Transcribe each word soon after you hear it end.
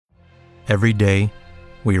Every day,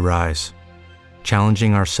 we rise,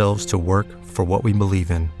 challenging ourselves to work for what we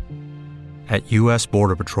believe in. At U.S.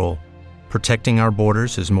 Border Patrol, protecting our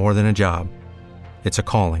borders is more than a job. It's a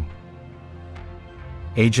calling.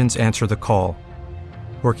 Agents answer the call,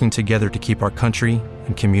 working together to keep our country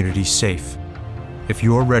and communities safe. If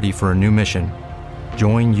you're ready for a new mission,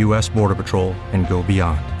 join U.S. Border Patrol and go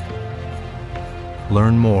beyond.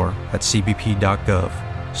 Learn more at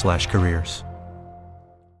cbp.gov/careers.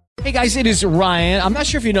 Hey guys, it is Ryan. I'm not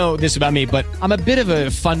sure if you know this about me, but I'm a bit of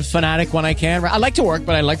a fun fanatic when I can. I like to work,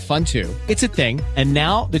 but I like fun too. It's a thing. And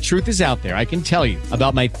now the truth is out there. I can tell you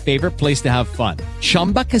about my favorite place to have fun.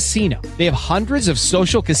 Chumba Casino. They have hundreds of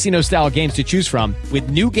social casino style games to choose from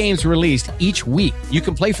with new games released each week. You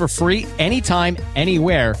can play for free anytime,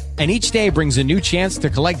 anywhere. And each day brings a new chance to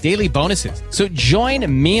collect daily bonuses. So join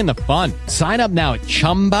me in the fun. Sign up now at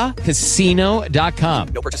ChumbaCasino.com.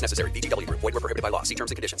 No purchase necessary. VGW Group. Void where prohibited by law. See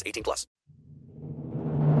terms and conditions. 18+.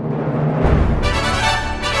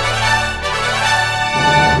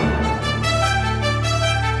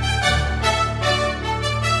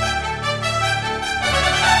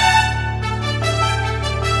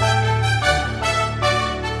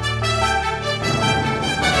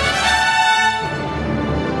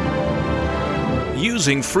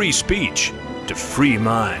 Using free speech to free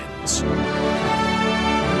minds.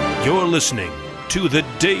 You're listening to The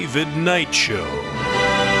David Knight Show.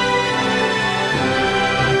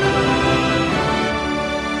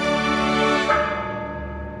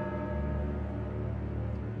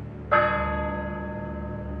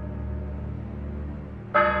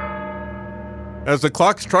 As the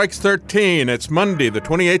clock strikes 13, it's Monday, the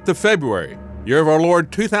 28th of February, year of our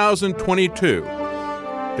Lord 2022,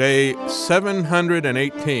 day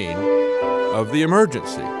 718 of the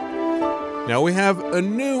emergency. Now we have a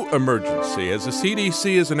new emergency as the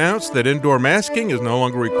CDC has announced that indoor masking is no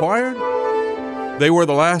longer required. They were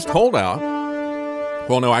the last holdout.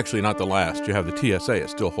 Well, no, actually not the last. You have the TSA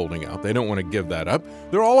is still holding out. They don't want to give that up.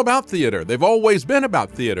 They're all about theater. They've always been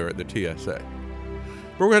about theater at the TSA.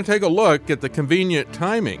 We're going to take a look at the convenient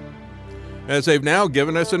timing as they've now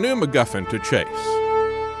given us a new MacGuffin to chase,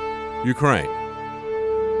 Ukraine.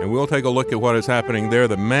 And we'll take a look at what is happening there.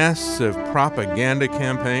 The massive propaganda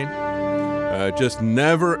campaign just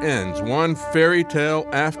never ends. One fairy tale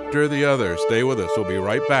after the other. Stay with us. We'll be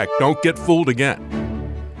right back. Don't get fooled again.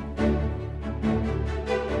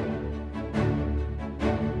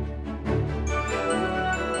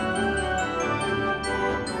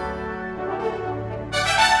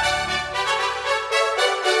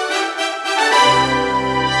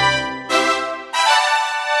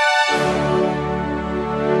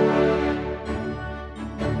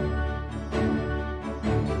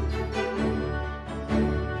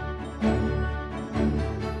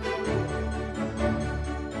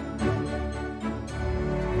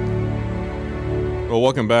 Well,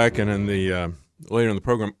 welcome back. And in the later in the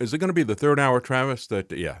program, is it going to be the third hour, Travis?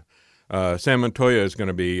 Sam Montoya is going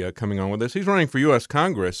to be coming on with us. He's running for U.S.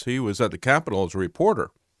 Congress. He was at the Capitol as a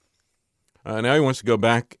reporter. Now he wants to go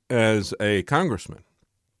back as a congressman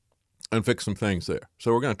and fix some things there.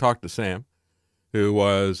 So we're going to talk to Sam, who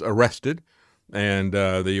was arrested, and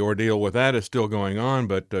the ordeal with that is still going on.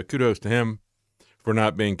 But kudos to him for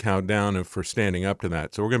not being cowed down and for standing up to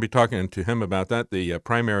that. So we're going to be talking to him about that. The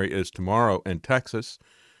primary is tomorrow in Texas.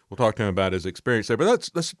 We'll talk to him about his experience there. But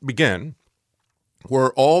let's begin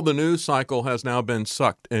where all the news cycle has now been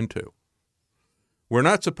sucked into. We're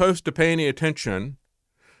not supposed to pay any attention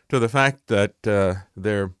to the fact that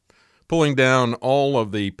they're pulling down all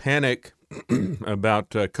of the panic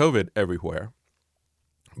about COVID everywhere.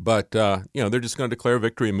 But, they're just going to declare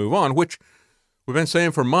victory and move on, which we've been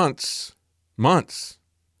saying for months.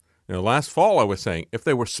 Last fall I was saying if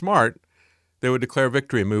they were smart, they would declare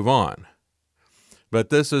victory and move on.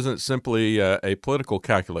 But this isn't simply a political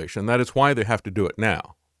calculation. That is why they have to do it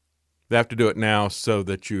now. They have to do it now so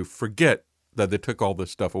that you forget that they took all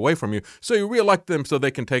this stuff away from you, so you reelect them so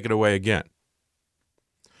they can take it away again.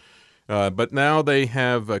 But now they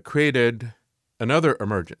have created another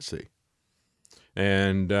emergency,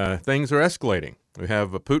 and things are escalating. We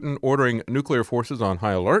have Putin ordering nuclear forces on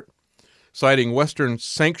high alert, citing Western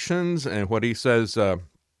sanctions and what he says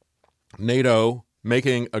NATO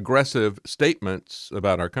making aggressive statements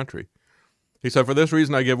about our country. He said, "For this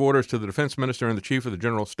reason, I give orders to the defense minister and the chief of the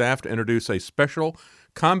general staff to introduce a special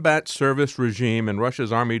combat service regime in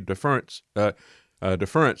Russia's army deference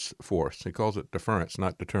force." He calls it deference,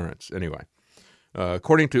 not deterrence. Anyway,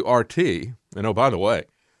 according to RT, and oh, by the way,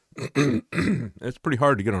 it's pretty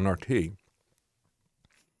hard to get on RT.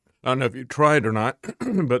 I don't know if you tried or not,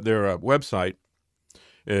 but their website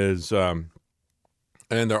is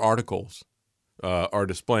and their articles are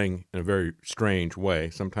displaying in a very strange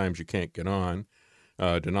way. Sometimes you can't get on.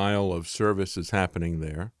 Denial of service is happening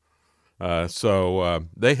there. So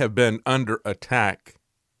they have been under attack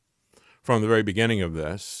from the very beginning of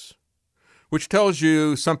this, which tells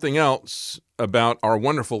you something else about our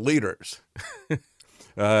wonderful leaders.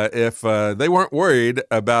 If they weren't worried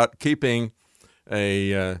about keeping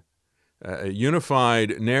a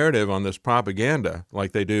unified narrative on this propaganda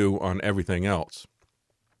like they do on everything else,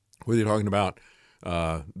 whether you're talking about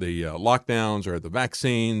the lockdowns or the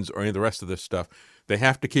vaccines or any of the rest of this stuff, they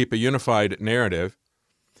have to keep a unified narrative.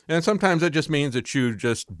 And sometimes that just means that you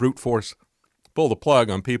just brute force pull the plug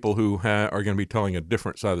on people who are going to be telling a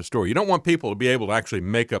different side of the story. You don't want people to be able to actually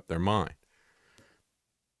make up their mind.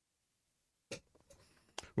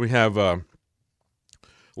 We have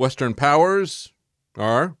Western powers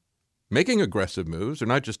are making aggressive moves. They're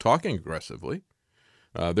not just talking aggressively.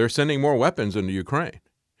 They're sending more weapons into Ukraine.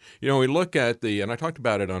 You know, we look at and I talked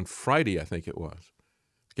about it on Friday, I think it was.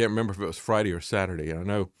 I can't remember if it was Friday or Saturday. I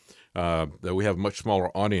know that we have a much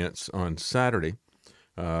smaller audience on Saturday.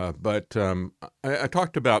 But I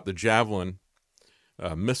talked about the Javelin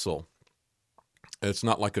missile. It's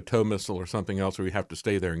not like a tow missile or something else where you have to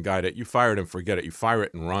stay there and guide it. You fire it and forget it. You fire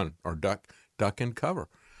it and run or duck and cover.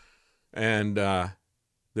 And they're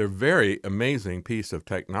a very amazing piece of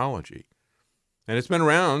technology. And it's been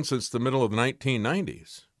around since the middle of the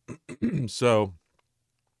 1990s. So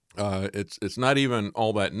it's not even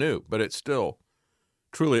all that new, but it's still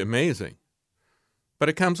truly amazing. But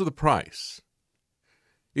it comes with a price.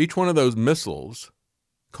 Each one of those missiles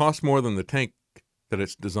costs more than the tank that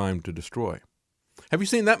it's designed to destroy. Have you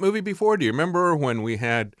seen that movie before? Do you remember when we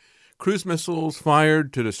had cruise missiles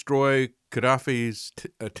fired to destroy Gaddafi's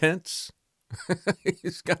tents?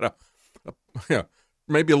 He's got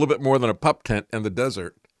maybe a little bit more than a pup tent in the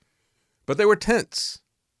desert. But they were tents.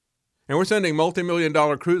 And we're sending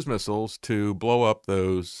multi-million-dollar cruise missiles to blow up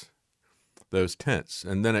those tents.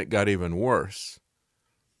 And then it got even worse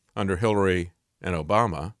under Hillary and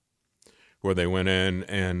Obama, where they went in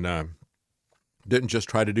and didn't just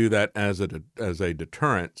try to do that as a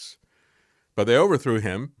deterrence, but they overthrew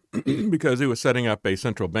him because he was setting up a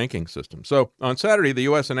central banking system. So on Saturday, the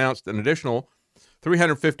U.S. announced an additional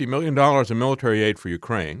 $350 million in military aid for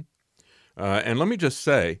Ukraine. And let me just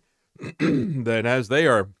say that as they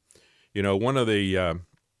are, one of the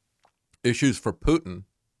issues for Putin,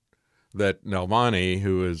 that Navalny,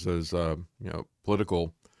 who is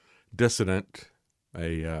political dissident,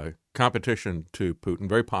 a competition to Putin,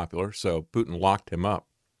 very popular, so Putin locked him up.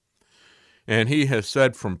 And he has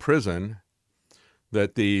said from prison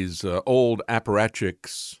that these old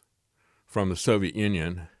apparatchiks from the Soviet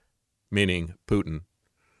Union, meaning Putin,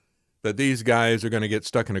 that these guys are going to get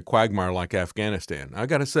stuck in a quagmire like Afghanistan. I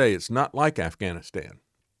got to say, it's not like Afghanistan,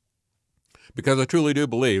 because I truly do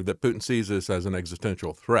believe that Putin sees this as an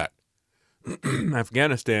existential threat.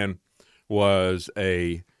 Afghanistan was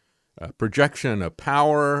a projection of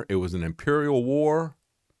power. It was an imperial war,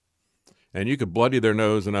 and you could bloody their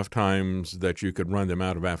nose enough times that you could run them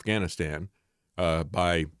out of Afghanistan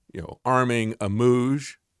by arming a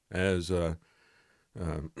Mouj, as they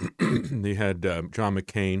had John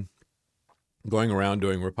McCain going around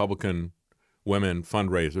doing Republican women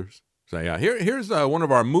fundraisers. Say, here's one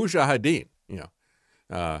of our Mujahideen.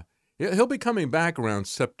 He'll be coming back around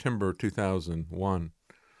September 2001.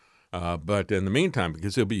 But in the meantime,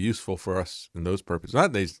 because he'll be useful for us in those purposes,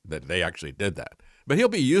 not that they actually did that, but he'll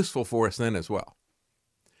be useful for us then as well.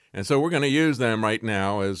 And so we're going to use them right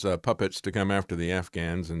now as puppets to come after the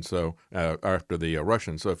Afghans and so after the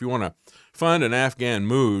Russians. So if you want to fund an Afghan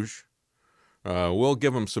Mouj, we'll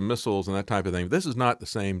give them some missiles and that type of thing. This is not the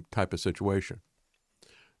same type of situation.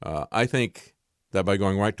 I think that by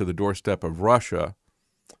going right to the doorstep of Russia,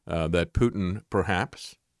 that Putin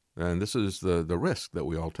perhaps, and this is the risk that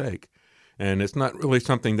we all take, and it's not really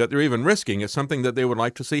something that they're even risking. It's something that they would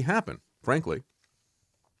like to see happen, frankly.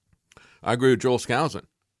 I agree with Joel Skousen.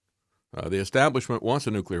 The establishment wants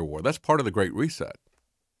a nuclear war. That's part of the Great Reset.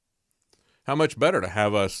 How much better to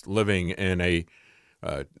have us living in a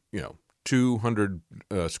 200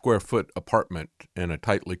 square foot apartment in a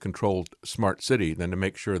tightly controlled smart city than to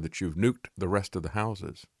make sure that you've nuked the rest of the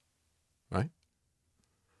houses, right?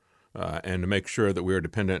 And to make sure that we are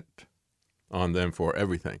dependent on them for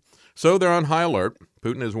everything. So they're on high alert.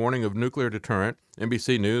 Putin is warning of nuclear deterrent.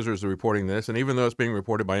 NBC News is reporting this, and even though it's being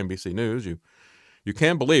reported by NBC News, you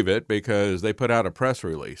can believe it because they put out a press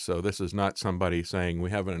release. So this is not somebody saying,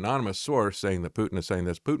 we have an anonymous source saying that Putin is saying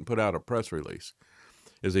this. Putin put out a press release.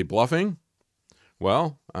 Is he bluffing?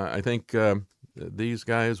 Well, I think these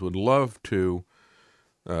guys would love to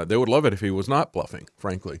They would love it if he was not bluffing,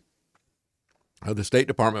 frankly. The State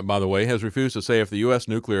Department, by the way, has refused to say if the U.S.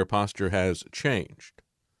 nuclear posture has changed.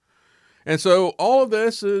 And so all of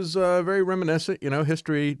this is very reminiscent.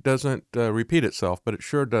 History doesn't repeat itself, but it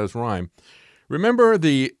sure does rhyme. Remember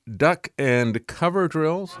the duck and cover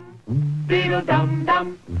drills?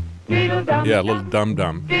 Beedle-dum-dum, beedle-dum-dum. Yeah, a little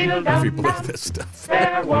dum-dum, if you believe this stuff.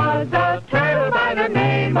 There was a turtle by the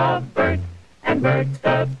name of Bert, and Bert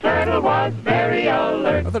the turtle was very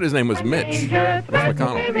alert. I thought his name was Mitch. Mitch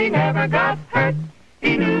McConnell. He never got hurt.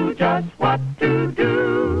 He knew just what to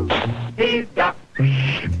do. He ducked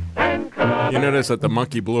and covered. You notice that the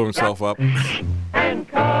monkey blew himself up? And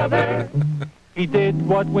covered. He did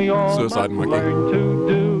what we all Suicide monkey. learned to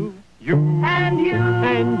do. You and you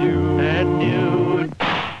and you and you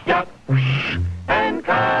duck and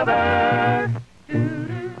cover.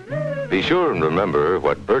 Be sure and remember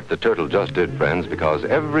what Bert the Turtle just did, friends, because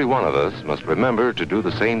every one of us must remember to do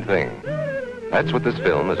the same thing. That's what this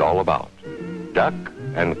film is all about. Duck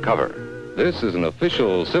and cover. This is an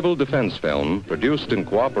official civil defense film produced in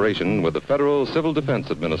cooperation with the Federal Civil Defense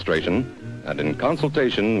Administration and in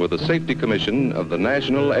consultation with the Safety Commission of the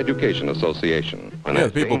National Education Association. When Yeah,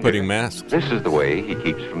 there's people danger, putting masks. This is the way he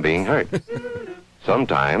keeps from being hurt.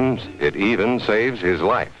 Sometimes it even saves his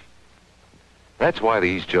life. That's why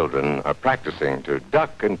these children are practicing to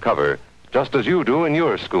duck and cover just as you do in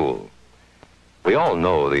your school. We all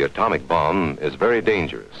know the atomic bomb is very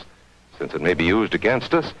dangerous. Since it may be used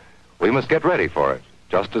against us, we must get ready for it,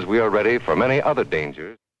 just as we are ready for many other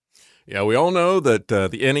dangers. Yeah, we all know that the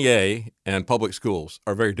NEA and public schools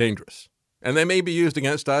are very dangerous. And they may be used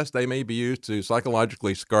against us. They may be used to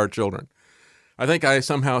psychologically scar children. I think I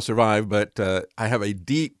somehow survived, but I have a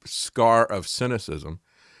deep scar of cynicism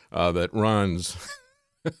that runs.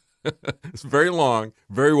 It's very long,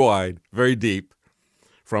 very wide, very deep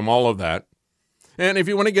from all of that. And if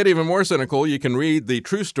you want to get even more cynical, you can read the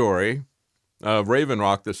true story of Raven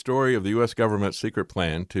Rock, the story of the U.S. government's secret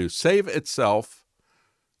plan to save itself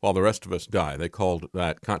while the rest of us die. They called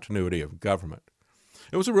that continuity of government.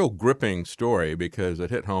 It was a real gripping story because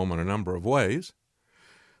it hit home in a number of ways.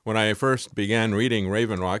 When I first began reading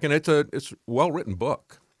Raven Rock, and it's a well-written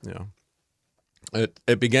book,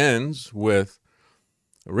 it begins with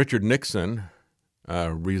Richard Nixon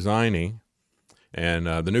resigning and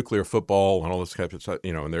the nuclear football and all this kind of stuff,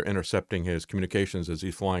 and they're intercepting his communications as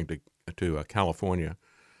he's flying to California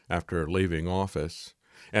after leaving office,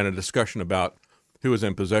 and a discussion about who was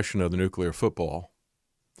in possession of the nuclear football.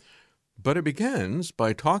 But it begins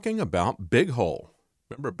by talking about Big Hole.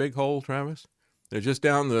 Remember Big Hole, Travis? They're just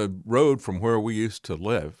down the road from where we used to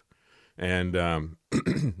live. And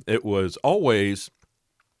it was always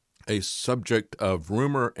a subject of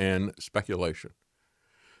rumor and speculation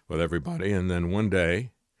with everybody. And then one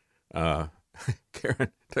day,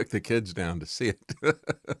 Karen took the kids down to see it.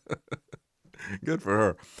 Good for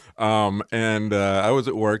her. And I was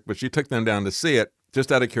at work, but she took them down to see it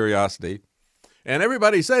just out of curiosity. And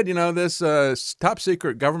everybody said, this top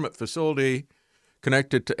secret government facility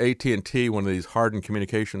connected to AT&T, one of these hardened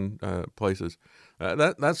communication places,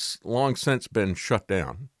 that's long since been shut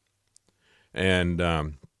down. And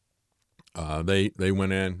they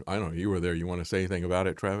went in. I don't know. You were there. You want to say anything about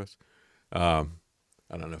it, Travis?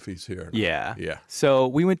 I don't know if he's here. Yeah. Yeah. So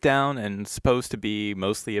we went down, and it's supposed to be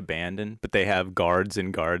mostly abandoned, but they have guards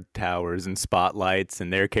and guard towers and spotlights,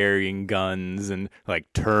 and they're carrying guns and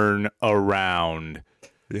turn around.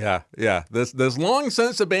 Yeah. This long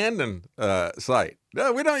since abandoned site.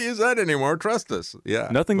 No, we don't use that anymore. Trust us. Yeah.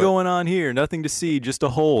 Nothing going on here. Nothing to see. Just a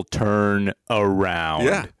hole. Turn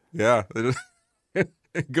around. Yeah.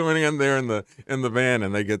 Going in there in the van,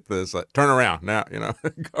 and they get this turn around now,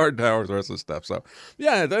 guard towers, the rest of the stuff. So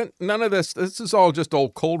yeah, none of this is all just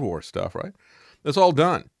old Cold War stuff, right? It's all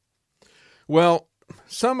done. Well,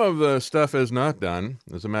 some of the stuff is not done.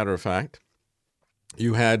 As a matter of fact,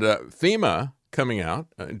 you had FEMA coming out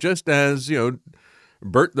just as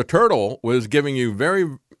Bert the Turtle was giving you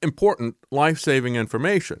very important life-saving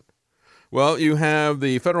information. Well, you have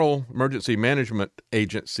the Federal Emergency Management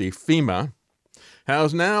Agency, FEMA,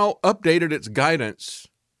 has now updated its guidance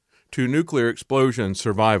to nuclear explosion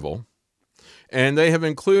survival, and they have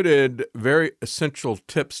included very essential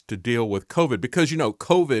tips to deal with COVID because,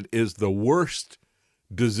 COVID is the worst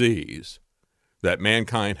disease that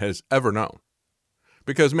mankind has ever known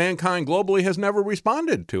because mankind globally has never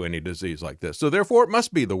responded to any disease like this. So therefore, it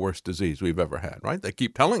must be the worst disease we've ever had, right? They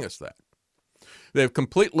keep telling us that. They've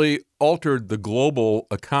completely altered the global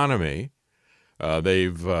economy.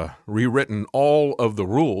 They've rewritten all of the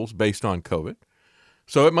rules based on COVID.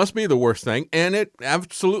 So it must be the worst thing, and it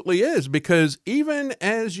absolutely is, because even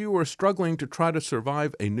as you are struggling to try to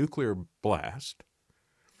survive a nuclear blast,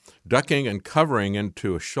 ducking and covering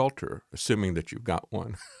into a shelter, assuming that you've got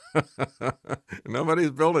one.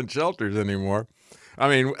 Nobody's building shelters anymore. I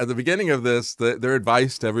mean, at the beginning of this, their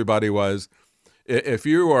advice to everybody was, if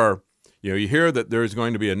you are, you hear that there's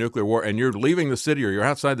going to be a nuclear war and you're leaving the city or you're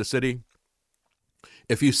outside the city,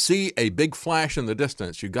 if you see a big flash in the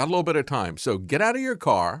distance, you've got a little bit of time. So get out of your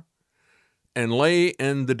car and lay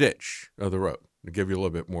in the ditch of the road to give you a little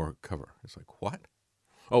bit more cover. It's like, what?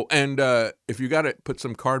 Oh, and if you got it, put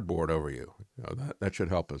some cardboard over you. That should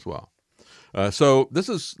help as well. So this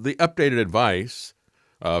is the updated advice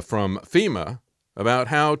from FEMA about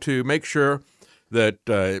how to make sure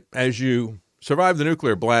that as you survive the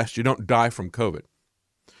nuclear blast, you don't die from COVID.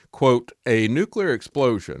 Quote, a nuclear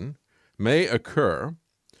explosion may occur,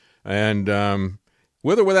 and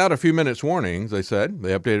with or without a few minutes warning, they said,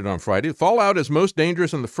 they updated on Friday, fallout is most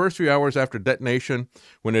dangerous in the first few hours after detonation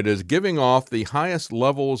when it is giving off the highest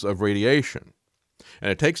levels of radiation.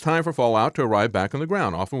 And it takes time for fallout to arrive back on the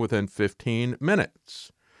ground, often within 15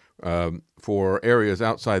 minutes for areas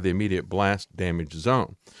outside the immediate blast damage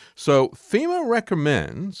zone. So FEMA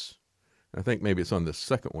recommends, I think maybe it's on the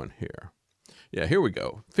second one here. Yeah, here we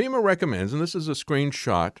go. FEMA recommends, and this is a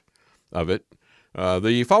screenshot of it,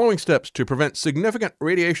 the following steps to prevent significant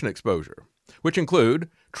radiation exposure, which include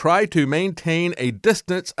try to maintain a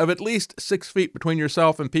distance of at least 6 feet between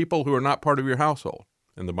yourself and people who are not part of your household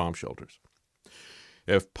in the bomb shelters.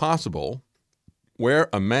 If possible, wear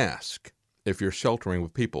a mask if you're sheltering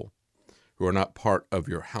with people who are not part of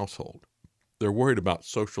your household. They're worried about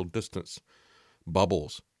social distance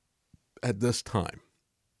bubbles at this time.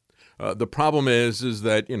 The problem is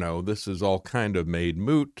that, this is all kind of made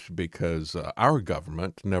moot because our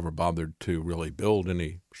government never bothered to really build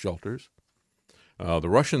any shelters. The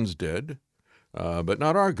Russians did, but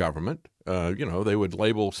not our government. They would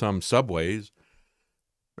label some subways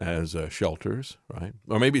as shelters, right?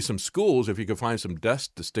 Or maybe some schools if you could find some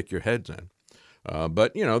desks to stick your heads in.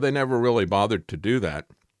 But, they never really bothered to do that.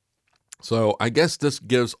 So I guess this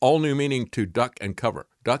gives all new meaning to duck and cover.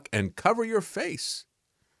 Duck and cover your face,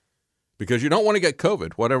 because you don't want to get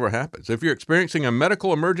COVID, whatever happens. If you're experiencing a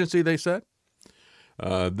medical emergency, they said,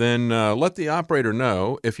 then let the operator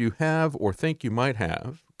know if you have or think you might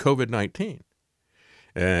have COVID-19.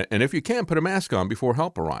 And if you can, put a mask on before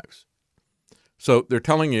help arrives. So they're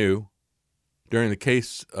telling you, during the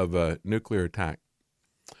case of a nuclear attack,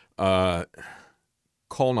 call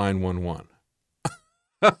 911.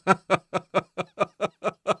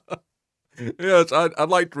 Yes, I'd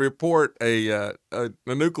like to report a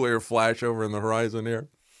nuclear flash over in the horizon here.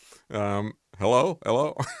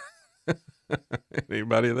 Hello?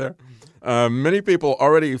 Anybody there? Many people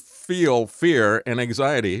already feel fear and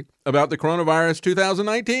anxiety about the coronavirus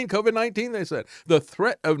 2019, COVID-19, they said. The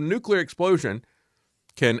threat of nuclear explosion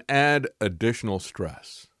can add additional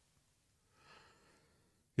stress.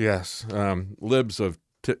 Yes, libs of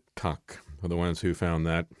TikTok are the ones who found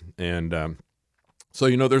that. And so,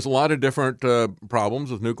 there's a lot of different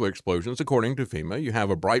problems with nuclear explosions, according to FEMA. You have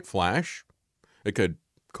a bright flash. It could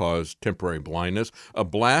cause temporary blindness. A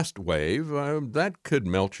blast wave, that could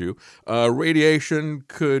melt you. Radiation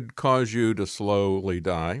could cause you to slowly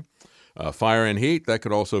die. Fire and heat, that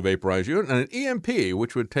could also vaporize you. And an EMP,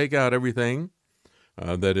 which would take out everything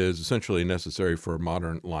that is essentially necessary for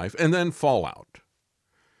modern life. And then fallout.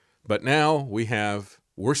 But now we have,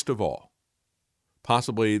 worst of all,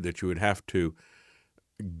 possibly that you would have to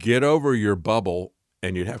get over your bubble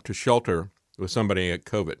and you'd have to shelter with somebody at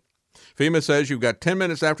COVID. FEMA says you've got 10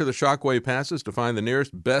 minutes after the shockwave passes to find the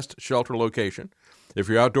nearest best shelter location. If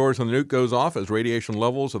you're outdoors when the nuke goes off, as radiation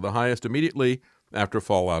levels are the highest immediately after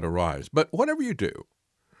fallout arrives. But whatever you do,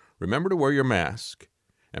 remember to wear your mask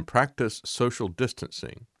and practice social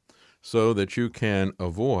distancing so that you can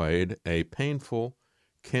avoid a painful,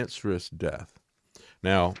 cancerous death.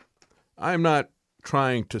 Now, I'm not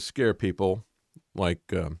trying to scare people like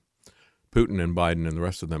Putin and Biden and the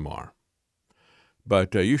rest of them are.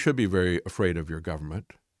 But you should be very afraid of your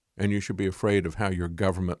government, and you should be afraid of how your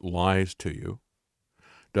government lies to you,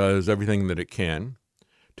 does everything that it can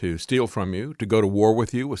to steal from you, to go to war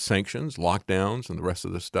with you with sanctions, lockdowns, and the rest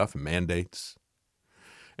of this stuff, and mandates.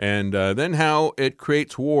 And then how it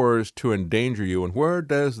creates wars to endanger you. And where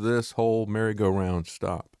does this whole merry-go-round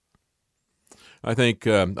stop? I think,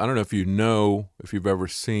 I don't know if you've ever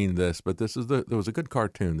seen this, but there was a good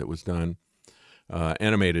cartoon that was done,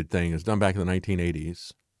 animated thing. It was done back in the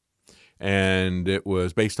 1980s. And it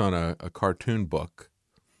was based on a cartoon book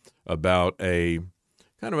about a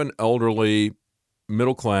kind of an elderly,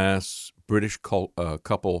 middle-class British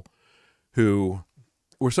couple who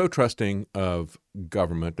were so trusting of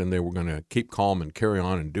government, and they were going to keep calm and carry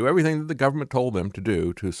on and do everything that the government told them to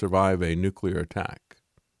do to survive a nuclear attack.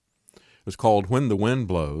 It was called When the Wind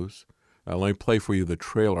Blows. Let me play for you the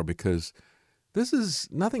trailer, because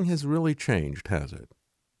nothing has really changed, has it?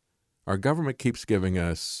 Our government keeps giving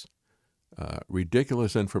us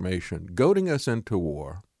ridiculous information, goading us into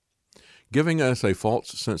war, giving us a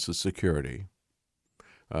false sense of security,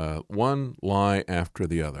 one lie after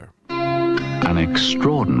the other. An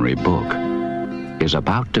extraordinary book is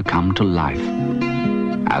about to come to life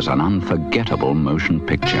as an unforgettable motion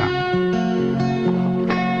picture.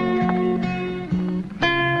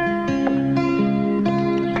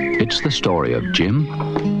 It's the story of Jim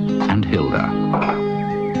and Hilda.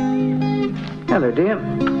 Hello, dear.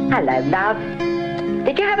 Hello, love.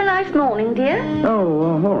 Did you have a nice morning, dear?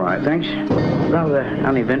 Oh, all right, thanks. Rather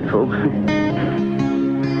uneventful.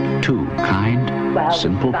 Two kind,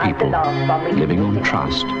 simple people living on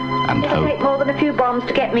trust and It'll hope. take more than a few bombs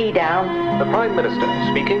to get me down. The Prime Minister,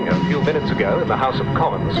 speaking a few minutes ago in the House of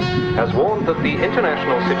Commons, has warned that the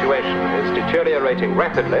international situation is deteriorating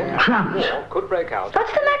rapidly. Crumbs. War could break out.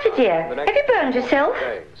 What's the matter, dear? Have you burned yourself?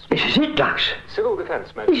 This is it, Dux. Civil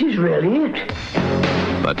defence measures. This is really it.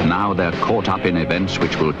 But now they're caught up in events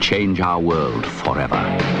which will change our world forever.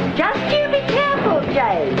 Just you be careful,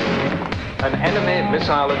 Jane. An enemy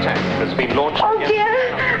missile attack has been launched. Oh, dear.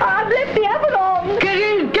 I've left the oven on. Get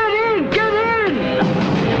in, get in, get in!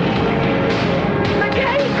 The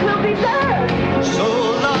cake will be burned. So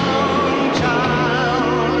long,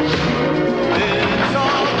 child, it's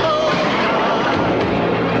all over.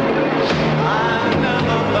 I've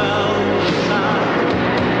never felt the sound.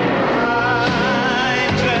 I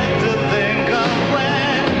dread to think of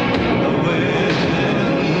when the wind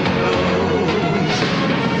blows.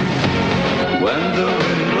 When the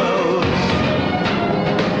wind blows.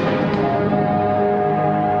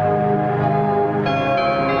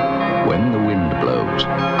 When the Wind Blows,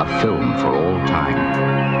 a film for all time.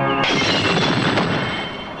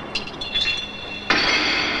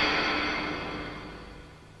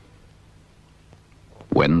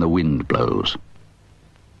 When the Wind Blows.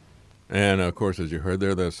 And, of course, as you heard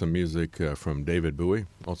there, there's some music from David Bowie,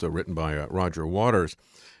 also written by Roger Waters.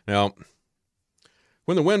 Now,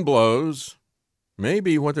 When the Wind Blows may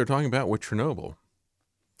be what they're talking about with Chernobyl.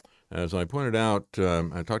 As I pointed out,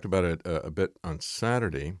 I talked about it a bit on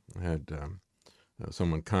Saturday. I had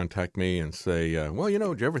someone contact me and say, well,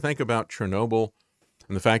 did you ever think about Chernobyl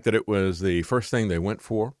and the fact that it was the first thing they went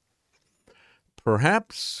for?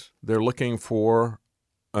 Perhaps they're looking for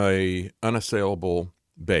a unassailable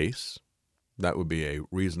base. That would be a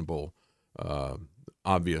reasonable,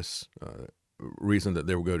 obvious reason that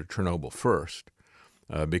they would go to Chernobyl first,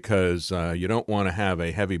 because you don't want to have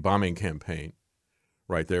a heavy bombing campaign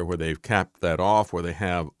right there where they've capped that off, where they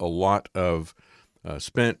have a lot of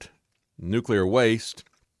spent nuclear waste,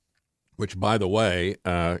 which, by the way,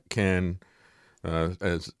 can,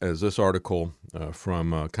 as this article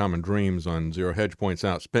from Common Dreams on Zero Hedge points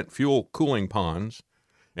out, spent fuel cooling ponds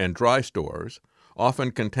and dry stores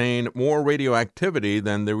often contain more radioactivity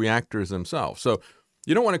than the reactors themselves. So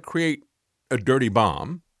you don't want to create a dirty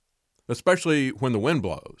bomb, especially when the wind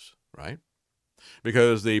blows, right?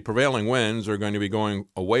 Because the prevailing winds are going to be going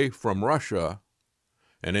away from Russia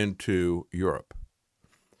and into Europe.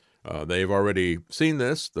 They've already seen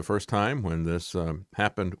this the first time when this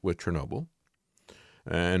happened with Chernobyl.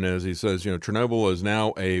 And as he says, Chernobyl is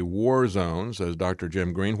now a war zone, says Dr.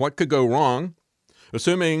 Jim Green. What could go wrong?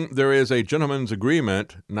 Assuming there is a gentleman's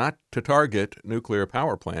agreement not to target nuclear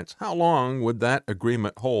power plants, how long would that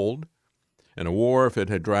agreement hold in a war if it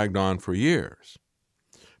had dragged on for years?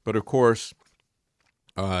 But of course,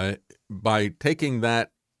 by taking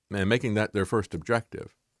that and making that their first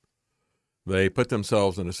objective, they put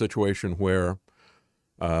themselves in a situation where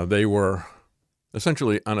they were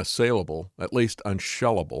essentially unassailable, at least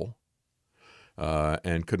unshellable,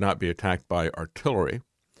 and could not be attacked by artillery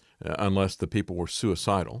unless the people were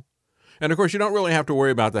suicidal. And of course, you don't really have to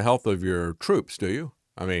worry about the health of your troops, do you?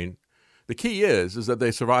 I mean, the key is that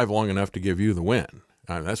they survive long enough to give you the win.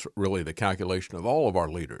 I mean, that's really the calculation of all of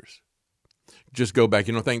our leaders. Just go back.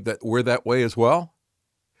 You don't think that we're that way as well?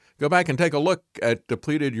 Go back and take a look at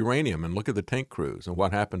depleted uranium and look at the tank crews and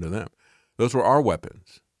what happened to them. Those were our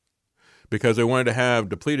weapons because they wanted to have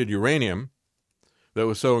depleted uranium that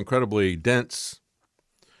was so incredibly dense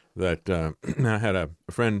that I had a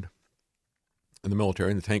friend in the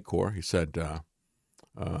military, in the tank corps. He said that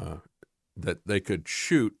they could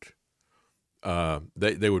shoot,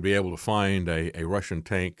 they would be able to find a Russian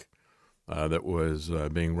tank that was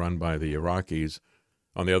being run by the Iraqis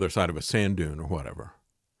on the other side of a sand dune or whatever.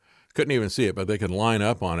 Couldn't even see it, but they could line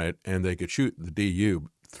up on it and they could shoot the DU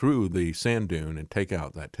through the sand dune and take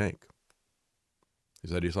out that tank. He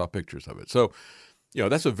said he saw pictures of it. So,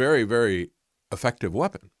 that's a very, very effective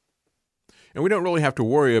weapon. And we don't really have to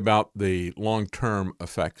worry about the long-term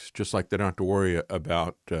effects, just like they don't have to worry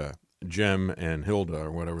about Jem and Hilda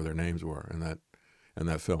or whatever their names were in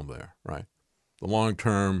that film there, right? The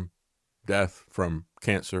long-term death from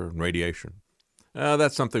cancer and radiation.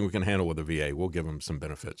 That's something we can handle with the VA. We'll give them some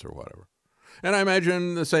benefits or whatever. And I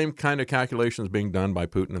imagine the same kind of calculations being done by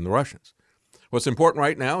Putin and the Russians. What's important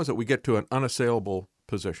right now is that we get to an unassailable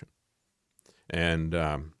position and,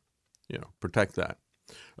 protect that.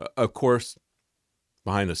 Of course,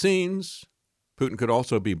 behind the scenes, Putin could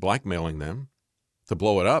also be blackmailing them to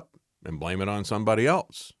blow it up and blame it on somebody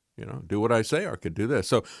else. Do what I say or could do this.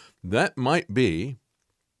 So that might be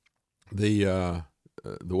the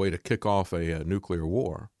way to kick off a nuclear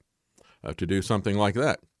war, to do something like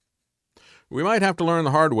that. We might have to learn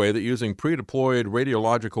the hard way that using pre-deployed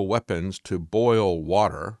radiological weapons to boil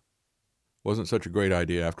water wasn't such a great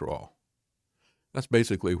idea after all. That's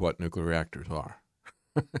basically what nuclear reactors are.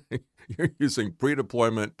 You're using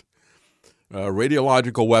pre-deployment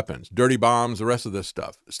radiological weapons, dirty bombs, the rest of this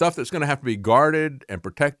stuff that's going to have to be guarded and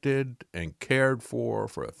protected and cared for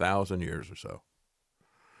 1,000 years or so.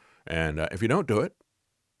 And if you don't do it,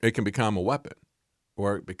 it can become a weapon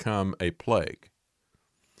or it become a plague.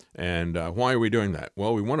 And why are we doing that?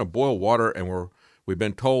 Well, we want to boil water, and we've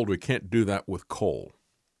been told we can't do that with coal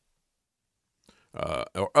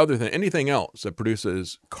or other than anything else that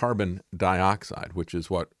produces carbon dioxide, which is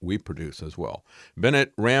what we produce as well.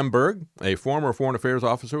 Bennett Ramberg, a former foreign affairs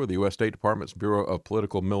officer with the U.S. State Department's Bureau of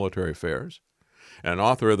Political Military Affairs, and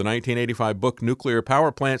author of the 1985 book Nuclear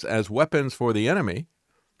Power Plants as Weapons for the Enemy,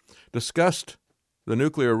 discussed the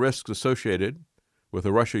nuclear risks associated with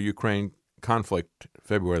the Russia-Ukraine conflict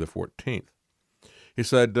February the 14th. He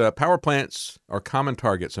said, power plants are common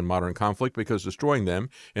targets in modern conflict because destroying them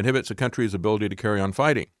inhibits a country's ability to carry on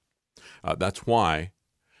fighting. That's why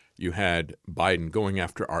you had Biden going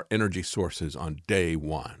after our energy sources on day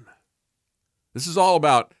one. This is all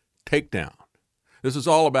about takedown. This is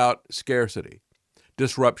all about scarcity,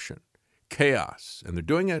 disruption, chaos, and they're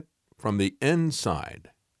doing it from the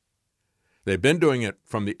inside. They've been doing it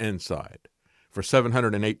from the inside for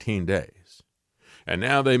 718 days. And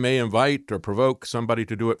now they may invite or provoke somebody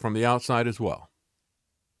to do it from the outside as well.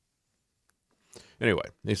 Anyway,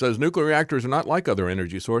 he says nuclear reactors are not like other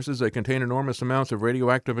energy sources. They contain enormous amounts of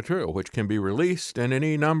radioactive material, which can be released in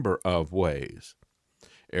any number of ways.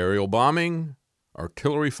 Aerial bombing,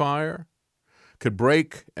 artillery fire, could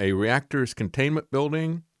break a reactor's containment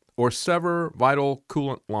building or sever vital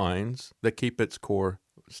coolant lines that keep its core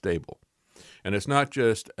stable. And it's not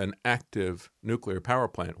just an active nuclear power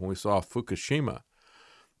plant. When we saw Fukushima,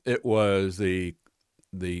 it was the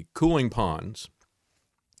cooling ponds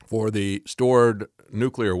for the stored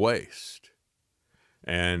nuclear waste.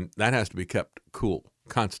 And that has to be kept cool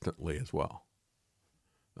constantly as well.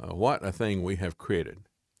 What a thing we have created.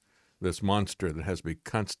 This monster that has to be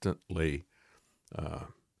constantly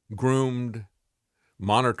groomed,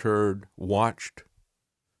 monitored, watched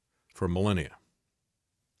for millennia.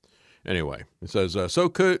 Anyway, it says, so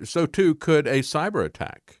too could a cyber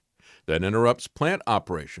attack that interrupts plant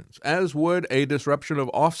operations, as would a disruption of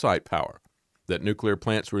off-site power that nuclear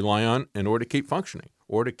plants rely on in order to keep functioning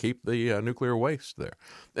or to keep the nuclear waste there.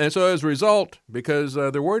 And so as a result, because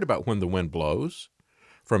they're worried about when the wind blows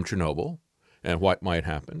from Chernobyl and what might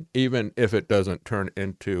happen, even if it doesn't turn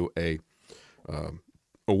into a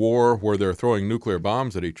war where they're throwing nuclear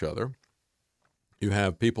bombs at each other, you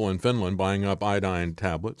have people in Finland buying up iodine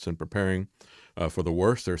tablets and preparing for the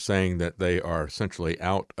worst. They're saying that they are essentially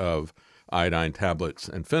out of iodine tablets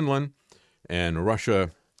in Finland, and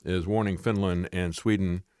Russia is warning Finland and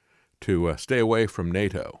Sweden to stay away from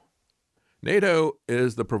NATO. NATO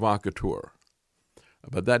is the provocateur,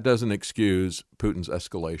 but that doesn't excuse Putin's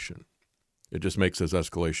escalation. It just makes his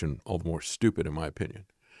escalation all the more stupid, in my opinion,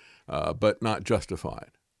 but not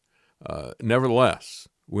justified. Nevertheless,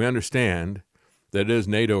 we understand that it is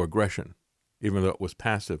NATO aggression, even though it was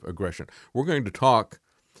passive aggression. We're going to talk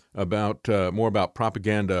about more about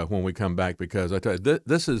propaganda when we come back, because I tell you,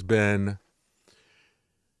 this has been,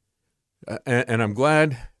 and I'm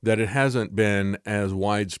glad that it hasn't been as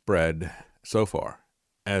widespread so far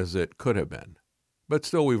as it could have been. But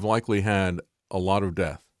still, we've likely had a lot of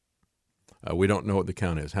death. We don't know what the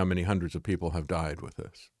count is, how many hundreds of people have died with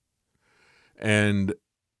this. And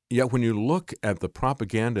yet when you look at the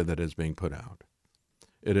propaganda that is being put out,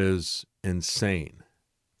 it is insane.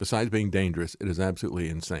 Besides being dangerous, it is absolutely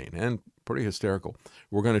insane. And pretty hysterical.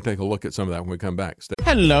 We're going to take a look at some of that when we come back.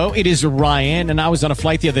 Hello, it is Ryan, and I was on a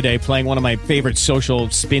flight the other day playing one of my favorite social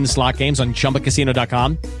spin slot games on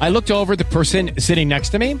ChumbaCasino.com. I looked over at the person sitting next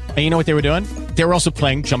to me, and you know what they were doing? They were also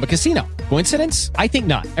playing Chumba Casino. Coincidence? I think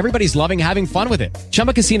not. Everybody's loving having fun with it.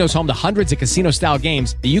 Chumba Casino is home to hundreds of casino-style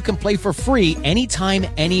games that you can play for free anytime,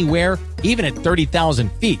 anywhere, even at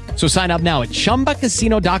 30,000 feet. So sign up now at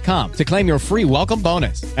ChumbaCasino.com to claim your free welcome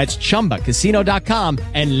bonus. That's ChumbaCasino.com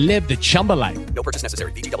and live the Chumba life. No purchase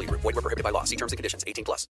necessary. VGW Group. Void where prohibited by law. See terms and conditions.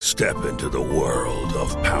 18+. Step into the world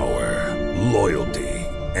of power, loyalty,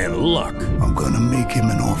 and luck. I'm gonna make him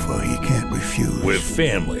an offer he can't refuse. With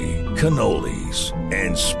family, cannolis,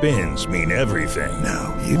 and spins mean everything.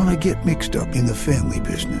 Now, you wanna get mixed up in the family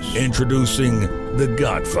business. Introducing The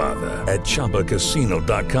Godfather at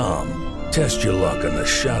ChumbaCasino.com. Test your luck in the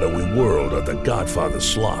shadowy world of The Godfather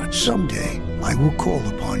slot. Someday, I will call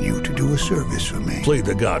upon you to do a service for me. Play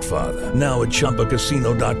The Godfather, now at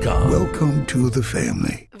ChumbaCasino.com. Welcome to the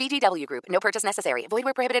family. VGW Group. No purchase necessary. Void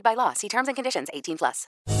where prohibited by law. See terms and conditions. 18+.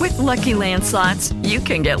 With Lucky Land Slots, you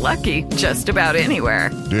can get lucky just about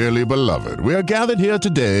anywhere. Dearly beloved, we are gathered here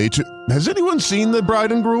today to... Has anyone seen the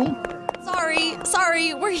bride and groom?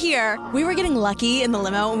 Sorry, we're here. We were getting lucky in the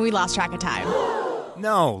limo and we lost track of time.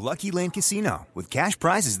 No, Lucky Land Casino, with cash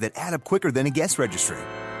prizes that add up quicker than a guest registry.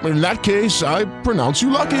 In that case, I pronounce you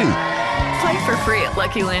lucky. Play for free at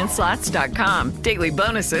LuckyLandSlots.com. Daily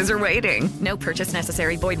bonuses are waiting. No purchase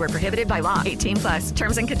necessary. Void where prohibited by law. 18+.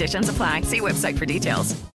 Terms and conditions apply. See website for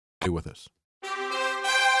details. Stay with us.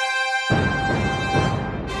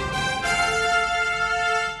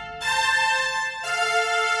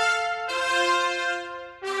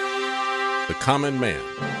 The common man.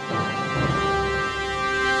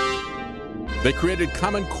 They created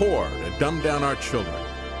Common Core to dumb down our children.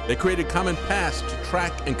 They created Common Pass to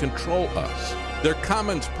track and control us. Their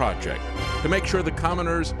Commons Project to make sure the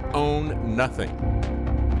commoners own nothing.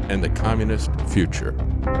 And the communist future.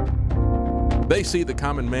 They see the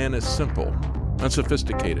common man as simple,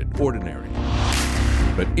 unsophisticated, ordinary.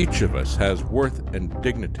 But each of us has worth and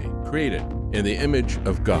dignity created in the image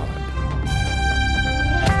of God.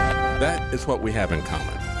 That is what we have in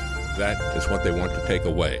common. That is what they want to take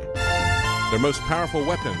away. Their most powerful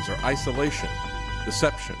weapons are isolation,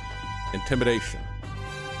 deception, intimidation.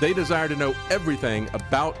 They desire to know everything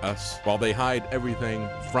about us while they hide everything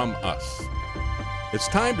from us. It's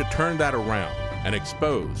time to turn that around and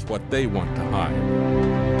expose what they want to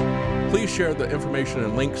hide. Please share the information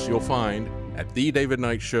and links you'll find at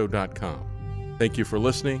thedavidknightshow.com. Thank you for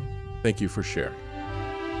listening. Thank you for sharing.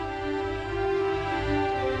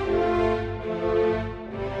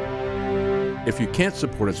 If you can't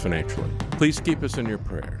support us financially, please keep us in your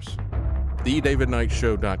prayers.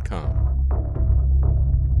 thedavidknightshow.com.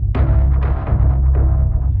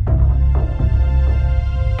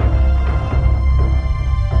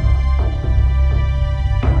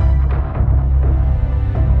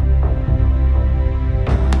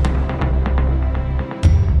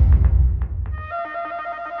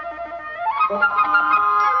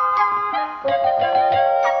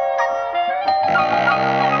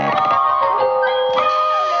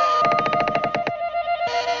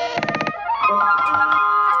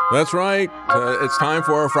 That's right. It's time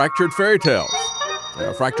for our fractured fairy tales.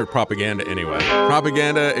 Fractured propaganda, anyway.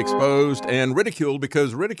 Propaganda exposed and ridiculed,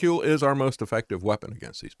 because ridicule is our most effective weapon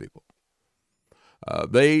against these people.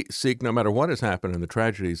 They seek, no matter what has happened and the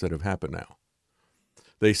tragedies that have happened now,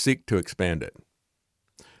 they seek to expand it.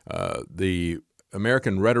 The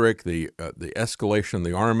American rhetoric, the escalation,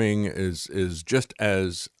 the arming is just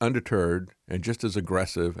as undeterred and just as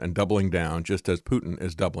aggressive and doubling down, just as Putin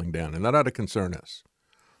is doubling down. And that ought to concern us.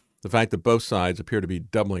 The fact that both sides appear to be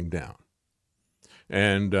doubling down.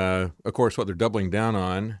 And, of course, what they're doubling down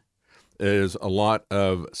on is a lot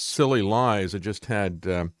of silly lies. I just had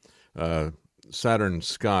Saturn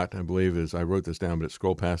Scott, I believe, I wrote this down, but it's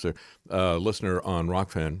scroll past there, listener on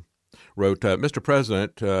Rockfin, wrote, Mr.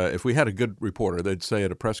 President, if we had a good reporter, they'd say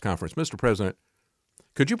at a press conference, Mr. President,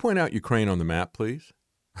 could you point out Ukraine on the map, please?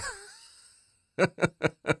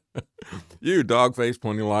 You dog-faced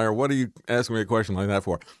pointing liar, what are you asking me a question like that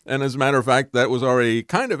for? And as a matter of fact, that was already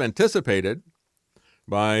kind of anticipated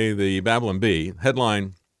by the Babylon Bee.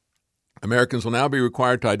 Headline, Americans will now be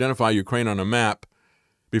required to identify Ukraine on a map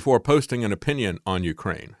before posting an opinion on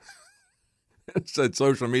Ukraine. It said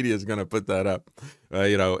social media is going to put that up.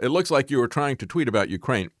 It looks like you were trying to tweet about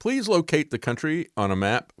Ukraine. Please locate the country on a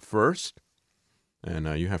map first. And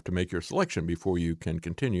you have to make your selection before you can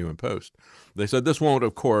continue and post. They said this won't,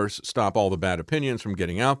 of course, stop all the bad opinions from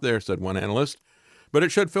getting out there, said one analyst, But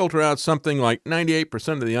it should filter out something like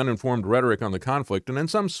 98% of the uninformed rhetoric on the conflict, and in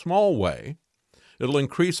some small way, it'll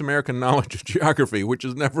increase American knowledge of geography, which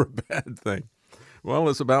is never a bad thing. Well,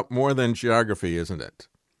 it's about more than geography, isn't it?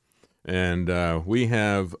 And we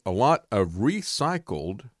have a lot of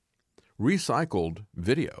recycled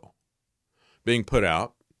video being put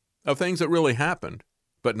out of things that really happened,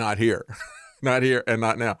 but not here, not here and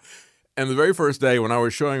not now. And the very first day when I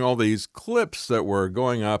was showing all these clips that were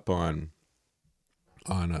going up on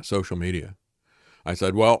social media, I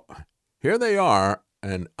said, well, here they are,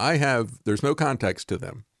 and there's no context to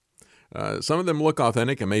them. Some of them look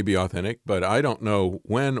authentic and may be authentic, but I don't know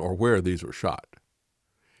when or where these were shot,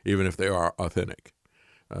 even if they are authentic.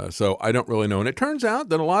 So I don't really know. And it turns out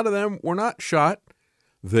that a lot of them were not shot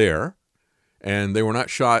there, and they were not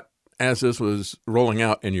shot as this was rolling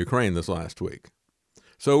out in Ukraine this last week.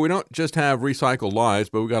 So we don't just have recycled lies,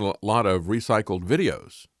 but we've got a lot of recycled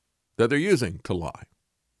videos that they're using to lie.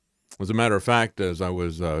 As a matter of fact, as I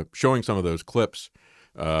was showing some of those clips,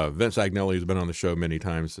 Vince Agnelli, who's been on the show many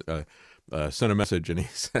times, sent a message, and he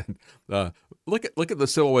said, look at the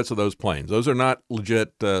silhouettes of those planes. Those are not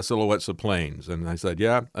legit silhouettes of planes. And I said,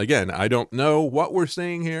 yeah, again, I don't know what we're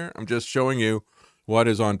seeing here. I'm just showing you what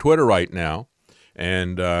is on Twitter right now.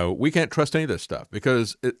 And we can't trust any of this stuff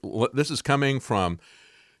because this is coming from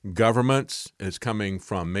governments. It's coming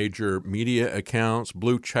from major media accounts,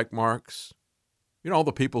 blue check marks. You know, all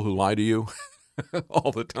the people who lie to you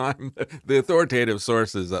all the time, the authoritative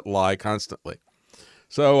sources that lie constantly.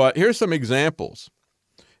 So here's some examples.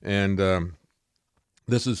 And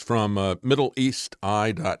this is from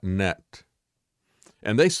MiddleEastEye.net.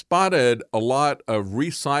 And they spotted a lot of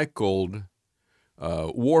recycled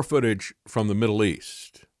war footage from the Middle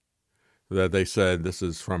East that they said this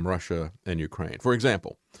is from Russia and Ukraine. For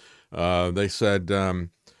example, they said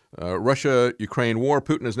Russia-Ukraine war,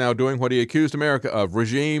 Putin is now doing what he accused America of,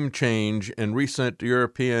 regime change. In recent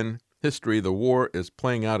European history, the war is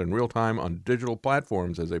playing out in real time on digital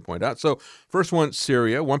platforms, as they point out. So first one,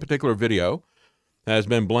 Syria. One particular video has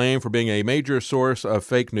been blamed for being a major source of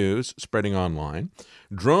fake news spreading online.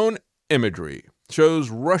 Drone imagery shows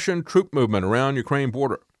Russian troop movement around Ukraine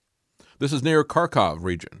border. This is near Kharkov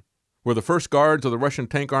region, where the first guards of the Russian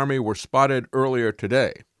tank army were spotted earlier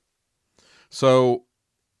today. So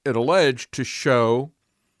it alleged to show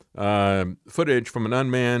footage from an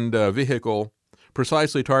unmanned vehicle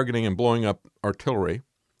precisely targeting and blowing up artillery,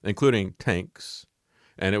 including tanks.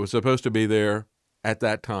 And it was supposed to be there at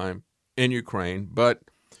that time in Ukraine. But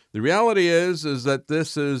the reality is that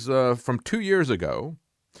this is from 2 years ago,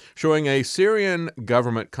 showing a Syrian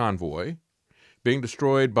government convoy being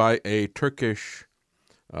destroyed by a Turkish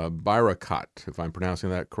Bayraktar, if I'm pronouncing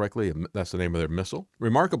that correctly. That's the name of their missile.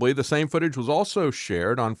 Remarkably, the same footage was also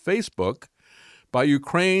shared on Facebook by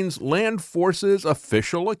Ukraine's land forces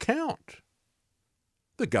official account,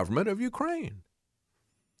 the government of Ukraine.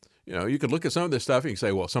 You know, you could look at some of this stuff and you can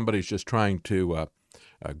say, well, somebody's just trying to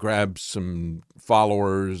grab some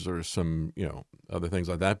followers or some, other things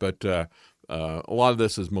like that. But a lot of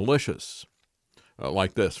this is malicious.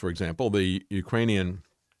 Like this, for example, the Ukrainian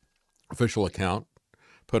official account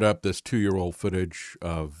put up this 2-year-old footage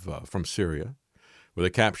from Syria with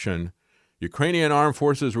a caption, Ukrainian armed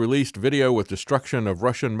forces released video with destruction of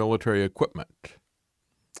Russian military equipment,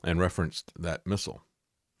 and referenced that missile.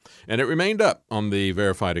 And it remained up on the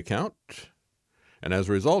verified account, and as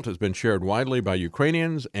a result has been shared widely by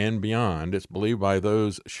Ukrainians and beyond. It's believed by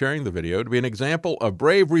those sharing the video to be an example of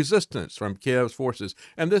brave resistance from Kiev's forces.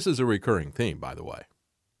 And this is a recurring theme, by the way.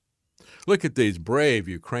 Look at these brave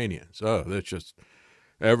Ukrainians. Oh, that's just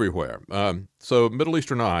everywhere. So Middle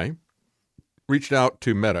Eastern Eye reached out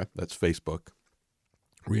to Meta, that's Facebook,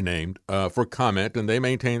 renamed, for comment, and they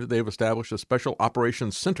maintain that they've established a special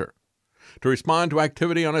operations center to respond to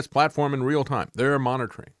activity on its platform in real time. They're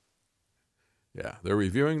monitoring. Yeah, they're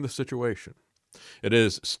reviewing the situation. It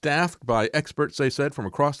is staffed by experts, they said, from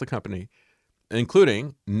across the company,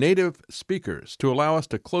 including native speakers, to allow us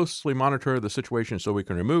to closely monitor the situation so we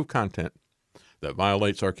can remove content that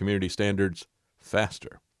violates our community standards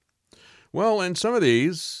faster. Well, in some of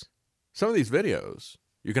these videos,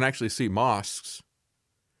 you can actually see mosques,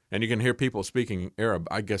 and you can hear people speaking Arab.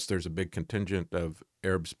 I guess there's a big contingent of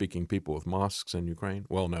Arab-speaking people with mosques in Ukraine.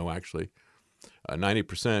 Well, no, actually.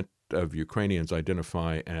 90% of Ukrainians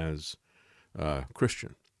identify as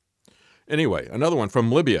Christian. Anyway, another one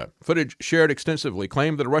from Libya. Footage shared extensively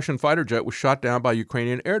claimed that a Russian fighter jet was shot down by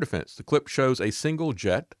Ukrainian air defense. The clip shows a single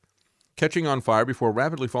jet catching on fire before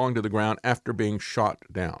rapidly falling to the ground after being shot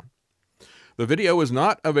down. The video is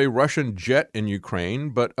not of a Russian jet in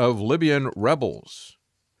Ukraine, but of Libyan rebels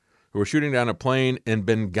who were shooting down a plane in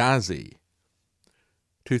Benghazi.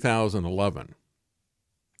 2011.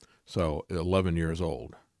 So 11 years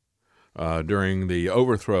old. During the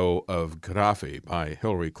overthrow of Gaddafi by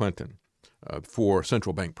Hillary Clinton, for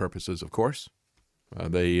central bank purposes, of course.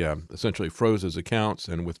 They essentially froze his accounts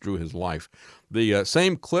and withdrew his life. The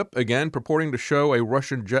same clip, again, purporting to show a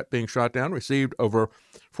Russian jet being shot down, received over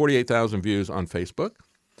 48,000 views on Facebook.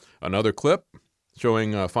 Another clip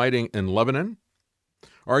showing fighting in Lebanon.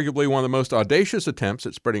 Arguably one of the most audacious attempts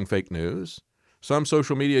at spreading fake news. Some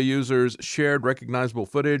social media users shared recognizable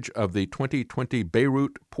footage of the 2020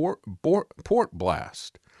 Beirut port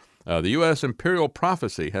blast. The U.S. imperial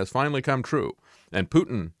prophecy has finally come true, and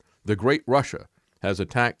Putin, the great Russia, has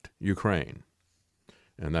attacked Ukraine.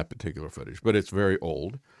 And that particular footage, but it's very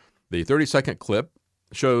old. The 30-second clip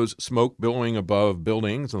shows smoke billowing above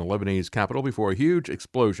buildings in the Lebanese capital before a huge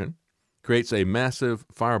explosion creates a massive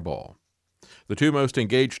fireball. The two most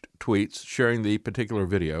engaged tweets sharing the particular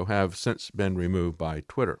video have since been removed by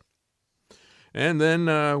Twitter. And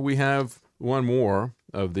then we have one more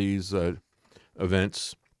of these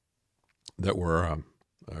events that were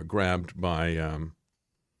grabbed by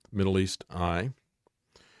Middle East Eye.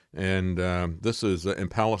 And this is in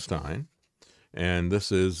Palestine. And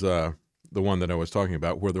this is the one that I was talking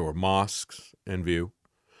about, where there were mosques in view.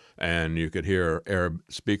 And you could hear Arab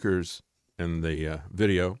speakers in the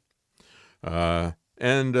video.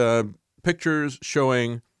 And pictures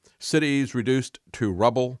showing cities reduced to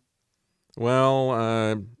rubble.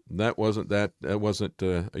 Well, that wasn't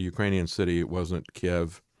a Ukrainian city. It wasn't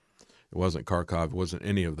Kiev. It wasn't Kharkov. It wasn't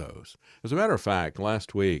any of those. As a matter of fact,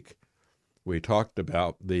 last week we talked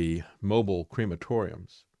about the mobile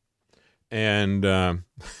crematoriums, and that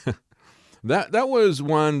was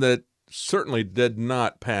one that certainly did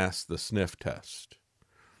not pass the sniff test.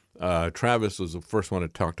 Travis was the first one to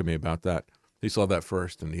talk to me about that. He saw that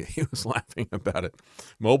first, and he was laughing about it.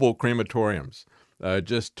 Mobile crematoriums.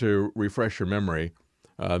 Just to refresh your memory,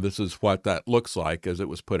 this is what that looks like as it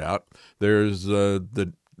was put out. There's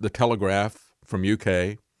the Telegraph from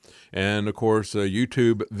UK, and, of course,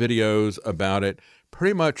 YouTube videos about it.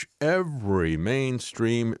 Pretty much every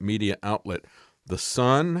mainstream media outlet. The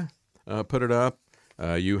Sun put it up.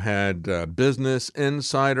 You had Business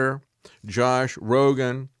Insider, Josh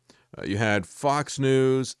Rogan. You had Fox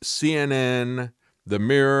News, CNN, The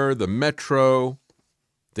Mirror, The Metro,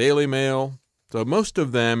 Daily Mail. So most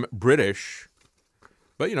of them British,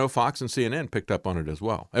 but, Fox and CNN picked up on it as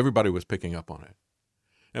well. Everybody was picking up on it.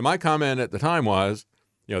 And my comment at the time was,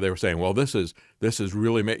 they were saying, well, this is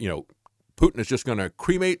really, Putin is just going to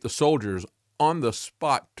cremate the soldiers on the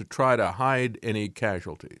spot to try to hide any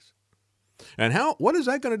casualties. And what is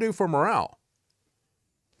that going to do for morale?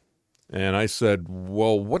 And I said,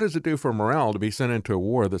 well, what does it do for morale to be sent into a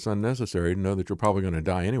war that's unnecessary, to know that you're probably going to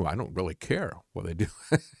die anyway? I don't really care what they do.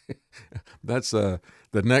 That's the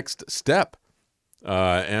next step.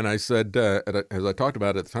 And I said, as I talked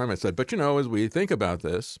about it at the time, I said, but, as we think about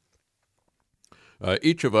this,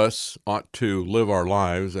 each of us ought to live our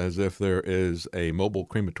lives as if there is a mobile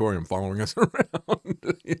crematorium following us around,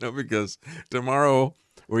 because tomorrow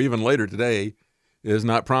or even later today is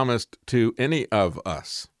not promised to any of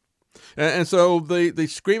us. And so the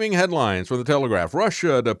screaming headlines from the Telegraph: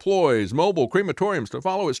 Russia deploys mobile crematoriums to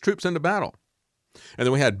follow its troops into battle. And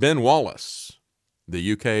then we had Ben Wallace,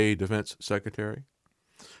 the UK Defense Secretary,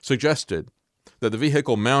 suggested that the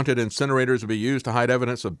vehicle-mounted incinerators would be used to hide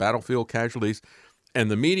evidence of battlefield casualties, and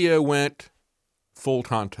the media went full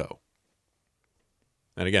tanto.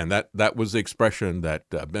 And again, that was the expression that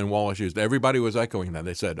Ben Wallace used. Everybody was echoing that.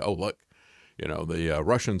 They said, oh, look, the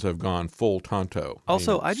Russians have gone full tanto.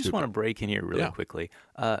 Also, I just want to break in here really quickly.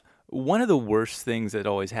 One of the worst things that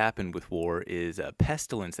always happened with war is a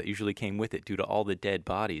pestilence that usually came with it due to all the dead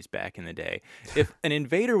bodies back in the day. If an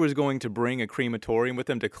invader was going to bring a crematorium with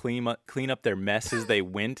them to clean up their mess as they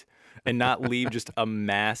went and not leave just a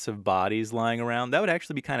mass of bodies lying around, that would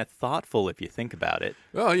actually be kind of thoughtful if you think about it.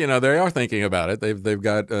 Well, they are thinking about it. They've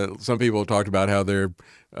got some people talked about how they're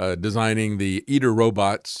designing the eater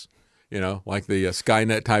robots, like the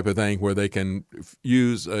Skynet type of thing, where they can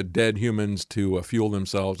use dead humans to fuel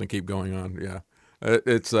themselves and keep going on. Yeah,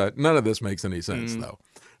 it's none of this makes any sense, though.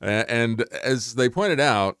 And as they pointed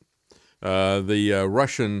out, the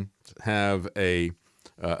Russians have a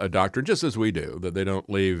doctrine, just as we do, that they don't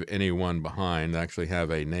leave anyone behind. They actually have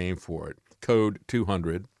a name for it, Code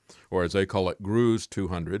 200, or as they call it, Gruze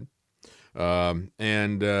 200. And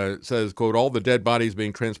it says, quote, all the dead bodies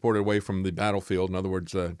being transported away from the battlefield. In other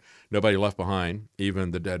words, nobody left behind,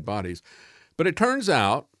 even the dead bodies. But it turns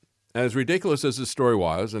out, as ridiculous as this story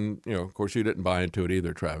was, and, of course, you didn't buy into it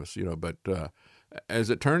either, Travis, but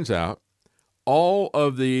as it turns out, all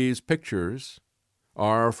of these pictures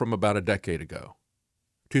are from about a decade ago,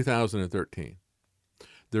 2013.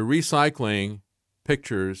 They're recycling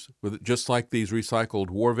pictures, with just like these recycled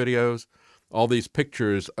war videos. All these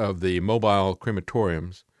pictures of the mobile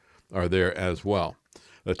crematoriums are there as well.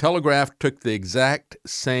 The Telegraph took the exact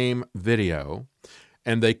same video,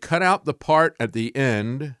 and they cut out the part at the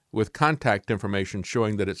end with contact information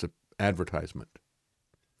showing that it's an advertisement.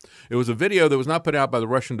 It was a video that was not put out by the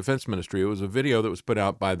Russian Defense Ministry. It was a video that was put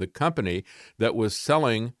out by the company that was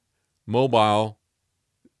selling mobile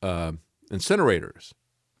incinerators.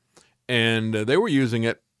 And they were using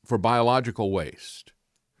it for biological waste.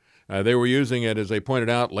 They were using it, as they pointed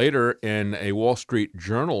out later in a Wall Street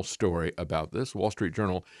Journal story about this. Wall Street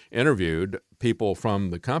Journal interviewed people from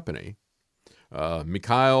the company.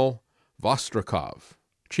 Mikhail Vostrikov,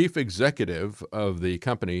 chief executive of the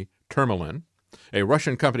company Tourmaline, a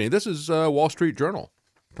Russian company. This is Wall Street Journal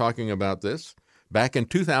talking about this back in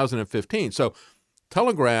 2015. So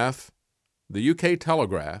Telegraph, the UK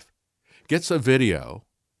Telegraph, gets a video.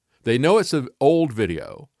 They know it's an old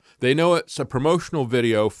video. They know it's a promotional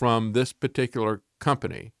video from this particular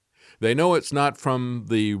company. They know it's not from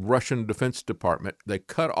the Russian Defense Department. They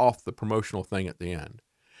cut off the promotional thing at the end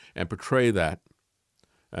and portray that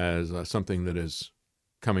as something that is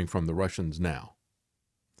coming from the Russians now.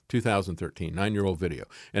 2013, 9-year-old video.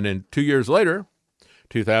 And then 2 years later,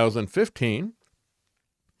 2015,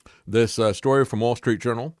 this story from Wall Street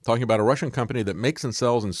Journal talking about a Russian company that makes and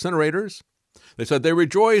sells incinerators. They said they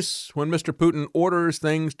rejoice when Mr. Putin orders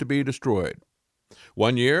things to be destroyed.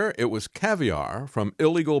 One year, it was caviar from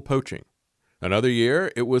illegal poaching. Another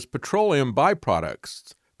year, it was petroleum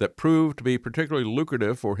byproducts that proved to be particularly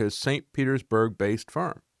lucrative for his St. Petersburg-based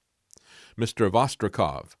firm. Mr.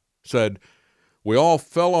 Vostrikov said, "We all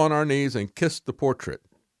fell on our knees and kissed the portrait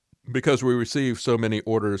because we received so many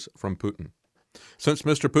orders from Putin. Since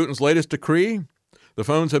Mr. Putin's latest decree, the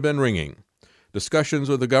phones have been ringing. Discussions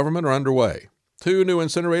with the government are underway. 2 new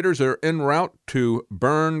incinerators are en route to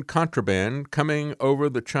burn contraband coming over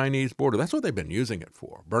the Chinese border." That's what they've been using it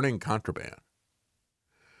for, burning contraband.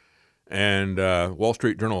 And Wall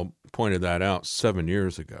Street Journal pointed that out 7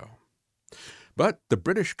 years ago. But the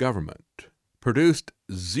British government produced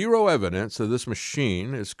zero evidence that this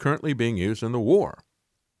machine is currently being used in the war.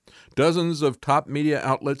 Dozens of top media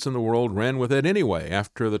outlets in the world ran with it anyway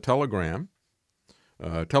after the Telegraph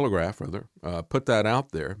put that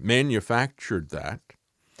out there, manufactured that.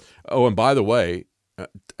 Oh, and by the way,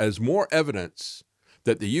 as more evidence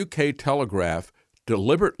that the UK Telegraph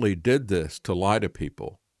deliberately did this to lie to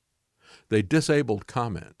people, they disabled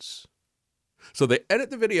comments. So they edit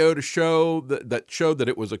the video to show that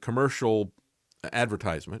it was a commercial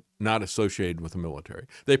advertisement, not associated with the military.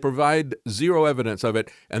 They provide zero evidence of it,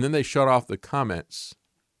 and then they shut off the comments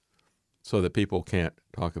so that people can't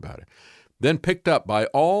talk about it. Then picked up by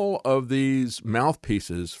all of these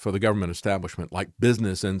mouthpieces for the government establishment, like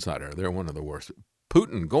Business Insider. They're one of the worst.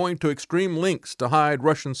 Putin going to extreme lengths to hide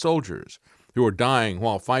Russian soldiers who are dying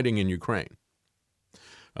while fighting in Ukraine.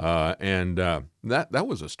 That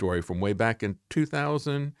was a story from way back in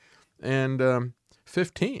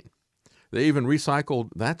 2015. They even recycled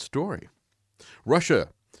that story. Russia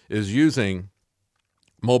is using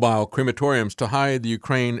mobile crematoriums to hide the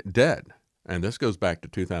Ukraine dead. And this goes back to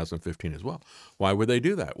 2015 as well. Why would they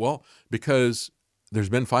do that? Well, because there's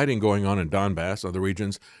been fighting going on in Donbass, other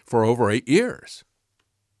regions, for over 8 years.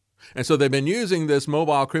 And so they've been using this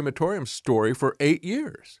mobile crematorium story for 8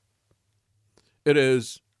 years. It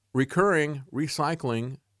is recurring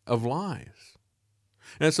recycling of lies.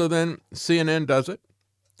 And so then CNN does it.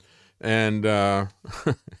 And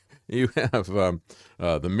you have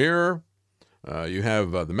the Mirror, you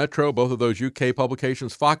have the Metro, both of those UK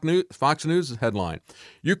publications. Fox News headline,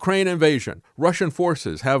 Ukraine invasion. Russian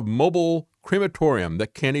forces have mobile crematorium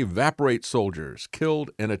that can evaporate soldiers killed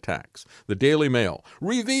in attacks. The Daily Mail,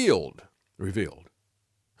 revealed.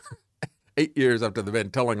 8 years after they've been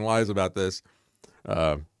telling lies about this,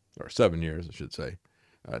 or 7 years, I should say,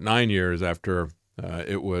 9 years after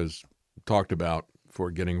it was talked about for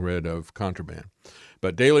getting rid of contraband.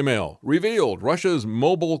 But Daily Mail, revealed Russia's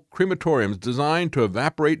mobile crematoriums designed to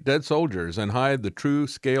evaporate dead soldiers and hide the true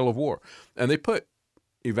scale of war. And they put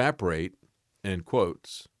evaporate in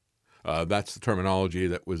quotes. That's the terminology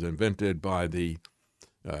that was invented by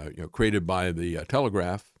created by the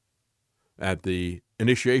Telegraph at the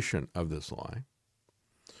initiation of this lie.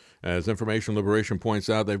 As Information Liberation points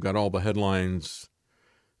out, they've got all the headlines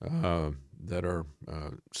that are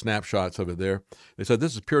snapshots of it there. They said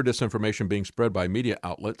this is pure disinformation being spread by media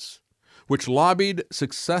outlets, which lobbied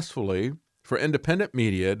successfully for independent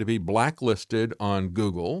media to be blacklisted on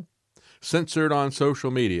Google, censored on social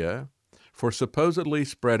media for supposedly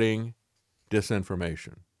spreading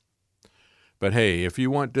disinformation. But hey, if you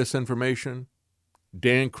want disinformation,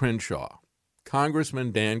 Dan Crenshaw,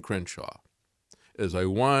 Congressman Dan Crenshaw, is a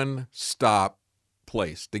one-stop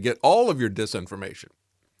place to get all of your disinformation.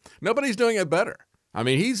 Nobody's doing it better. I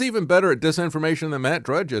mean, he's even better at disinformation than Matt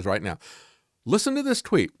Drudge is right now. Listen to this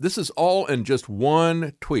tweet. This is all in just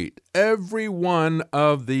one tweet. Every one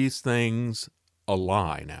of these things a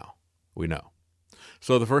lie now. We know.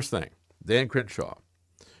 So the first thing, Dan Crenshaw.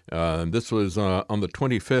 This was on the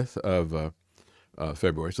 25th of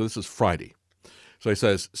February. So this is Friday. So he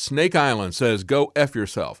says, Snake Island says, go F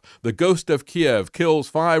yourself. The ghost of Kiev kills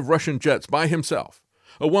 5 Russian jets by himself.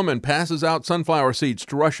 A woman passes out sunflower seeds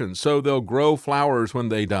to Russians so they'll grow flowers when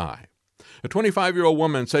they die. A 25-year-old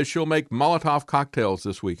woman says she'll make Molotov cocktails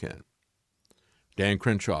this weekend. Dan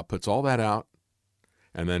Crenshaw puts all that out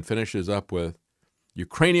and then finishes up with,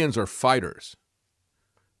 Ukrainians are fighters.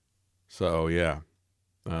 So, yeah.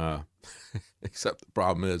 Except the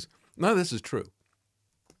problem is, none of this is true.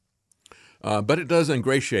 But it does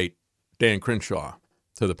ingratiate Dan Crenshaw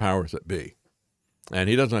to the powers that be. And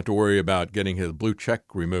he doesn't have to worry about getting his blue check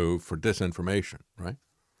removed for disinformation, right?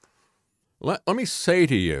 Let me say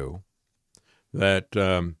to you that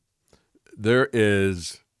there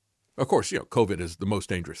is, of course, COVID is the most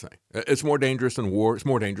dangerous thing. It's more dangerous than war. It's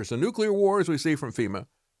more dangerous than nuclear war, as we see from FEMA.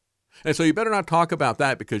 And so you better not talk about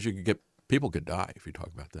that because people could die if you talk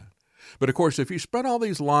about that. But, of course, if you spread all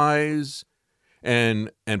these lies and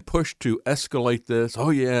push to escalate this,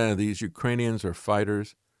 oh, yeah, these Ukrainians are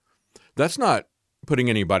fighters, that's not putting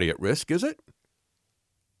anybody at risk, is it?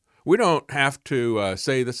 We don't have to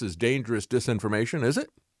say this is dangerous disinformation, is it?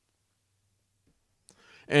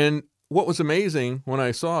 And what was amazing when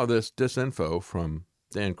I saw this disinfo from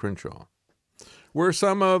Dan Crenshaw were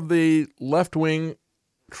some of the left-wing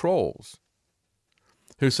trolls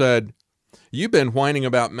who said, you've been whining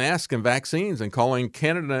about masks and vaccines and calling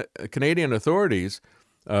Canadian authorities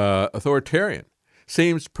authoritarian.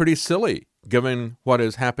 Seems pretty silly given what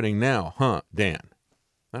is happening now, huh, Dan?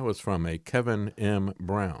 That was from a Kevin M.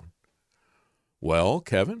 Brown. Well,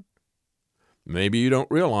 Kevin, maybe you don't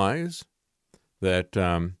realize that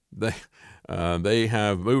they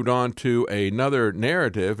have moved on to another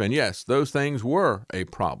narrative. And yes, those things were a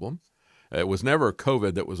problem. It was never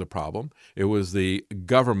COVID that was a problem. It was the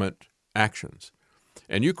government actions.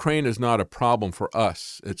 And Ukraine is not a problem for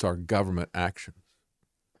us. It's our government actions.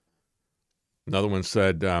 Another one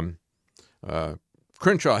said,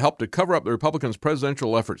 Crenshaw helped to cover up the Republicans'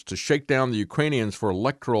 presidential efforts to shake down the Ukrainians for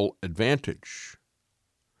electoral advantage.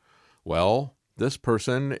 Well, this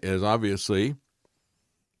person is obviously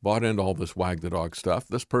bought into all this wag the dog stuff.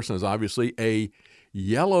 This person is obviously a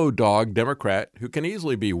yellow dog Democrat who can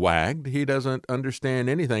easily be wagged. He doesn't understand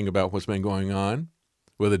anything about what's been going on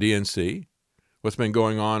with the DNC, what's been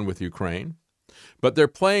going on with Ukraine. But they're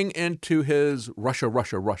playing into his Russia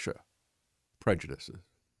prejudices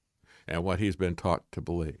and what he's been taught to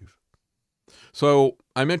believe. So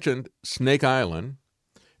I mentioned Snake Island,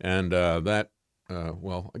 and I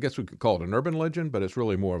guess we could call it an urban legend, but it's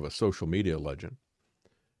really more of a social media legend.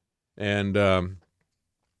 And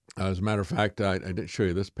as a matter of fact, I didn't show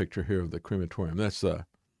you this picture here of the crematorium.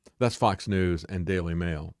 That's Fox News and Daily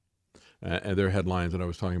Mail and their headlines that I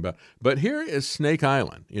was talking about. But here is Snake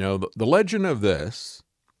Island. The legend of this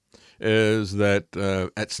is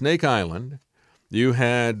that at Snake Island, you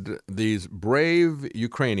had these brave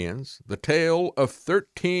Ukrainians, the tale of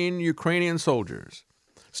 13 Ukrainian soldiers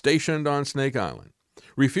stationed on Snake Island,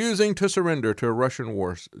 refusing to surrender to a Russian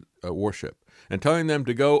warship and telling them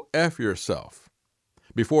to go F yourself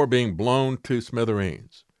before being blown to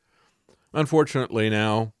smithereens. Unfortunately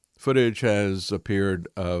now, footage has appeared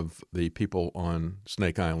of the people on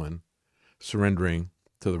Snake Island surrendering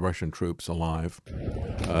to the Russian troops alive.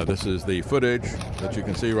 This is the footage that you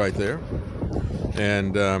can see right there.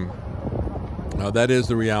 And that is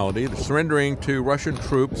the reality. The surrendering to Russian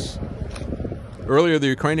troops. Earlier, the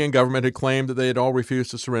Ukrainian government had claimed that they had all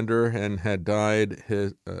refused to surrender and had died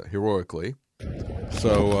heroically.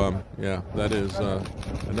 So, that is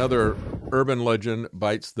another urban legend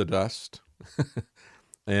bites the dust.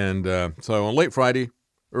 And so on late Friday,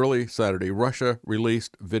 early Saturday, Russia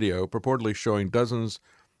released video purportedly showing dozens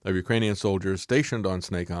of Ukrainian soldiers stationed on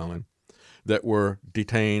Snake Island that were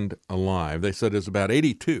detained alive. They said it's about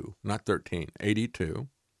 82, not 13, 82,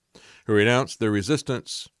 who renounced their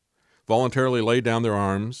resistance, voluntarily laid down their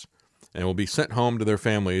arms, and will be sent home to their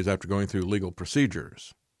families after going through legal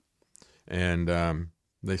procedures. And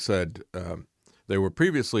they said they were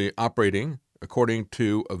previously operating, according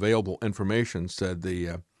to available information, said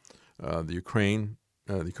the Ukrainian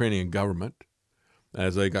government.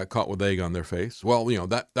 as they got caught with egg on their face. Well,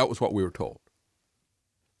 that was what we were told.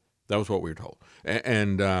 That was what we were told.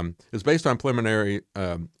 And it's based on preliminary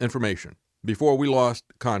information before we lost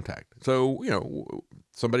contact. So,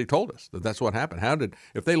 somebody told us that that's what happened.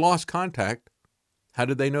 If they lost contact, how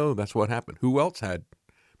did they know that's what happened? Who else had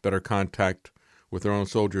better contact with their own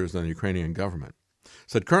soldiers than the Ukrainian government?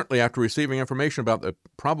 Said currently, after receiving information about the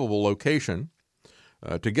probable location,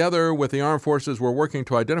 together with the armed forces, we're working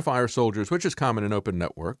to identify our soldiers, which is common in open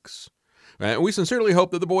networks. We sincerely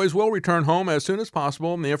hope that the boys will return home as soon as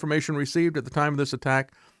possible, and the information received at the time of this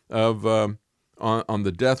attack on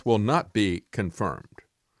the death will not be confirmed.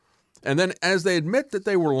 And then, as they admit that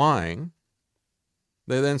they were lying,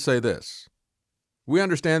 they then say this: we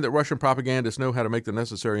understand that Russian propagandists know how to make the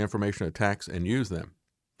necessary information attacks and use them,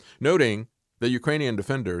 noting that Ukrainian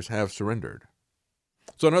defenders have surrendered.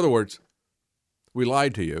 So in other words, we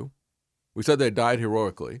lied to you. We said they died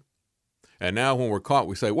heroically. And now when we're caught,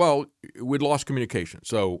 we say, well, we'd lost communication.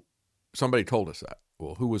 So somebody told us that.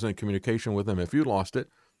 Well, who was in communication with them if you lost it?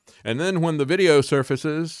 And then when the video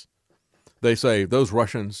surfaces, they say, those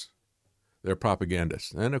Russians, they're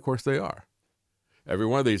propagandists. And of course they are. Every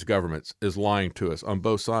one of these governments is lying to us on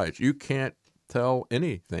both sides. You can't tell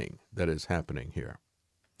anything that is happening here.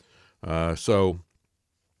 So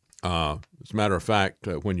as a matter of fact,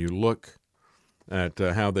 when you look at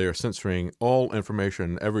how they are censoring all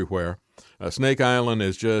information everywhere, Snake Island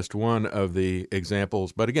is just one of the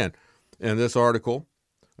examples. But again, in this article,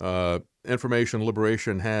 Information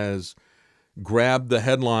Liberation has grabbed the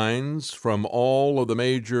headlines from all of the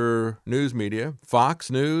major news media.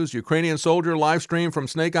 Fox News, Ukrainian soldier live stream from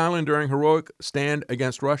Snake Island during heroic stand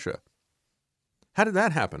against Russia. How did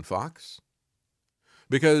that happen, Fox?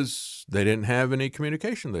 Because they didn't have any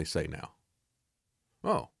communication, they say now.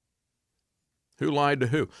 Oh. Who lied to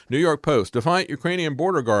who? New York Post, defiant Ukrainian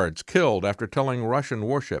border guards killed after telling Russian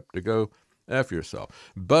warship to go F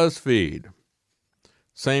yourself. BuzzFeed,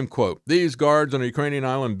 same quote. These guards on a Ukrainian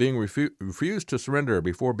island being refused to surrender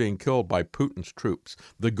before being killed by Putin's troops.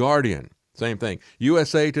 The Guardian, same thing.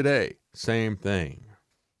 USA Today, same thing.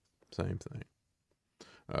 Same thing.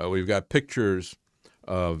 We've got pictures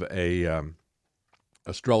of a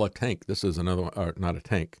Strela tank. This is another one, not a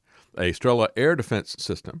tank, a Strela air defense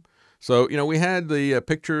system. So, we had the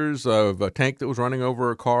pictures of a tank that was running over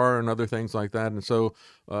a car and other things like that. And so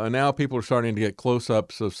now people are starting to get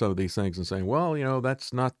close-ups of some of these things and saying, well,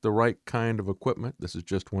 that's not the right kind of equipment. This is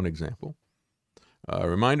just one example.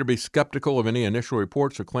 Reminder, be skeptical of any initial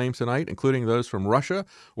reports or claims tonight, including those from Russia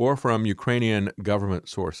or from Ukrainian government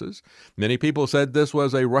sources. Many people said this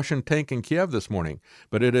was a Russian tank in Kiev this morning,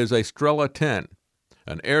 but it is a Strela 10,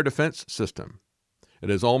 an air defense system. It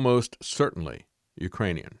is almost certainly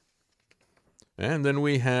Ukrainian. And then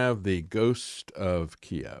we have the ghost of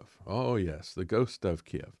Kiev. Oh, yes, the ghost of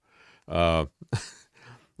Kiev.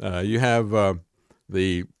 You have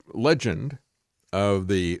the legend of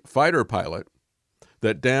the fighter pilot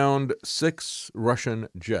that downed 6 Russian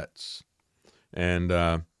jets. And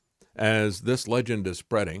as this legend is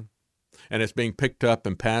spreading, and it's being picked up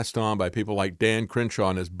and passed on by people like Dan Crenshaw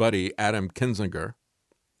and his buddy Adam Kinzinger,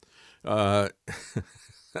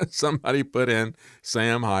 somebody put in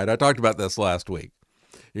Sam Hyde. I talked about this last week.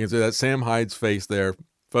 You can see that Sam Hyde's face there,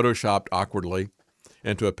 photoshopped awkwardly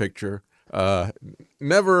into a picture.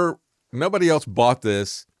 Nobody else bought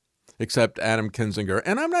this except Adam Kinzinger.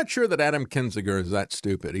 And I'm not sure that Adam Kinzinger is that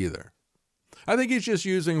stupid either. I think he's just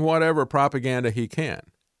using whatever propaganda he can.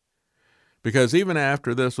 Because even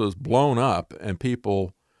after this was blown up and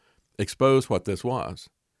people exposed what this was,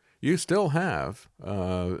 you still have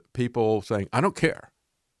people saying, I don't care.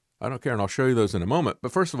 I don't care, and I'll show you those in a moment.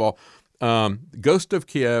 But first of all, Ghost of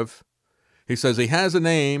Kiev, he says he has a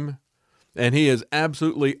name, and he has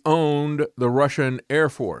absolutely owned the Russian Air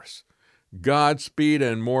Force. Godspeed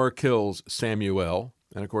and more kills, Samuel.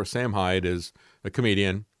 And, of course, Sam Hyde is a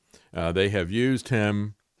comedian. They have used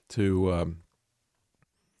him to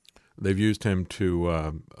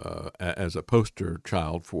as a poster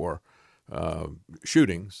child for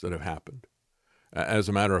shootings that have happened. As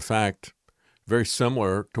a matter of fact, very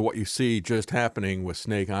similar to what you see just happening with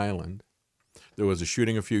Snake Island. There was a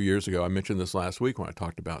shooting a few years ago. I mentioned this last week when I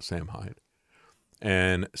talked about Sam Hyde.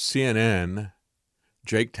 And CNN,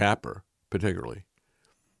 Jake Tapper particularly,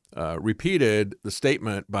 repeated the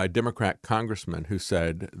statement by a Democrat congressman who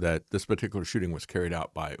said that this particular shooting was carried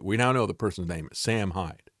out by, we now know the person's name is Sam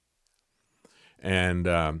Hyde. And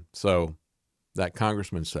so that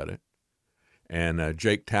congressman said it, and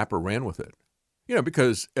Jake Tapper ran with it.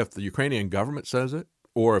 Because if the Ukrainian government says it,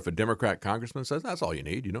 or if a Democrat congressman says, that's all you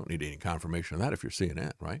need. You don't need any confirmation of that if you're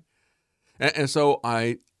CNN, right? And so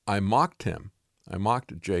I mocked him I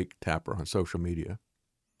mocked Jake Tapper on social media.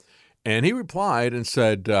 And he replied and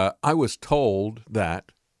said, I was told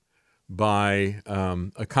that by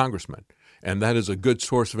a congressman, and that is a good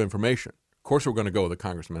source of information. Of course we're going to go with a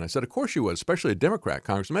congressman. I said, of course you would, especially a Democrat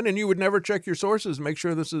congressman, and you would never check your sources and make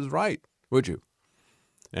sure this is right, would you?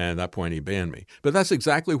 And at that point he banned me. But that's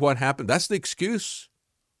exactly what happened. That's the excuse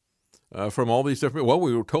from all these different, well,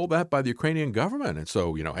 we were told that by the Ukrainian government. And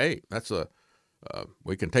so, hey, that's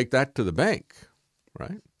we can take that to the bank,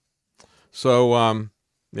 right? So,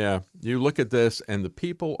 yeah, you look at this and the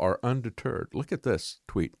people are undeterred. Look at this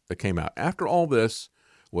tweet that came out. After all this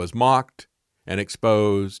was mocked and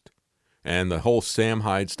exposed and the whole Sam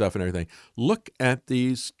Hyde stuff and everything, look at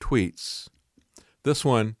these tweets. This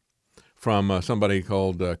one from somebody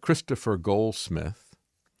called Christopher Goldsmith.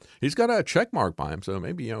 He's got a check mark by him, so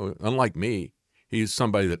maybe, unlike me, he's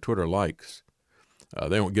somebody that Twitter likes.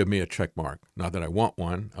 They won't give me a check mark. Not that I want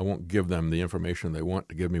one. I won't give them the information they want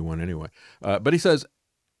to give me one anyway. But he says,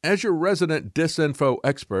 as your resident disinfo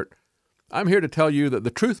expert, I'm here to tell you that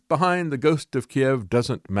the truth behind the ghost of Kiev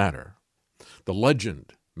doesn't matter. The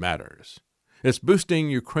legend matters. It's boosting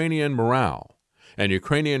Ukrainian morale, and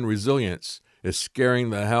Ukrainian resilience is scaring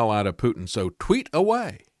the hell out of Putin. So tweet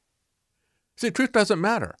away. See, truth doesn't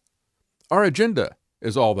matter. Our agenda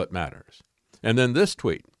is all that matters. And then this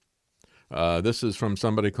tweet. This is from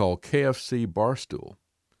somebody called KFC Barstool.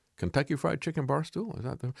 Kentucky Fried Chicken Barstool? Is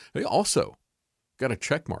that the? They also got a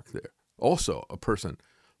check mark there. Also a person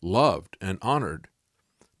loved and honored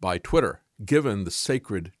by Twitter, given the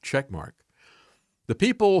sacred check mark. The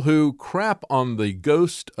people who crap on the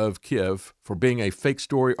ghost of Kiev for being a fake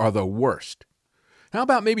story are the worst. How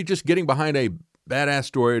about maybe just getting behind a badass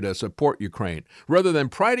story to support Ukraine, rather than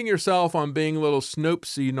priding yourself on being little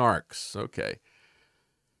snoopsy narcs? Okay.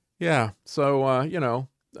 Yeah, so,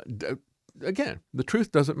 again, the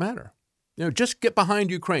truth doesn't matter. Just get behind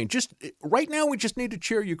Ukraine. Right now, we just need to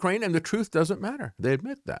cheer Ukraine, and the truth doesn't matter. They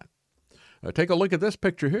admit that. Take a look at this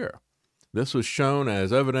picture here. This was shown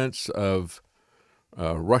as evidence of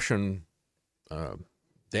Russian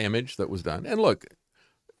damage that was done. And look,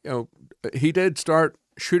 he did start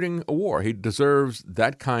shooting a war. He deserves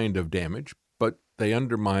that kind of damage, but they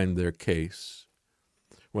undermine their case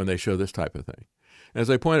when they show this type of thing. As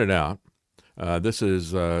I pointed out, this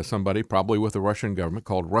is somebody probably with the Russian government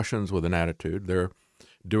called Russians with an Attitude. They're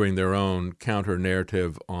doing their own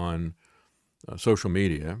counter-narrative on social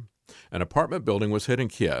media. An apartment building was hit in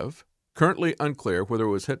Kiev. Currently unclear whether it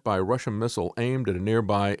was hit by a Russian missile aimed at a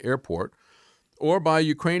nearby airport or by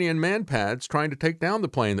Ukrainian manpads trying to take down the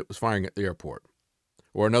plane that was firing at the airport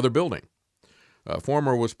or another building.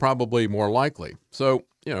 Former was probably more likely. So,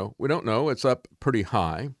 we don't know. It's up pretty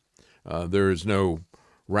high. There is no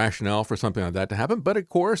rationale for something like that to happen. But, of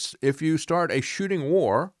course, if you start a shooting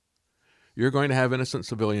war, you're going to have innocent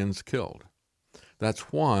civilians killed.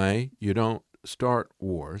 That's why you don't start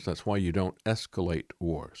wars. That's why you don't escalate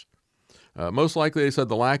wars. Most likely, they said,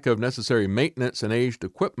 the lack of necessary maintenance and aged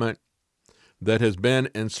equipment that has been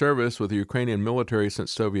in service with the Ukrainian military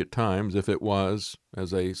since Soviet times, if it was,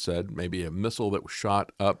 as they said, maybe a missile that was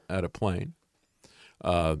shot up at a plane.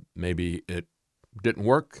 Maybe it didn't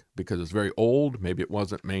work because it's very old. Maybe it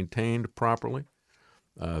wasn't maintained properly.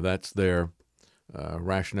 That's their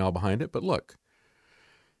rationale behind it. But look,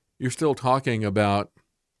 you're still talking about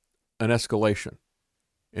an escalation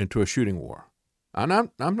into a shooting war. And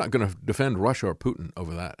I'm not going to defend Russia or Putin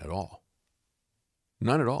over that at all.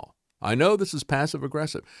 None at all. I know this is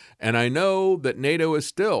passive-aggressive, and I know that NATO is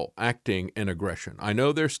still acting in aggression. I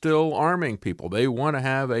know they're still arming people. They want to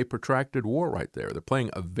have a protracted war right there. They're playing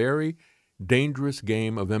a very dangerous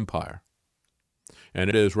game of empire, and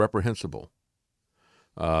it is reprehensible.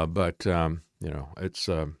 But it's,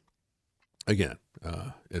 again,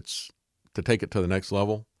 it's to take it to the next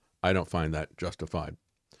level. I don't find that justified,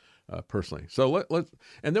 personally. So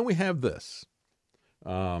and then we have this.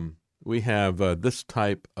 We have this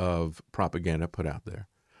type of propaganda put out there.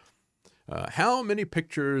 How many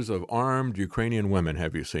pictures of armed Ukrainian women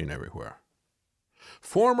have you seen everywhere?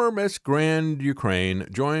 Former Miss Grand Ukraine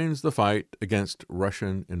joins the fight against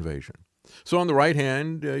Russian invasion. So on the right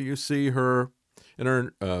hand, you see her in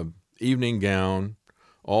her evening gown,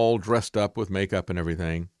 all dressed up with makeup and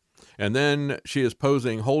everything. And then she is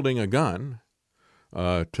posing holding a gun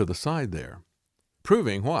to the side there.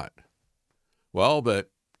 Proving what? Well, that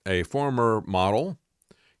a former model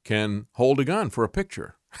can hold a gun for a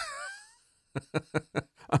picture.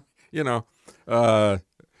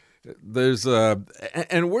 There's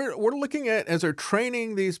and we're looking at, as they're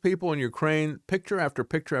training these people in Ukraine, picture after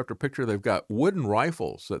picture after picture, they've got wooden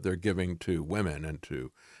rifles that they're giving to women and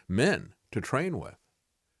to men to train with.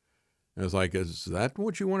 And it's like, is that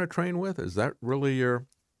what you want to train with? Is that really your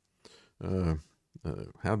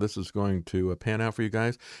how this is going to pan out for you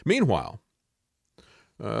guys? Meanwhile,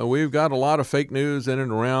 we've got a lot of fake news in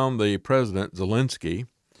and around the president, Zelensky,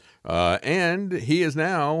 and he is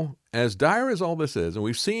now, as dire as all this is, and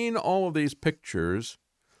we've seen all of these pictures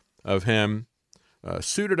of him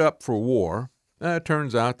suited up for war. It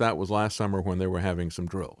turns out that was last summer when they were having some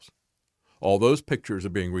drills. All those pictures are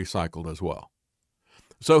being recycled as well.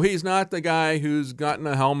 So he's not the guy who's gotten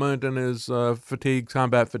a helmet and his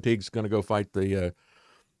combat fatigue, is going to go fight the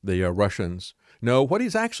Russians. No, what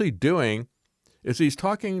he's actually doing is he's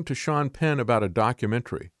talking to Sean Penn about a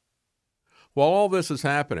documentary. While all this is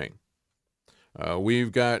happening,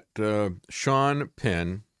 we've got Sean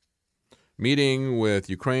Penn meeting with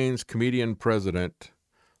Ukraine's comedian president,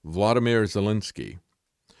 Vladimir Zelensky,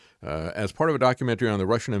 as part of a documentary on the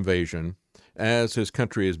Russian invasion. As his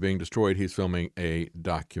country is being destroyed, he's filming a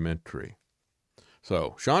documentary.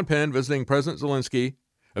 So, Sean Penn visiting President Zelensky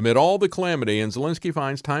amid all the calamity, and Zelensky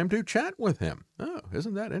finds time to chat with him. Oh,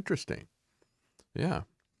 isn't that interesting? Yeah.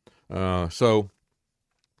 So,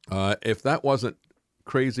 if that wasn't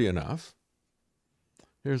crazy enough,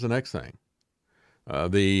 here's the next thing.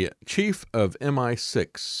 The chief of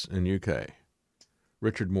MI6 in UK,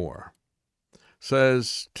 Richard Moore,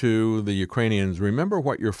 says to the Ukrainians, remember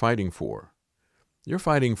what you're fighting for. You're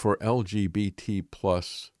fighting for LGBT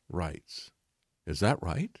plus rights. Is that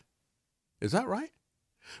right? Is that right?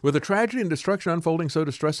 With the tragedy and destruction unfolding so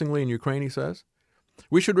distressingly in Ukraine, he says,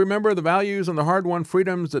 we should remember the values and the hard-won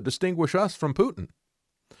freedoms that distinguish us from Putin.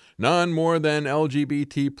 None more than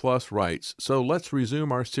LGBT plus rights. So let's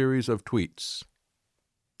resume our series of tweets.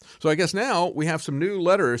 So I guess now we have some new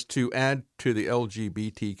letters to add to the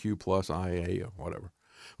LGBTQ plus IA or whatever.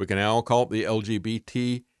 We can now call it the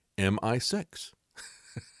LGBT MI6.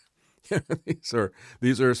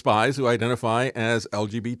 These are spies who identify as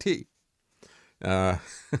LGBT. So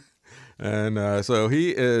he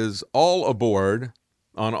is all aboard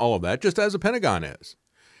on all of that, just as the Pentagon is.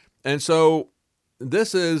 And so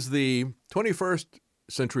this is the 21st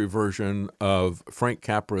century version of Frank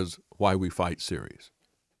Capra's Why We Fight series.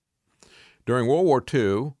 During World War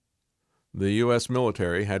II, the U.S.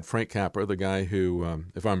 military had Frank Capra, the guy who,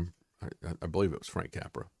 I believe it was Frank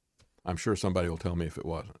Capra. I'm sure somebody will tell me if it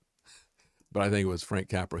wasn't. But I think it was Frank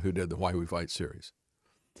Capra who did the Why We Fight series.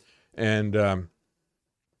 And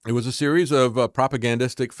it was a series of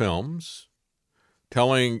propagandistic films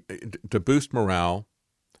telling to boost morale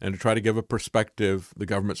and to try to give a perspective, the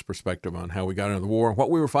government's perspective on how we got into the war and what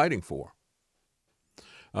we were fighting for.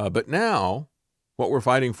 But now what we're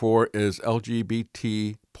fighting for is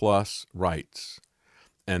LGBT plus rights.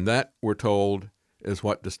 And that, we're told, is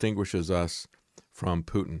what distinguishes us from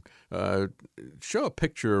Putin. Show a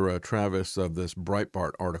picture, Travis, of this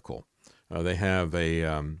Breitbart article. They have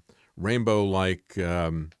a rainbow-like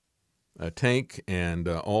tank and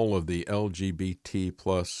all of the LGBT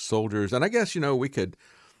plus soldiers. And I guess, we could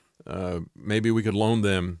maybe we could loan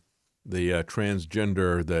them the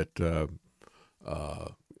transgender that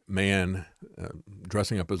man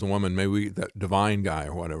dressing up as a woman. Maybe that Divine guy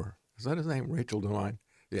or whatever. Is that his name? Rachel Divine?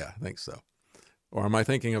 Yeah, I think so. Or am I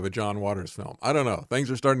thinking of a John Waters film? I don't know.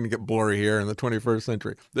 Things are starting to get blurry here in the 21st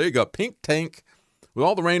century. There you go. Pink tank with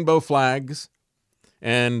all the rainbow flags.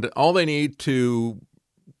 And all they need to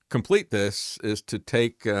complete this is to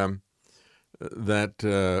take that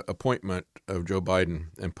appointment of Joe Biden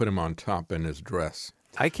and put him on top in his dress.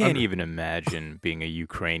 I can't even imagine being a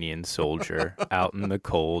Ukrainian soldier out in the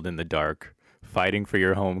cold, in the dark, fighting for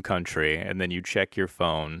your home country, and then you check your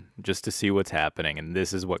phone just to see what's happening, and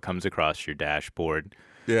this is what comes across your dashboard.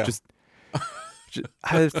 Yeah.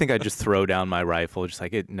 I think I'd just throw down my rifle,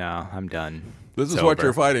 no, I'm done. This is what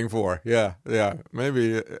you're fighting for. Yeah.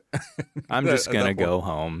 Maybe. I'm just going to go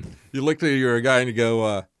home. You look to your guy and you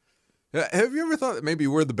go, have you ever thought that maybe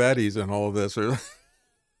we're the baddies in all of this? Or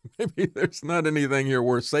maybe there's not anything here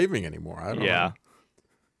worth saving anymore. I don't know.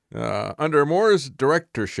 Under Moore's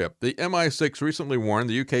directorship, the MI6 recently warned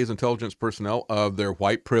the UK's intelligence personnel of their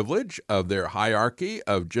white privilege, of their hierarchy,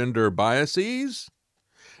 of gender biases,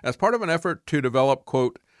 as part of an effort to develop,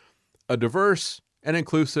 quote, a diverse and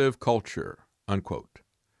inclusive culture, unquote,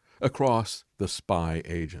 across the spy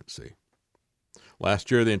agency.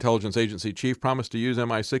 Last year, the intelligence agency chief promised to use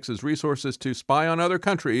MI6's resources to spy on other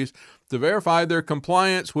countries to verify their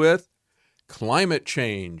compliance with climate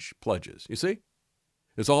change pledges. You see?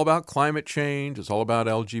 It's all about climate change. It's all about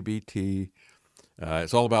LGBT.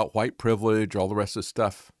 It's all about white privilege, all the rest of this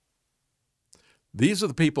stuff. These are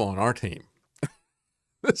the people on our team.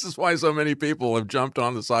 This is why so many people have jumped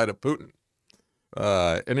on the side of Putin.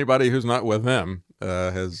 Anybody who's not with them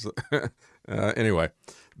has... anyway,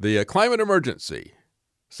 the climate emergency,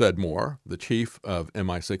 said Moore, the chief of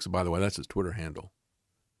MI6. By the way, that's his Twitter handle,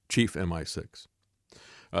 Chief MI6.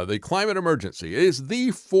 The climate emergency is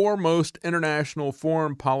the foremost international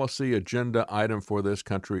foreign policy agenda item for this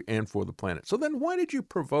country and for the planet. So then why did you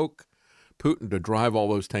provoke Putin to drive all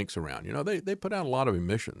those tanks around? You know, they put out a lot of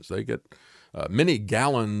emissions. They get many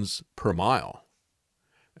gallons per mile.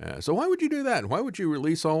 So why would you do that? Why would you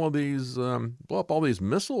release all of these, blow up all these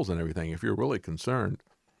missiles and everything if you're really concerned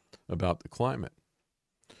about the climate?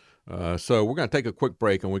 So we're going to take a quick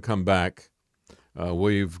break, and we come back.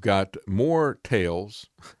 We've got more tales,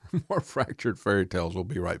 more fractured fairy tales. We'll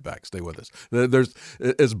be right back. Stay with us.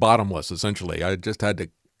 It's bottomless, essentially. I just had to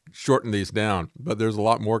shorten these down, but there's a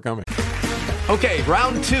lot more coming. Okay,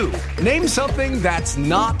 round two. Name something that's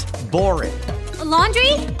not boring. A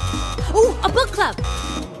laundry? Ooh, a book club.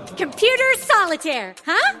 Computer solitaire,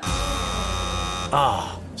 huh?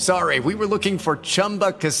 Ah, oh, sorry. We were looking for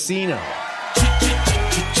Chumba Casino.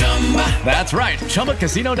 That's right.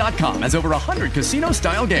 ChumbaCasino.com has over 100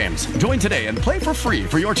 casino-style games. Join today and play for free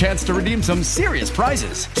for your chance to redeem some serious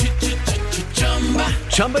prizes.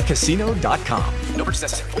 ChumbaCasino.com. No purchase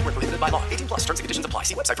necessary. Void where prohibited by law. 18+. Terms and conditions apply.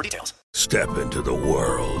 See website for details. Step into the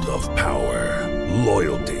world of power,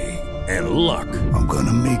 loyalty, and luck. I'm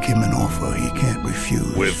gonna make him an offer he can't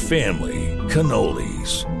refuse. With family,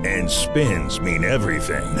 cannolis, and spins mean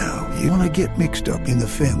everything. Now, you wanna get mixed up in the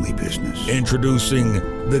family business. Introducing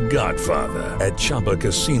The Godfather at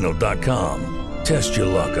ChumbaCasino.com. Test your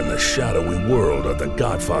luck in the shadowy world of The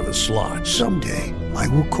Godfather slot. Someday, I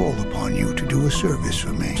will call upon you to do a service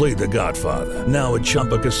for me. Play The Godfather now at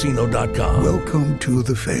ChumbaCasino.com. Welcome to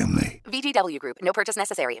the family. VGW Group. No purchase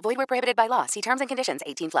necessary. Void where prohibited by law. See terms and conditions.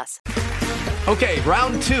 18+. Okay,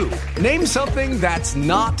 round two. Name something that's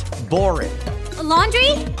not boring. A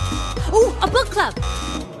laundry? Ooh, a book club.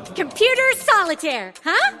 Computer solitaire,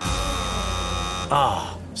 huh?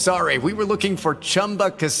 Ah, oh, sorry. We were looking for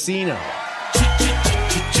Chumba Casino.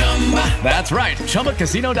 That's right.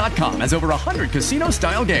 ChumbaCasino.com has over 100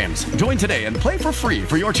 casino-style games. Join today and play for free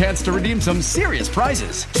for your chance to redeem some serious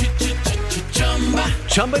prizes.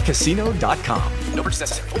 ChumbaCasino.com. No purchase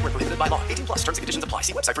necessary. Void where prohibited by law. 18+. Terms and conditions apply.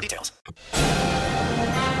 See website for details.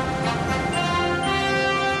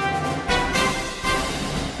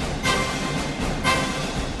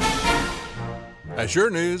 Has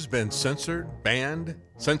your news been censored, banned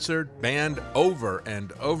over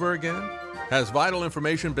and over again? Has vital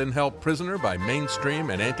information been held prisoner by mainstream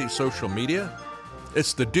and anti-social media?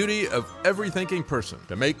 It's the duty of every thinking person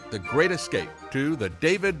to make the great escape to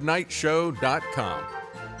thedavidknightshow.com.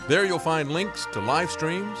 There you'll find links to live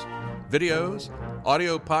streams, videos,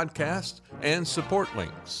 audio podcasts, and support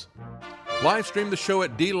links. Live stream the show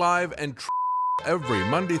at DLive and every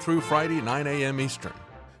Monday through Friday, 9 a.m. Eastern.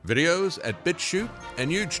 Videos at BitChute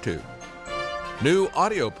and YouTube. New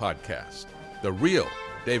audio podcast, The Real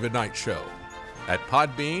David Knight Show, at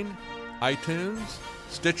Podbean, iTunes,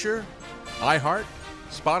 Stitcher, iHeart,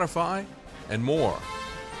 Spotify, and more.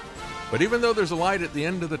 But even though there's a light at the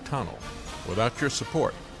end of the tunnel, without your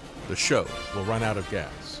support, the show will run out of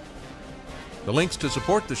gas. The links to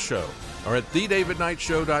support the show are at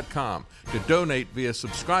thedavidknightshow.com. To donate via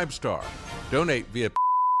Subscribestar, donate via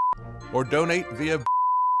or donate via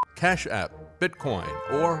Cash App, Bitcoin,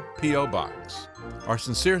 or P.O. Box. Our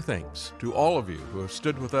sincere thanks to all of you who have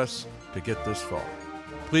stood with us to get this far.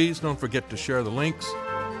 Please don't forget to share the links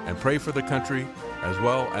and pray for the country as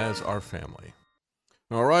well as our family.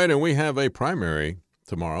 All right, and we have a primary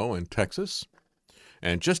tomorrow in Texas.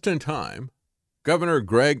 And just in time, Governor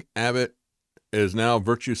Greg Abbott is now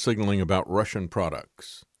virtue signaling about Russian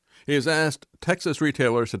products. He has asked Texas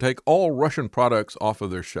retailers to take all Russian products off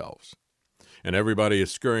of their shelves. And everybody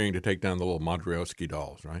is scurrying to take down the little Madriosky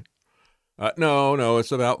dolls, right? No,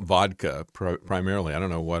 it's about vodka primarily. I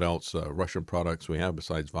don't know what else Russian products we have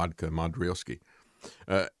besides vodka and Madriosky.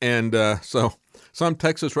 So some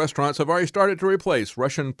Texas restaurants have already started to replace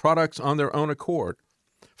Russian products on their own accord.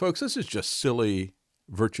 Folks, this is just silly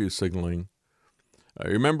virtue signaling.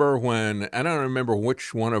 Remember when, I don't remember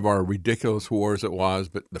which one of our ridiculous wars it was,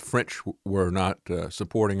 but the French were not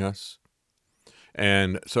supporting us.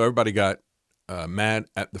 And so everybody got mad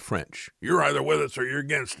at the French. You're either with us or you're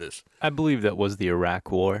against us. I believe that was the Iraq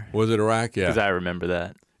War. Was it Iraq? Yeah. Because I remember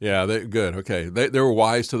that. Yeah, good. Okay. They were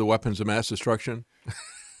wise to the weapons of mass destruction.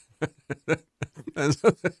 And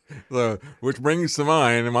so, which brings to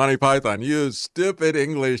mind Monty Python. You stupid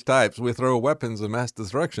English types. We throw weapons of mass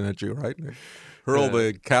destruction at you, right? hurl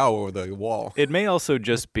the cow over the wall. It may also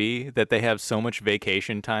just be that they have so much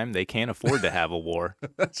vacation time they can't afford to have a war.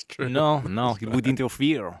 That's true. No, it would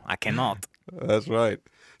interfere. I cannot. That's right.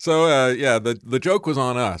 So, the joke was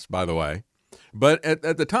on us, by the way. But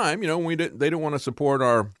at the time, they didn't want to support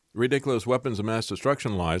our ridiculous weapons of mass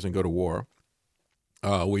destruction lies and go to war.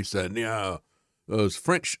 We said, those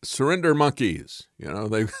French surrender monkeys,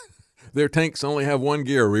 their tanks only have one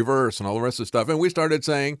gear, reverse, and all the rest of the stuff. And we started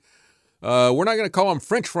saying, we're not going to call them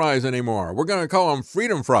French fries anymore. We're going to call them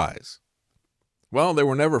freedom fries. Well, they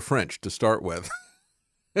were never French to start with.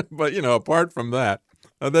 But, apart from that,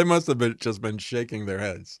 they must have just been shaking their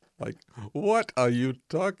heads. Like, what are you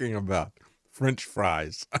talking about? French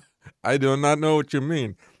fries. I do not know what you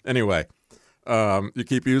mean. Anyway, you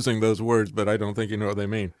keep using those words, but I don't think you know what they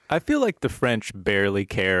mean. I feel like the French barely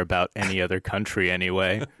care about any other country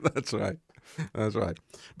anyway. That's right.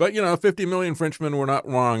 But, 50 million Frenchmen were not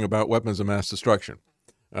wrong about weapons of mass destruction.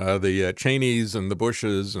 The Cheneys and the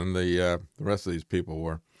Bushes and the rest of these people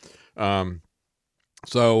were.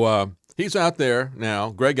 So he's out there now.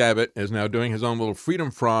 Greg Abbott is now doing his own little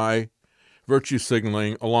freedom fry virtue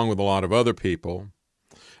signaling along with a lot of other people.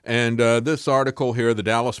 And this article here, the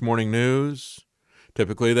Dallas Morning News,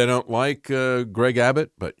 typically they don't like Greg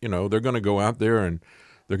Abbott, but, they're going to go out there and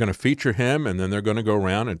they're going to feature him, and then they're going to go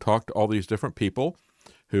around and talk to all these different people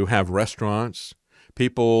who have restaurants,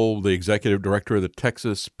 the executive director of the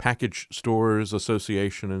Texas Package Stores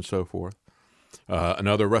Association and so forth.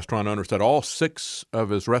 Another restaurant owner said all 6 of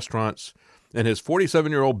his restaurants in his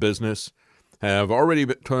 47-year-old business have already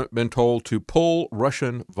been told to pull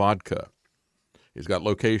Russian vodka. He's got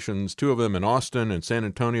locations, 2 of them in Austin and San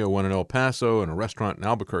Antonio, 1 in El Paso, and a restaurant in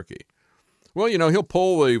Albuquerque. Well, he'll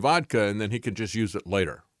pull the vodka and then he can just use it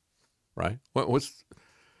later, right? What's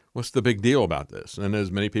the big deal about this? And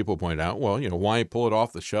as many people point out, well, why pull it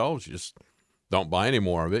off the shelves? You just don't buy any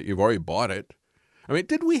more of it. You've already bought it. I mean,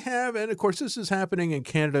 did we have, and of course this is happening in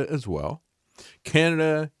Canada as well.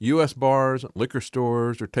 Canada, U.S. bars, liquor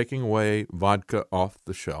stores are taking away vodka off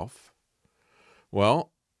the shelf.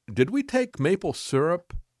 Well, did we take maple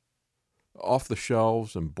syrup off the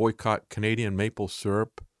shelves and boycott Canadian maple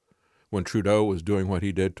syrup when Trudeau was doing what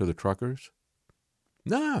he did to the truckers?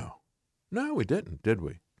 No, we didn't, did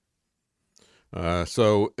we?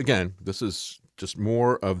 So, again, this is just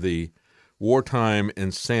more of the wartime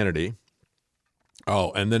insanity.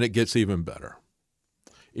 Oh, and then it gets even better.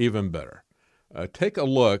 Take a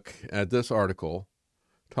look at this article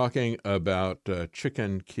talking about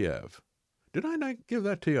Chicken Kiev. Did I not give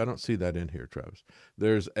that to you? I don't see that in here, Travis.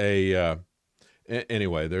 There's a,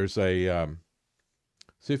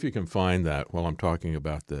 see if you can find that while I'm talking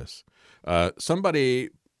about this. Somebody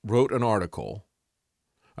wrote an article.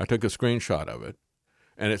 I took a screenshot of it,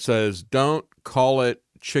 and it says, don't call it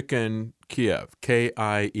Chicken Kiev, Kiev.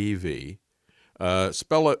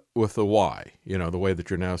 Spell it with a Y, the way that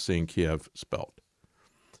you're now seeing Kiev spelled.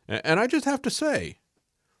 And I just have to say,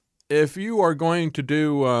 if you are going to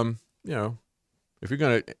do, if you're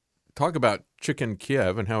going to talk about Chicken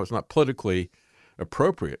Kiev and how it's not politically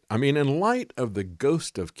appropriate, I mean, in light of the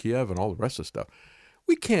ghost of Kiev and all the rest of the stuff,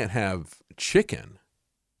 we can't have chicken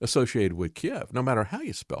associated with Kiev, no matter how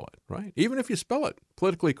you spell it, right? Even if you spell it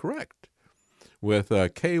politically correct with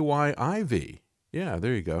Kyiv. Yeah,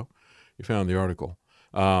 there you go. You found the article.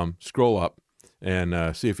 Scroll up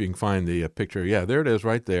and see if you can find the picture. Yeah, there it is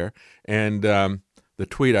right there. And the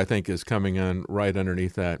tweet, I think, is coming on right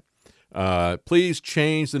underneath that. Please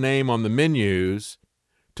change the name on the menus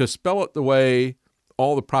to spell it the way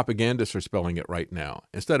all the propagandists are spelling it right now.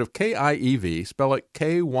 Instead of Kiev, spell it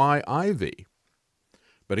Kyiv.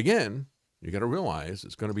 But again, you got to realize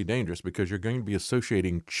it's going to be dangerous because you're going to be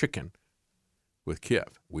associating chicken with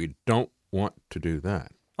Kiev. We don't want to do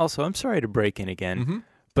that. Also, I'm sorry to break in again,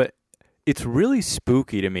 but it's really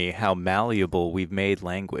spooky to me how malleable we've made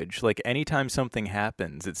language. Like, anytime something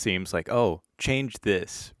happens, it seems like, oh, change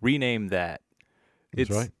this, rename that. That's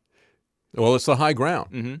right. Well, it's the high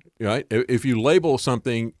ground, right? If you label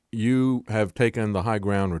something, you have taken the high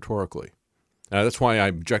ground rhetorically. That's why I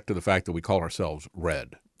object to the fact that we call ourselves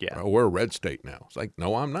red. Yeah, we're a red state now. It's like,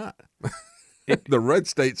 no, I'm not. The red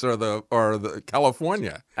states are the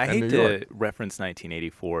California. I and hate New to York. reference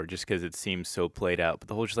 1984 just because it seems so played out, but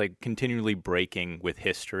the whole just like continually breaking with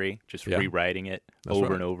history, just rewriting it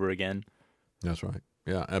over and over again. That's right.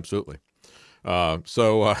 Yeah, absolutely.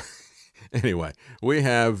 Anyway, we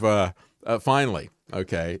have finally.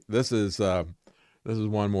 Okay, this is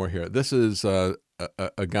one more here. This is a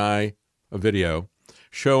guy, a video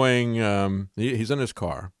showing he's in his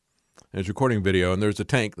car. And he's recording video, and there's a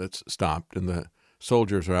tank that's stopped, and the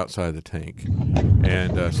soldiers are outside the tank.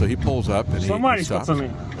 And so he pulls up and he stops.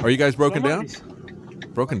 Are you guys broken down?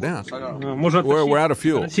 Broken down? We're out of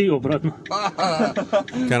fuel. Can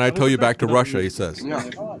I tow you back to Russia, he says. Do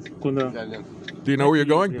you know where you're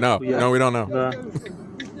going? No, we don't know.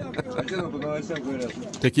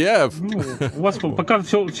 To Kiev. He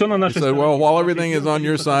said, well, while everything is on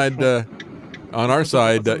your side, on our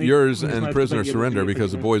side, yours and prisoner surrender,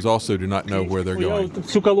 because the boys also do not know where they're going. And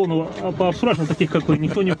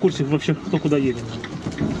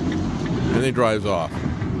he drives off.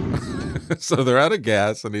 So they're out of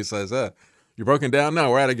gas, and he says, you broken down?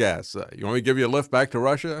 No, we're out of gas. You want me to give you a lift back to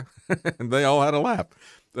Russia? And they all had a laugh.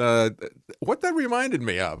 What that reminded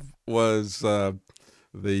me of was the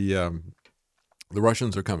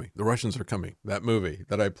Russians Are Coming. The Russians Are Coming. That movie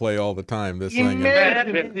that I play all the time. This thing.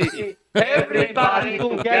 Everybody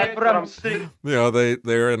to get from sea. You know,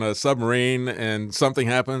 they're in a submarine and something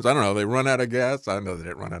happens. I don't know. They run out of gas. I know they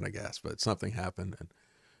didn't run out of gas, but something happened, and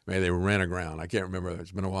maybe they ran aground. I can't remember.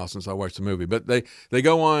 It's been a while since I watched the movie. But they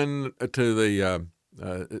go on to the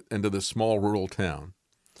into this small rural town,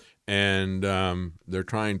 and they're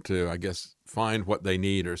trying to, I guess, find what they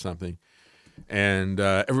need or something. And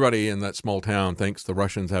everybody in that small town thinks the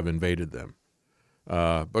Russians have invaded them.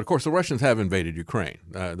 But, of course, the Russians have invaded Ukraine.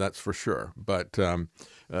 That's for sure. But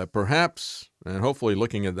perhaps, and hopefully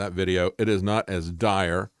looking at that video, it is not as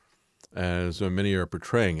dire as many are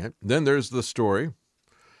portraying it. Then there's the story.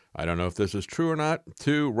 I don't know if this is true or not.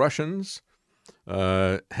 2 Russians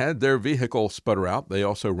had their vehicle sputter out. They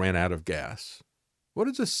also ran out of gas. What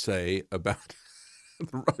does this say about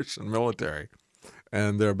the Russian military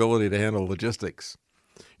and their ability to handle logistics?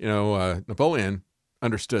 You know, Napoleon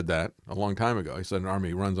understood that a long time ago. He said an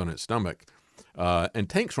army runs on its stomach, and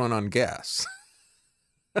tanks run on gas.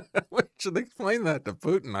 We should explain that to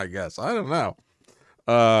Putin, I guess. I don't know.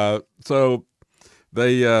 So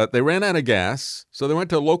they ran out of gas, so they went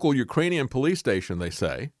to a local Ukrainian police station, they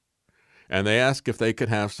say, and they asked if they could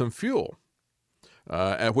have some fuel,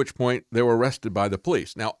 at which point they were arrested by the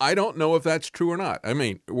police. Now, I don't know if that's true or not. I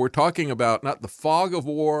mean, we're talking about not the fog of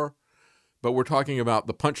war, but we're talking about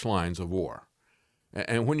the punchlines of war.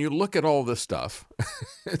 And when you look at all this stuff,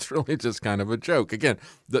 it's really just kind of a joke. Again,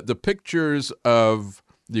 the pictures of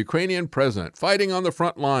the Ukrainian president fighting on the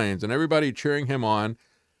front lines and everybody cheering him on,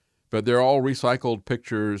 but they're all recycled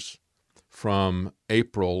pictures from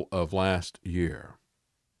April of last year.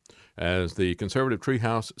 As the conservative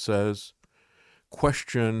treehouse says,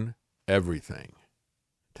 question everything.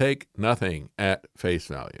 Take nothing at face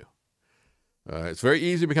value. It's very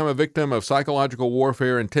easy to become a victim of psychological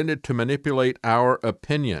warfare intended to manipulate our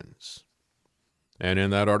opinions. And in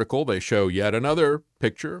that article, they show yet another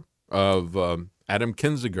picture of Adam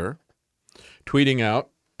Kinzinger tweeting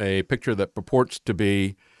out a picture that purports to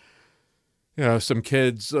be, you know, some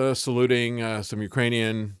kids saluting some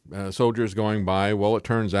Ukrainian soldiers going by. Well, it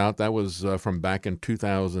turns out that was from back in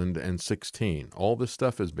 2016. All this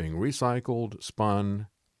stuff is being recycled, spun,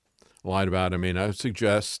 lied about. I mean, I would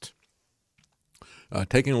suggest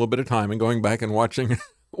taking a little bit of time and going back and watching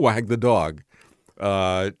Wag the Dog,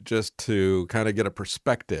 just to kind of get a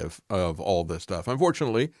perspective of all this stuff.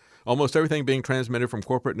 Unfortunately, almost everything being transmitted from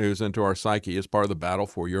corporate news into our psyche is part of the battle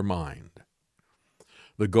for your mind.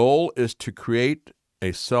 The goal is to create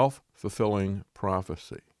a self-fulfilling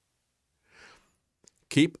prophecy.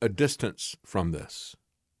 Keep a distance from this.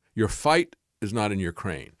 Your fight is not in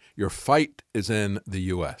Ukraine. Your fight is in the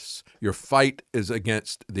U.S. Your fight is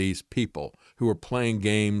against these people who are playing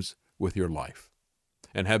games with your life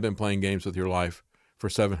and have been playing games with your life for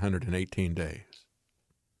 718 days.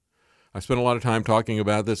 I spent a lot of time talking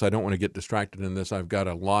about this. I don't want to get distracted in this. I've got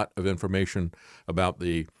a lot of information about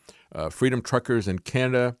the Freedom Truckers in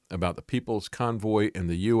Canada, about the People's Convoy in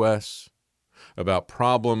the U.S., about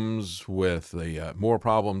problems with the more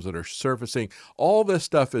problems that are surfacing. All this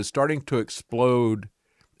stuff is starting to explode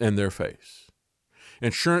in their face.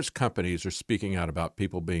 Insurance companies are speaking out about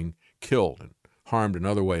people being killed and harmed in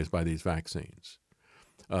other ways by these vaccines.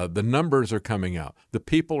 The numbers are coming out. The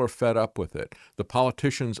people are fed up with it. The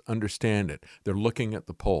politicians understand it. They're looking at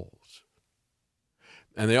the polls.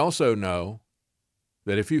 And they also know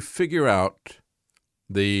that if you figure out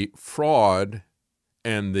the fraud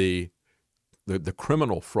and the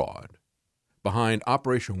criminal fraud behind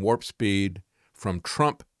Operation Warp Speed from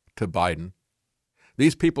Trump to Biden,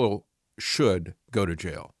 these people should go to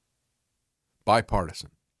jail.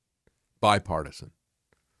 Bipartisan.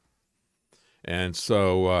 And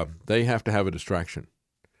so they have to have a distraction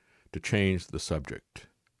to change the subject.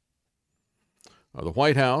 The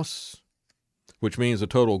White House, which means a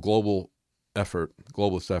total globalist effort,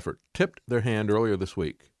 tipped their hand earlier this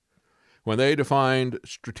week when they defined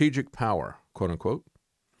strategic power, quote unquote,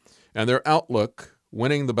 and their outlook,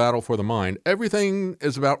 winning the battle for the mind, everything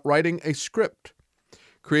is about writing a script,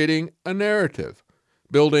 creating a narrative,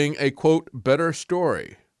 building a, quote, better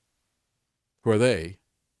story, where they,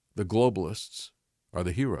 the globalists, are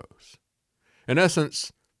the heroes. In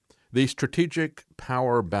essence, the strategic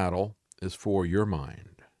power battle is for your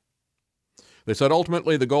mind. They said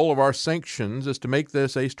ultimately the goal of our sanctions is to make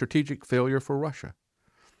this a strategic failure for Russia.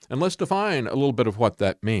 And let's define a little bit of what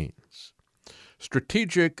that means.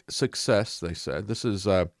 Strategic success, they said, this is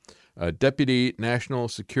Deputy National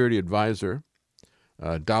Security Advisor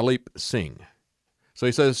Dalip Singh. So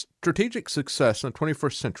he says strategic success in the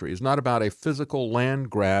 21st century is not about a physical land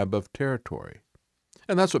grab of territory.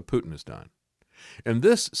 And that's what Putin has done. In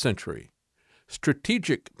this century,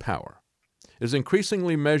 strategic power is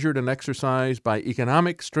increasingly measured and exercised by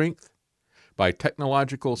economic strength, by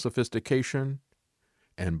technological sophistication,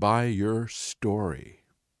 and by your story.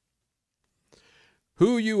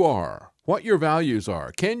 Who you are, what your values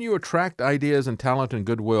are, can you attract ideas and talent and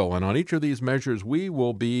goodwill? And on each of these measures, this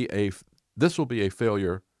will be a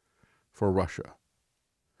failure for Russia.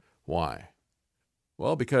 Why?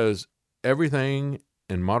 Well, because everything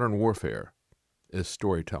in modern warfare is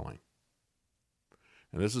storytelling.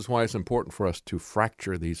 And this is why it's important for us to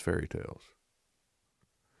fracture these fairy tales.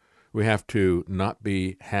 We have to not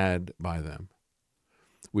be had by them.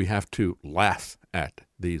 We have to laugh at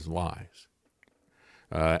these lies.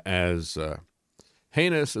 As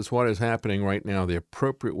heinous as what is happening right now, the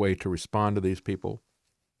appropriate way to respond to these people,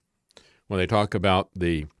 when they talk about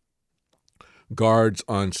the guards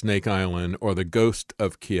on Snake Island or the ghost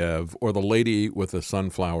of Kiev or the lady with the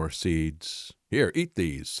sunflower seeds, here, eat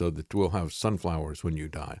these so that we'll have sunflowers when you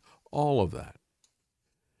die. All of that.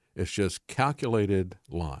 It's just calculated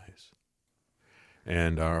lies.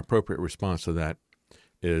 And our appropriate response to that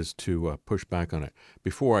is to push back on it.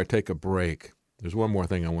 Before I take a break, there's one more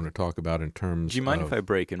thing I want to talk about in terms of... Do you mind if I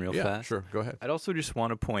break in real fast? Yeah, sure. Go ahead. I'd also just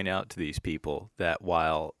want to point out to these people that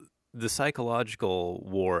while the psychological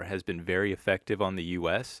war has been very effective on the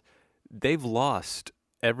U.S., they've lost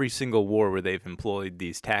every single war where they've employed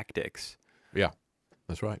these tactics. Yeah,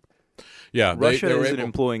 that's right. Yeah, Russia isn't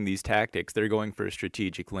employing these tactics. They're going for a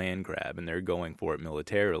strategic land grab, and they're going for it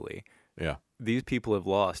militarily. Yeah. These people have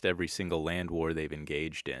lost every single land war they've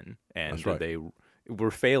engaged in, and that's right. they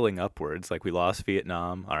were failing upwards. Like, we lost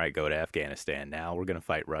Vietnam. All right, go to Afghanistan. Now we're going to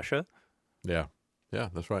fight Russia. Yeah,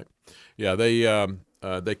 that's right. Yeah,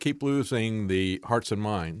 they keep losing the hearts and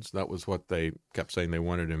minds. That was what they kept saying they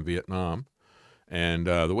wanted in Vietnam. And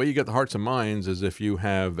the way you get the hearts and minds is if you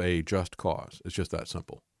have a just cause. It's just that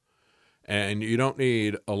simple. And you don't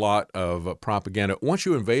need a lot of propaganda. Once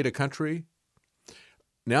you invade a country,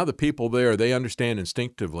 now the people there, they understand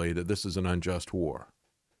instinctively that this is an unjust war.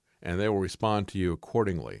 And they will respond to you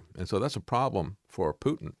accordingly. And so that's a problem for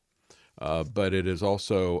Putin. But it is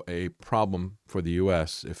also a problem for the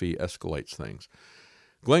U.S. if he escalates things.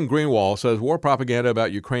 Glenn Greenwald says war propaganda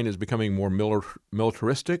about Ukraine is becoming more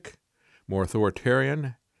militaristic, more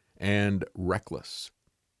authoritarian, and reckless.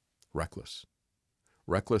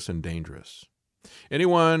 Reckless and dangerous.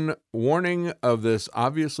 Anyone warning of this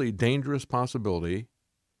obviously dangerous possibility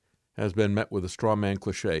has been met with a straw man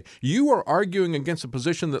cliche. You are arguing against a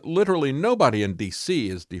position that literally nobody in D.C.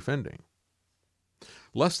 is defending.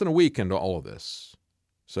 Less than a week into all of this,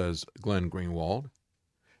 says Glenn Greenwald,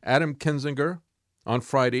 Adam Kinzinger on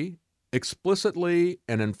Friday explicitly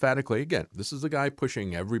and emphatically, again, this is the guy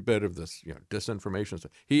pushing every bit of this disinformation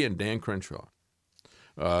stuff, he and Dan Crenshaw.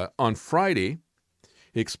 On Friday,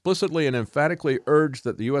 he explicitly and emphatically urged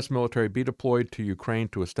that the U.S. military be deployed to Ukraine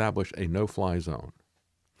to establish a no-fly zone.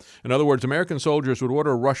 In other words, American soldiers would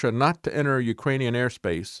order Russia not to enter Ukrainian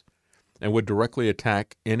airspace and would directly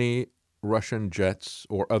attack any Russian jets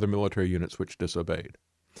or other military units which disobeyed.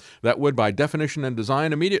 That would, by definition and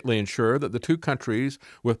design, immediately ensure that the two countries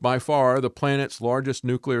with by far the planet's largest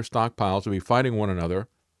nuclear stockpiles would be fighting one another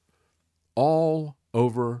all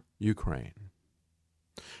over Ukraine.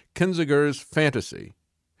 Kinzinger's fantasy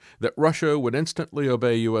that Russia would instantly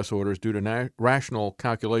obey U.S. orders due to rational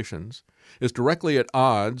calculations is directly at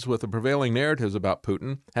odds with the prevailing narratives about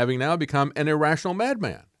Putin having now become an irrational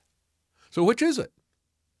madman. So which is it?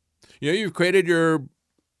 You've created your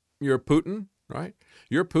Putin, right?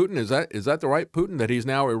 Your Putin, is that the right Putin, that he's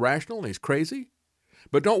now irrational and he's crazy?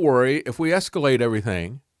 But don't worry, if we escalate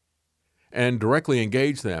everything and directly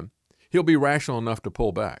engage them, he'll be rational enough to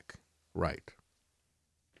pull back. Right.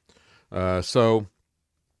 So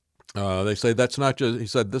they say that's not just, he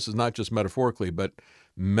said this is not just metaphorically, but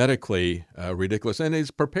medically ridiculous. And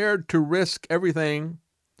he's prepared to risk everything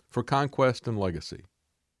for conquest and legacy.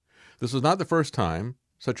 This is not the first time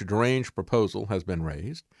such a deranged proposal has been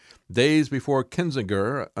raised. Days before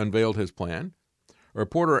Kinzinger unveiled his plan, a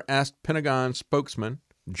reporter asked Pentagon spokesman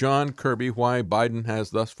John Kirby why Biden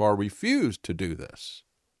has thus far refused to do this,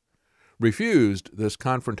 refused this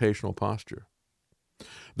confrontational posture.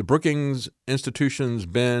 The Brookings Institution's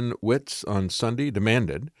Ben Witz on Sunday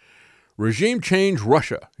demanded, regime change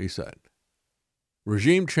Russia, he said.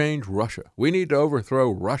 Regime change Russia. We need to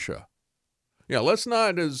overthrow Russia. Yeah, let's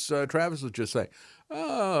not, as Travis was just saying,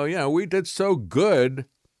 oh, yeah, we did so good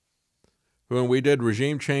when we did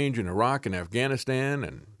regime change in Iraq and Afghanistan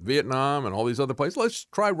and Vietnam and all these other places. Let's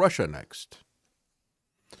try Russia next.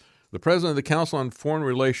 The president of the Council on Foreign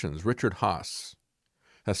Relations, Richard Haass,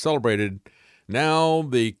 has celebrated now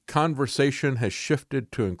the conversation has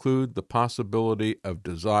shifted to include the possibility of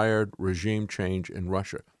desired regime change in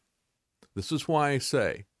Russia. This is why I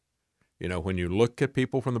say, when you look at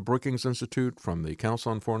people from the Brookings Institute, from the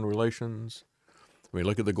Council on Foreign Relations, when you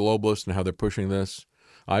look at the globalists and how they're pushing this,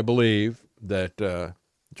 I believe that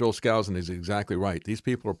Joel Skousen is exactly right. These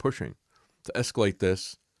people are pushing to escalate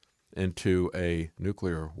this into a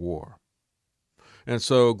nuclear war. And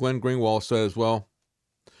so Glenn Greenwald says, well,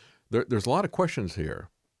 there's a lot of questions here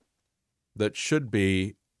that should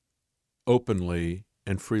be openly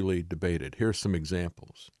and freely debated. Here's some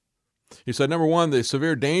examples. He said, number one, the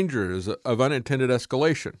severe dangers of unintended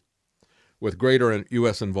escalation with greater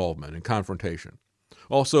U.S. involvement and confrontation.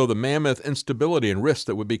 Also, the mammoth instability and risk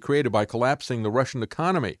that would be created by collapsing the Russian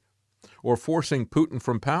economy or forcing Putin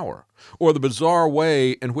from power, or the bizarre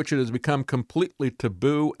way in which it has become completely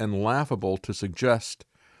taboo and laughable to suggest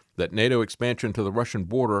that NATO expansion to the Russian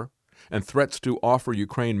border and threats to offer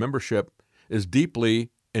Ukraine membership is deeply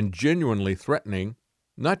and genuinely threatening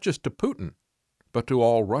not just to Putin, but to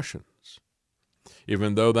all Russians.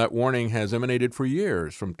 Even though that warning has emanated for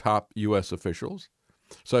years from top U.S. officials,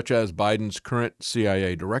 such as Biden's current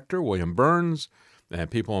CIA director, William Burns, and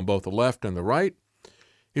people on both the left and the right,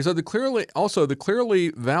 he said the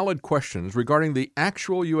clearly valid questions regarding the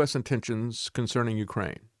actual U.S. intentions concerning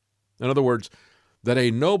Ukraine. In other words, that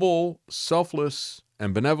a noble, selfless,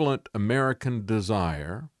 and benevolent American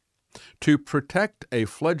desire to protect a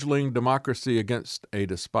fledgling democracy against a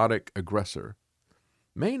despotic aggressor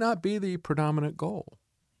may not be the predominant goal.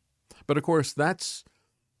 But of course, that's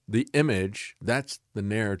the image, that's the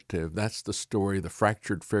narrative, that's the story, the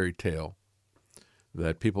fractured fairy tale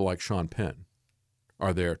that people like Sean Penn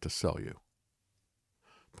are there to sell you.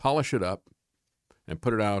 Polish it up and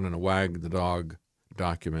put it out in a Wag the Dog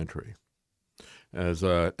documentary. As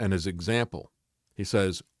an example, he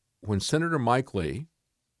says, when Senator Mike Lee,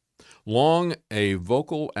 long a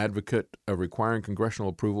vocal advocate of requiring congressional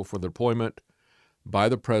approval for the deployment by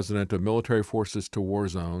the president of military forces to war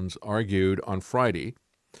zones, argued on Friday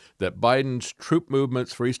that Biden's troop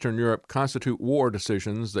movements for Eastern Europe constitute war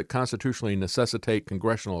decisions that constitutionally necessitate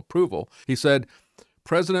congressional approval, he said,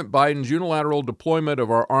 President Biden's unilateral deployment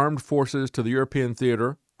of our armed forces to the European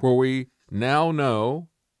theater, where we now know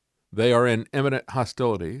they are in imminent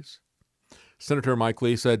hostilities, Senator Mike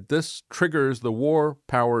Lee said this triggers the War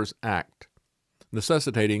Powers Act,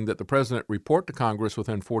 necessitating that the president report to Congress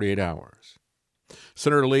within 48 hours.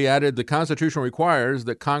 Senator Lee added the Constitution requires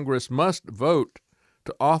that Congress must vote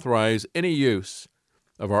to authorize any use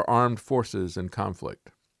of our armed forces in conflict.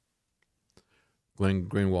 Glenn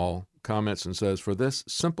Greenwald comments and says, for this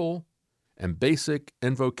simple and basic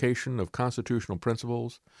invocation of constitutional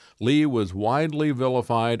principles, Lee was widely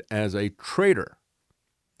vilified as a traitor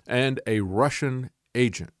and a Russian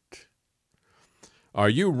agent. Are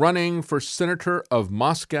you running for senator of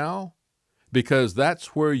Moscow? Because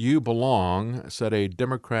that's where you belong, said a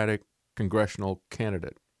Democratic congressional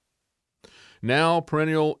candidate. Now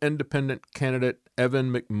perennial independent candidate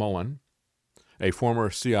Evan McMullin, a former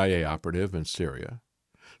CIA operative in Syria,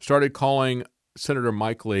 started calling Senator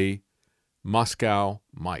Mike Lee Moscow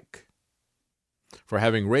Mike for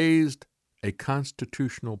having raised a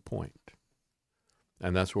constitutional point.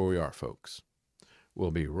 And that's where we are, folks.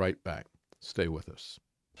 We'll be right back. Stay with us.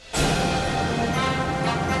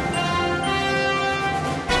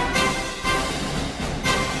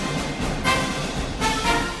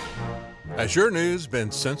 Has your news been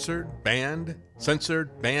censored, banned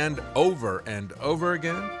over and over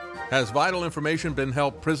again? Has vital information been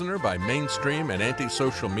held prisoner by mainstream and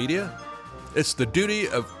anti-social media? It's the duty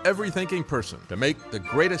of every thinking person to make the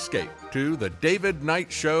great escape to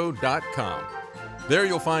thedavidknightshow.com. There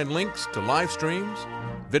you'll find links to live streams,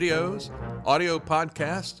 videos, audio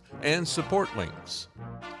podcasts, and support links.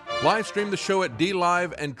 Live stream the show at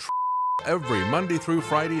DLive and every Monday through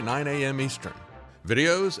Friday, 9 a.m. Eastern.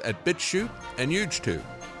 Videos at BitChute and YouTube.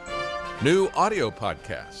 New audio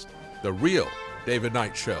podcast The Real David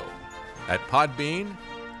Knight Show at Podbean,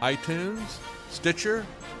 iTunes, Stitcher,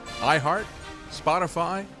 iHeart,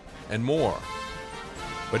 Spotify, and more.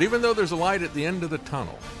 But even though there's a light at the end of the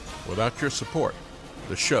tunnel, without your support,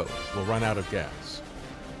 the show will run out of gas.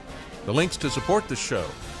 The links to support the show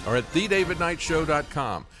are at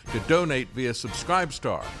thedavidknightshow.com. To donate via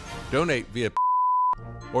Subscribestar, donate via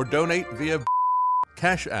or donate via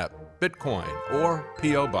Cash App, Bitcoin, or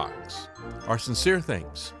P.O. Box. Our sincere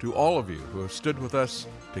thanks to all of you who have stood with us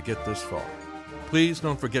to get this far. Please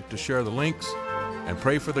don't forget to share the links and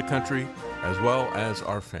pray for the country as well as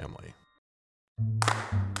our family.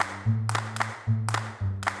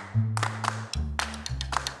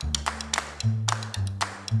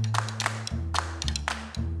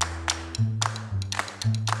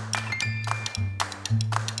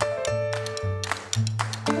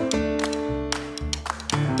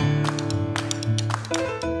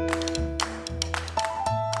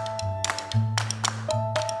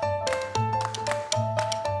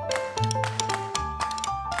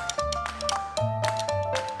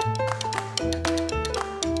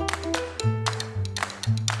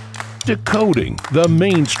 Decoding the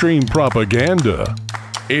mainstream propaganda.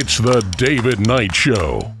 It's the David Knight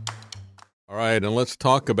Show. All right, and let's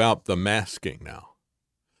talk about the masking now,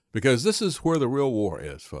 because this is where the real war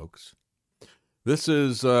is, folks. This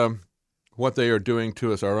is what they are doing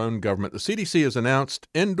to us, our own government. The CDC has announced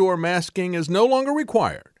indoor masking is no longer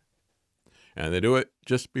required, and they do it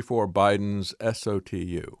just before Biden's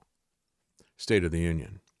SOTU, State of the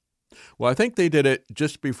Union. Well, I think they did it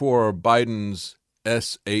just before Biden's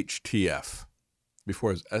SHTF,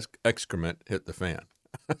 before his excrement hit the fan,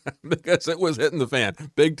 because it was hitting the fan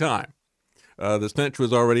big time. The stench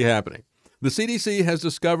was already happening. The CDC has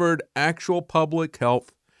discovered actual public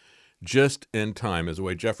health just in time, is the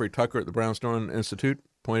way Jeffrey Tucker at the Brownstone Institute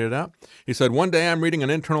pointed out. He said, one day I'm reading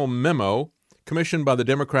an internal memo commissioned by the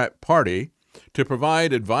Democrat Party to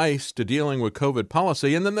provide advice to dealing with COVID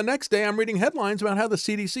policy, and then the next day I'm reading headlines about how the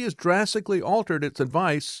CDC has drastically altered its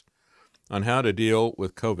advice on how to deal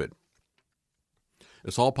with COVID.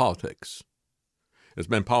 It's all politics. It's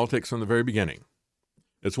been politics from the very beginning.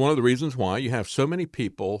 It's one of the reasons why you have so many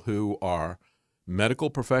people who are medical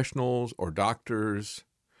professionals or doctors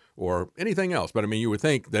or anything else. But I mean, you would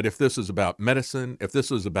think that if this is about medicine, if this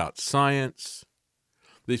is about science,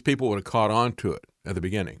 these people would have caught on to it at the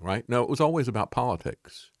beginning, right? No, it was always about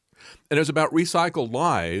politics. And it was about recycled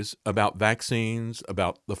lies about vaccines,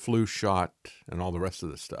 about the flu shot, and all the rest of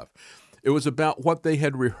this stuff. It was about what they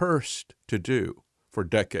had rehearsed to do for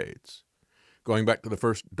decades, going back to the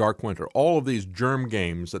first dark winter. All of these germ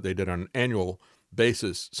games that they did on an annual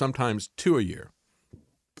basis, sometimes 2 a year,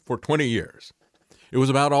 for 20 years. It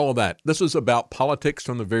was about all of that. This was about politics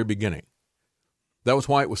from the very beginning. That was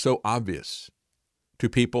why it was so obvious to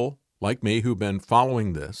people like me who've been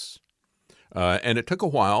following this. And it took a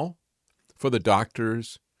while for the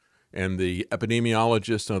doctors and the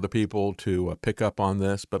epidemiologists and other people to pick up on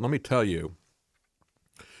this. But let me tell you,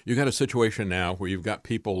 you've got a situation now where you've got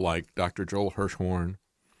people like Dr. Joel Hirschhorn,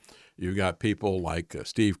 you've got people like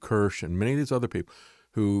Steve Kirsch and many of these other people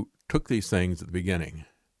who took these things at the beginning,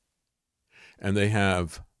 and they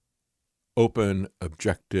have open,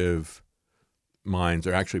 objective minds.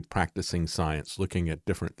 They're actually practicing science, looking at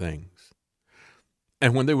different things.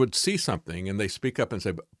 And when they would see something and they speak up and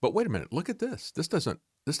say, but wait a minute, look at this. This doesn't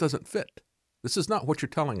fit. This is not what you're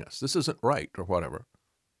telling us. This isn't right, or whatever.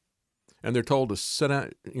 And they're told to sit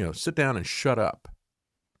down and shut up.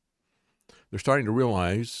 They're starting to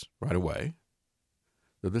realize right away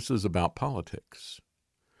that this is about politics.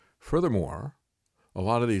 Furthermore, a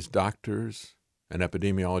lot of these doctors and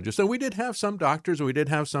epidemiologists, and we did have some doctors and we did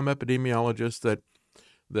have some epidemiologists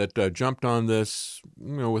that jumped on this,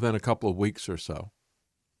 within a couple of weeks or so.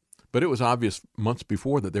 But it was obvious months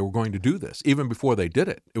before that they were going to do this. Even before they did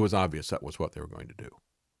it, it was obvious that was what they were going to do.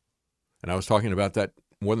 And I was talking about that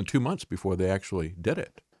more than 2 months before they actually did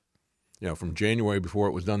it. From January, before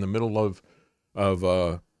it was done, the middle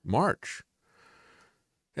of March.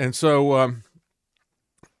 And so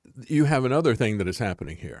you have another thing that is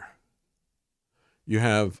happening here. You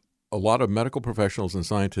have a lot of medical professionals and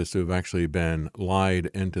scientists who have actually been lied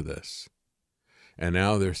into this. And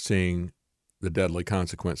now they're seeing the deadly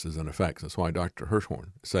consequences and effects. That's why Dr.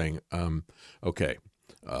 Hirschhorn is saying,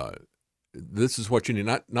 this is what you need,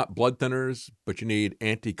 not blood thinners, but you need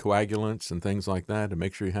anticoagulants and things like that to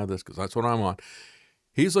make sure you have this, because that's what I'm on.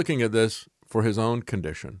 He's looking at this for his own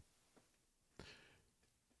condition.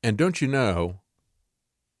 And don't you know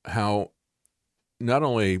how not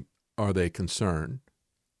only are they concerned,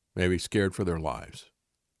 maybe scared for their lives,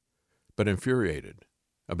 but infuriated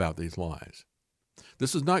about these lies.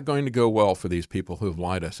 This is not going to go well for these people who have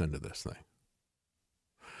lied us into this thing.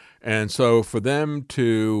 And so for them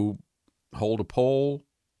to hold a poll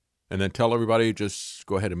and then tell everybody just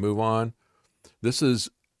go ahead and move on, this is,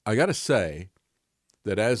 I got to say,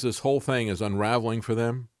 that as this whole thing is unraveling for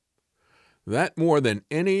them, that more than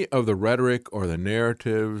any of the rhetoric or the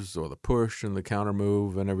narratives or the push and the counter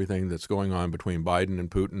move and everything that's going on between Biden and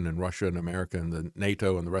Putin and Russia and America and the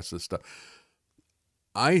NATO and the rest of the stuff,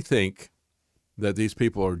 I think that these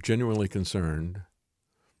people are genuinely concerned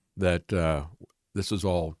that this is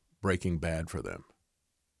all breaking bad for them.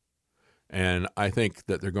 And I think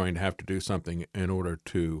that they're going to have to do something in order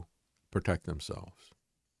to protect themselves.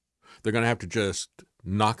 They're going to have to just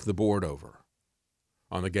knock the board over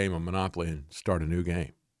on the game of Monopoly and start a new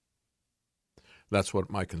game. That's what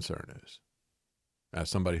my concern is, as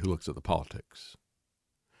somebody who looks at the politics.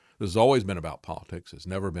 This has always been about politics. It's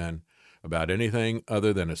never been about anything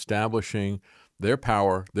other than establishing their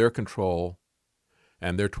power, their control,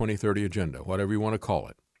 and their 2030 agenda, whatever you want to call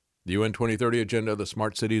it. The UN 2030 agenda, the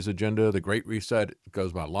Smart Cities agenda, the Great Reset, it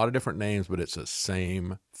goes by a lot of different names, but it's the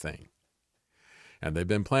same thing. And they've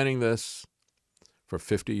been planning this for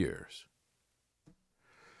 50 years.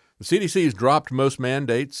 The CDC has dropped most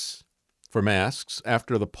mandates for masks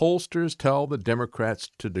after the pollsters tell the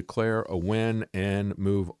Democrats to declare a win and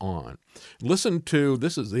move on. Listen to,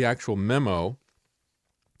 this is the actual memo.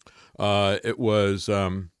 It was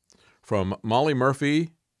from Molly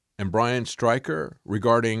Murphy and Brian Stryker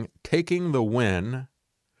regarding taking the win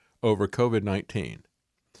over COVID-19.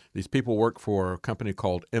 These people work for a company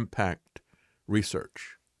called Impact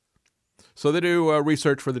Research. So they do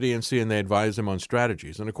research for the DNC and they advise them on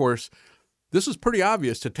strategies. And of course, this is pretty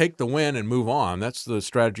obvious, to take the win and move on. That's the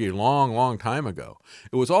strategy a long, long time ago.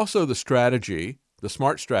 It was also the strategy, the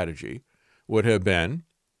smart strategy would have been,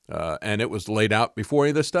 and it was laid out before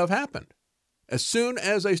any of this stuff happened. As soon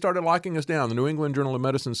as they started locking us down, the New England Journal of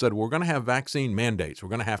Medicine said, we're going to have vaccine mandates. We're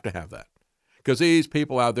going to have that. Because these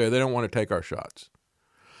people out there, they don't want to take our shots.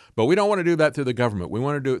 But we don't want to do that through the government. We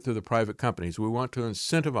want to do it through the private companies. We want to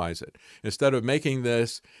incentivize it instead of making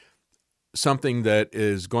this something that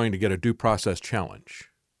is going to get a due process challenge.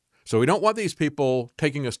 So we don't want these people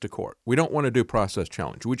taking us to court. We don't want a due process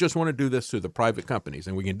challenge. We just want to do this through the private companies,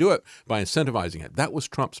 and we can do it by incentivizing it. That was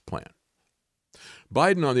Trump's plan.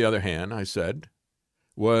 Biden, on the other hand, I said,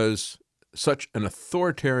 was such an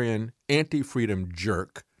authoritarian, anti-freedom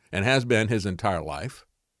jerk, and has been his entire life.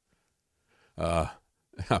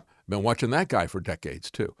 I've been watching that guy for decades,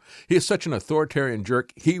 too. He is such an authoritarian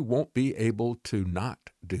jerk, he won't be able to not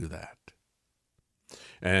do that.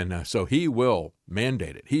 And so he will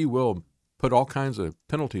mandate it. He will put all kinds of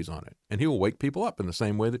penalties on it. And he will wake people up in the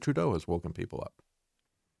same way that Trudeau has woken people up.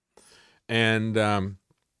 And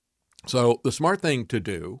so the smart thing to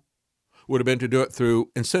do would have been to do it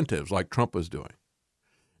through incentives like Trump was doing.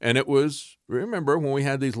 And it was, remember, when we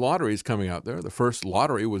had these lotteries coming out there, the first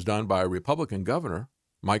lottery was done by a Republican governor,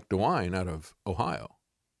 Mike DeWine, out of Ohio.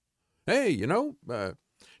 Hey, want to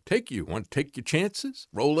take your chances?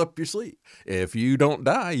 Roll up your sleeve. If you don't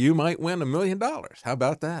die, you might win $1 million. How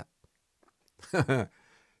about that?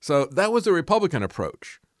 So that was the Republican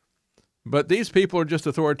approach. But these people are just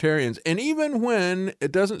authoritarians. And even when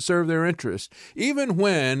it doesn't serve their interest, even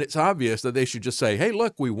when it's obvious that they should just say, hey,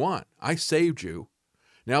 look, we won. I saved you.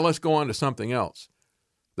 Now let's go on to something else.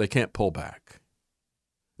 They can't pull back.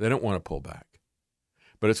 They don't want to pull back.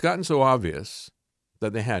 But it's gotten so obvious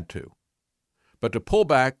that they had to. But to pull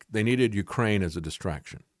back, they needed Ukraine as a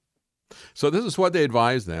distraction. So this is what they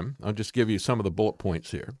advised them. I'll just give you some of the bullet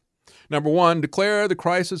points here. Number one, declare the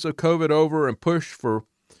crisis of COVID over and push for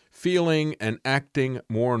feeling and acting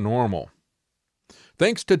more normal.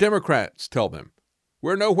 Thanks to Democrats, tell them.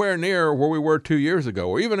 We're nowhere near where we were 2 years ago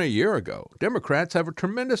or even a year ago. Democrats have a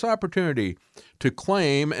tremendous opportunity to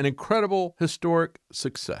claim an incredible historic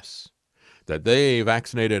success, that they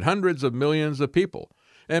vaccinated hundreds of millions of people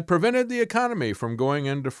and prevented the economy from going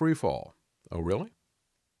into free fall. Oh, really?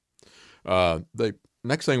 The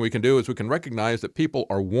next thing we can do is we can recognize that people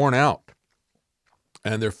are worn out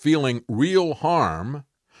and they're feeling real harm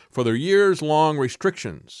for their years-long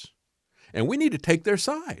restrictions. And we need to take their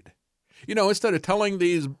side. Instead of telling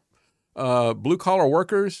these blue-collar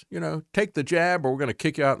workers, take the jab or we're going to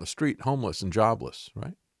kick you out in the street homeless and jobless,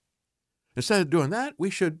 right? Instead of doing that, we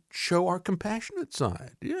should show our compassionate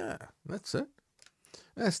side. Yeah, that's it.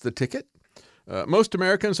 That's the ticket. Most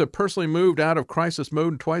Americans have personally moved out of crisis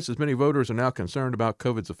mode, and twice as many voters are now concerned about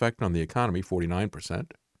COVID's effect on the economy,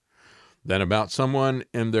 49%, than about someone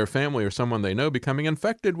in their family or someone they know becoming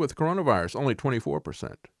infected with coronavirus, only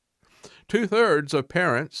 24%. 2/3 of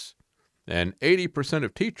parents and 80%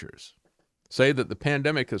 of teachers say that the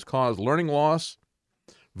pandemic has caused learning loss.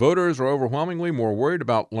 Voters are overwhelmingly more worried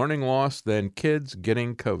about learning loss than kids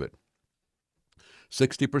getting COVID.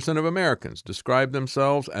 60% of Americans describe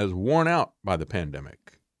themselves as worn out by the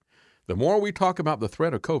pandemic. The more we talk about the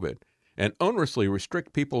threat of COVID and onerously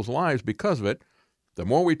restrict people's lives because of it, the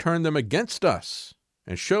more we turn them against us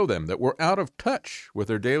and show them that we're out of touch with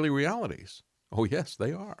their daily realities. Oh, yes,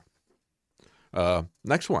 they are.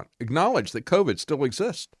 Next one. Acknowledge that COVID still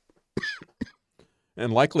exists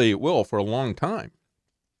and likely it will for a long time.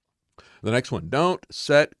 The next one. Don't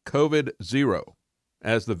set COVID zero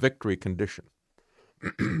as the victory condition.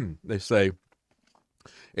 They say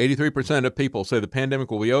 83% of people say the pandemic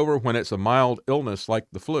will be over when it's a mild illness like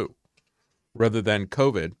the flu, rather than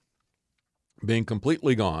COVID being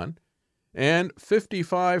completely gone. And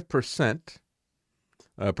 55%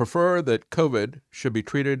 prefer that COVID should be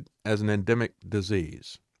treated as an endemic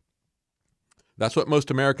disease. That's what most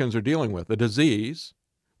Americans are dealing with, a disease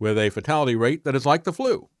with a fatality rate that is like the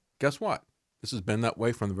flu. Guess what? This has been that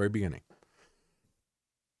way from the very beginning.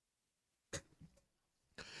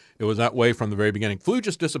 It was that way from the very beginning. Flu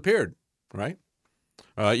just disappeared, right?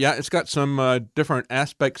 Yeah, it's got some different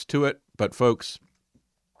aspects to it, but folks,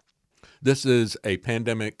 this is a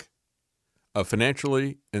pandemic of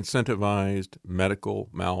financially incentivized medical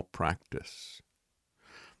malpractice.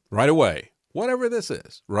 Right away, whatever this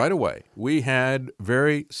is, right away, we had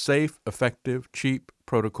very safe, effective, cheap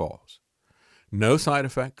protocols. No side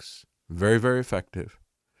effects, very, very effective,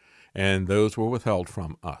 and those were withheld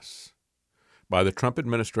from us by the Trump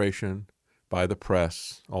administration, by the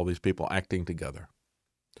press, all these people acting together.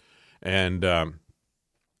 And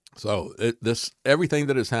everything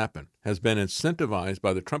that has happened has been incentivized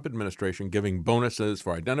by the Trump administration, giving bonuses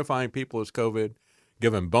for identifying people as COVID,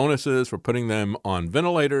 giving bonuses for putting them on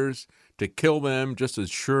ventilators to kill them just as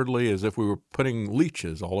surely as if we were putting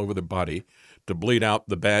leeches all over the body to bleed out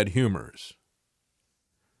the bad humors.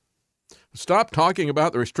 Stop talking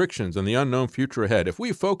about the restrictions and the unknown future ahead. If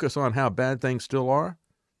we focus on how bad things still are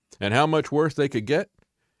and how much worse they could get,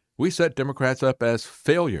 we set Democrats up as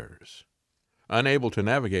failures, unable to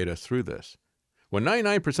navigate us through this. When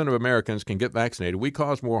 99% of Americans can get vaccinated, we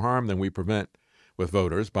cause more harm than we prevent with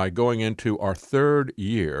voters by going into our third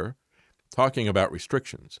year talking about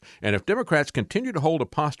restrictions. And if Democrats continue to hold a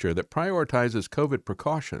posture that prioritizes COVID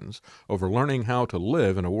precautions over learning how to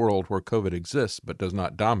live in a world where COVID exists but does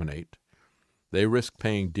not dominate, they risk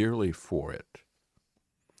paying dearly for it.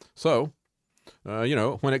 So,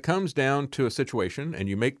 when it comes down to a situation and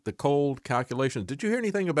you make the cold calculations, did you hear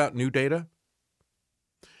anything about new data?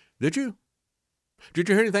 Did you? Did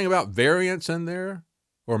you hear anything about variants in there?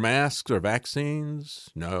 Or masks or vaccines?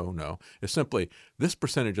 No. It's simply this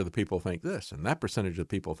percentage of the people think this and that percentage of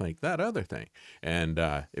the people think that other thing. And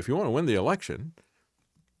if you want to win the election,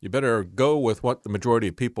 you better go with what the majority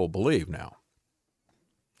of people believe now.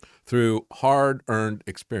 Through hard-earned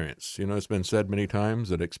experience. You know, it's been said many times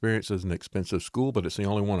that experience is an expensive school, but it's the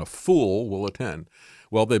only one a fool will attend.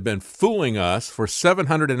 Well, they've been fooling us for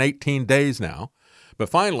 718 days now, but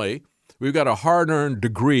finally, we've got a hard-earned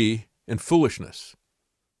degree in foolishness.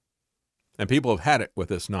 And people have had it with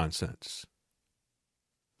this nonsense.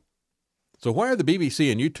 So why are the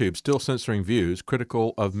BBC and YouTube still censoring views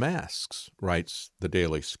critical of masks, writes the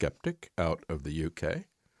Daily Skeptic out of the UK.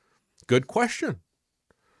 Good question.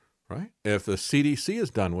 Right? If the CDC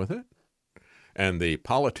is done with it and the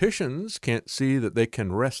politicians can't see that they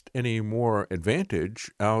can wrest any more advantage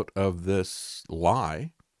out of this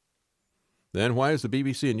lie, then why is the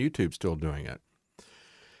BBC and YouTube still doing it?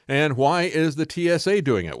 And why is the TSA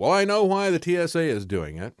doing it? Well, I know why the TSA is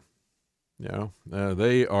doing it.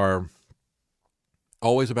 They are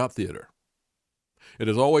always about theater. It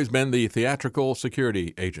has always been the theatrical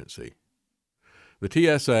security agency.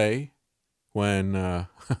 The TSA, when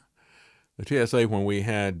we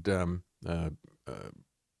had in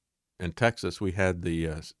Texas, we had the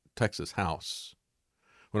Texas House.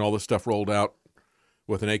 When all this stuff rolled out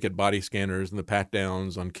with the naked body scanners and the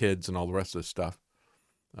pat-downs on kids and all the rest of this stuff,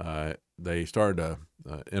 they started to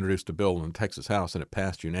introduce a bill in the Texas House, and it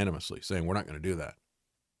passed unanimously, saying we're not going to do that.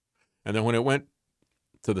 And then when it went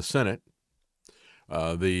to the Senate,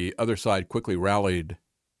 the other side quickly rallied,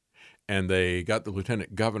 and they got the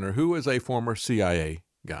lieutenant governor, who is a former CIA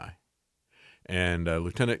guy, and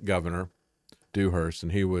Lieutenant Governor Dewhurst,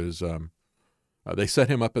 and he was they set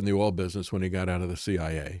him up in the oil business when he got out of the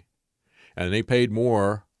CIA, and they paid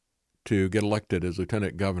more to get elected as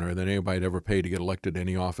lieutenant governor than anybody had ever paid to get elected to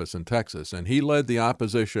any office in Texas. And he led the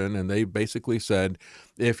opposition, and they basically said,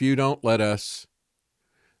 if you don't let us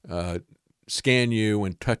scan you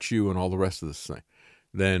and touch you and all the rest of this thing,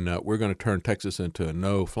 then we're going to turn Texas into a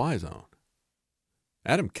no-fly zone.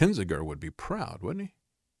 Adam Kinzinger would be proud, wouldn't he?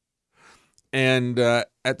 And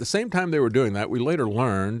at the same time they were doing that, we later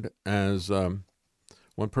learned, as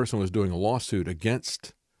one person was doing a lawsuit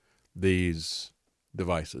against these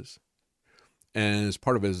devices, and as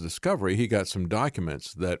part of his discovery, he got some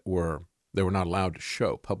documents that they were not allowed to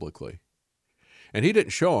show publicly. And he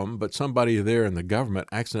didn't show them, but somebody there in the government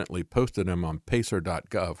accidentally posted them on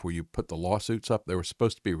pacer.gov, where you put the lawsuits up. They were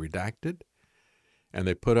supposed to be redacted, and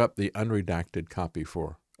they put up the unredacted copy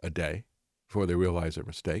for a day before they realized their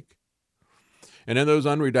mistake. And in those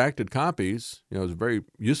unredacted copies, it was very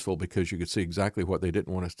useful because you could see exactly what they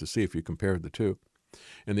didn't want us to see if you compared the two.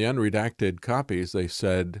 In the unredacted copies, they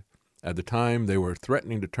said at the time they were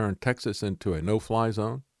threatening to turn Texas into a no-fly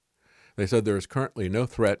zone. They said there is currently no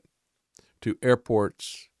threat to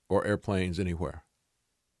airports or airplanes anywhere.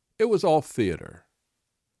 It was all theater.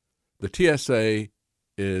 The TSA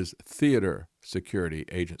is Theater Security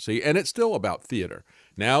Agency, and it's still about theater.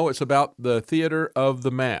 Now it's about the theater of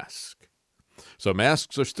the mask. So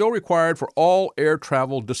masks are still required for all air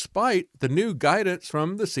travel despite the new guidance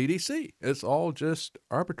from the CDC. It's all just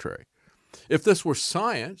arbitrary. If this were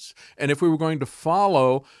science, and if we were going to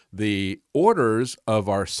follow the orders of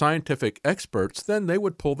our scientific experts, then they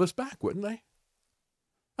would pull this back, wouldn't they?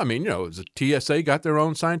 I mean, has the TSA got their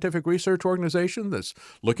own scientific research organization that's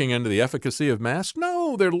looking into the efficacy of masks?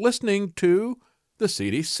 No, they're listening to the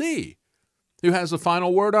CDC, who has the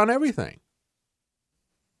final word on everything.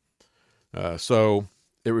 So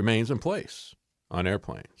it remains in place on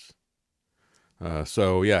airplanes.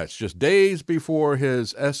 It's just days before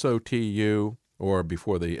his SOTU, or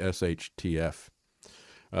before the SHTF.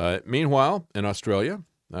 Meanwhile, in Australia,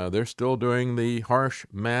 they're still doing the harsh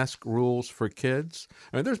mask rules for kids.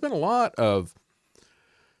 I mean, there's been a lot of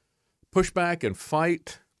pushback and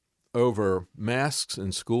fight over masks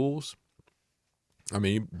in schools. I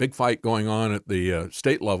mean, big fight going on at the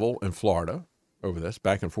state level in Florida over this,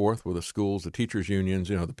 back and forth with the schools, the teachers' unions,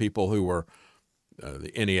 the people who were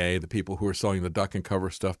the NEA, the people who were selling the duck and cover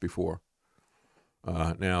stuff before.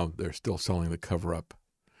 Now they're still selling the cover-up.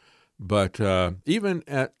 But even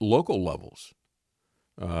at local levels,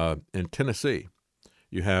 in Tennessee,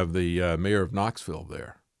 you have the mayor of Knoxville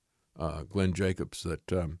there, Glenn Jacobs,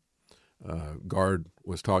 that Gard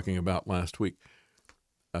was talking about last week,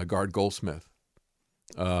 Gard Goldsmith.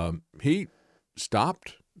 He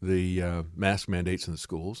stopped the mask mandates in the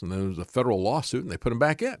schools, and there was a federal lawsuit, and they put them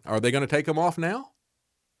back in. Are they going to take them off now?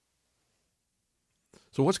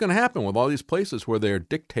 So what's going to happen with all these places where they're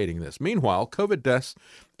dictating this? Meanwhile, COVID deaths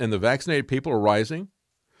in the vaccinated people are rising,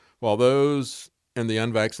 while those in the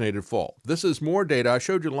unvaccinated fall. This is more data. I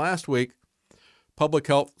showed you last week, Public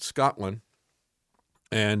Health Scotland,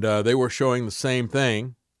 and they were showing the same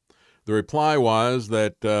thing. The reply was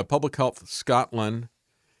that Public Health Scotland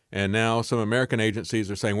and now some American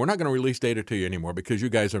agencies are saying, we're not going to release data to you anymore because you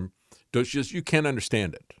guys you can't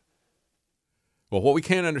understand it. Well, what we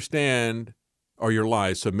can't understand are your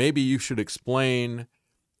lies. So maybe you should explain,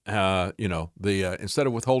 instead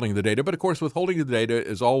of withholding the data. But of course, withholding the data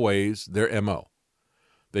is always their MO.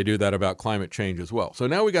 They do that about climate change as well. So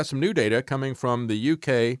now we got some new data coming from the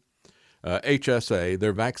UK HSA,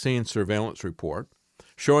 their vaccine surveillance report,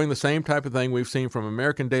 showing the same type of thing we've seen from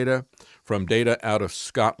American data, from data out of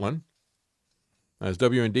Scotland. As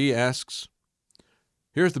WND asks,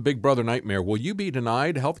 here's the big brother nightmare. Will you be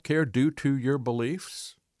denied health care due to your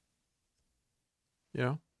beliefs?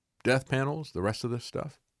 Death panels, the rest of this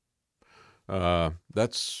stuff.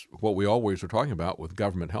 That's what we always are talking about with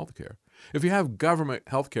government health care. If you have government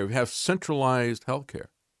health care, if you have centralized health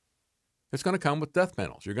care, it's going to come with death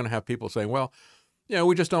panels. You're going to have people saying, well,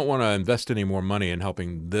 we just don't want to invest any more money in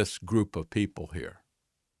helping this group of people here.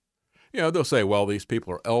 They'll say, well, these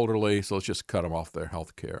people are elderly, so let's just cut them off their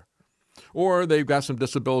health care. Or they've got some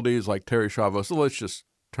disabilities like Terry Chavez, so let's just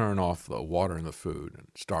turn off the water and the food and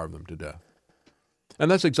starve them to death. And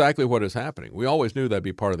that's exactly what is happening. We always knew that'd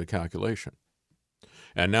be part of the calculation.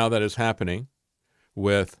 And now that is happening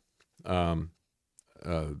with not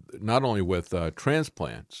only with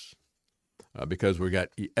transplants, because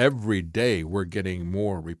every day we're getting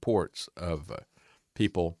more reports of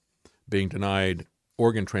people being denied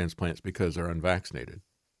organ transplants because they're unvaccinated.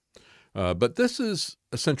 But this is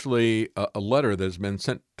essentially a letter that has been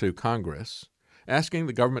sent to Congress asking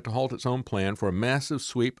the government to halt its own plan for a massive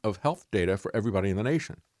sweep of health data for everybody in the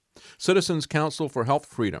nation. Citizens Council for Health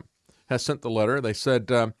Freedom has sent the letter. They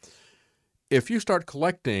said, if you start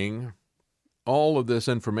collecting all of this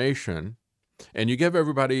information and you give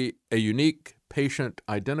everybody a unique patient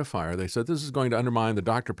identifier, they said this is going to undermine the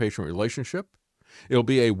doctor-patient relationship. It'll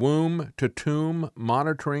be a womb-to-tomb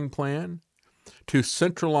monitoring plan to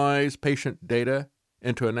centralize patient data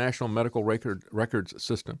into a national medical records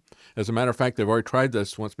system. As a matter of fact, they've already tried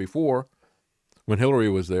this once before when Hillary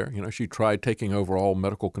was there. You know, she tried taking over all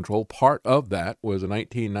medical control. Part of that was a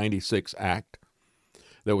 1996 act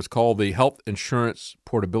that was called the Health Insurance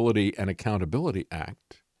Portability and Accountability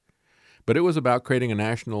Act. But it was about creating a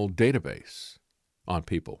national database on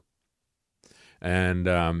people. And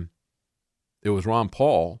it was Ron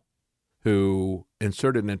Paul who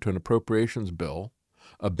inserted into an appropriations bill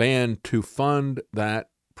a ban to fund that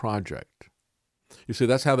project. You see,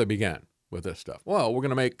 that's how they began with this stuff. Well, we're going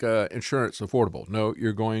to make insurance affordable. No,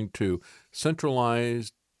 you're going to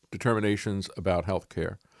centralize determinations about health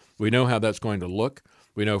care. We know how that's going to look.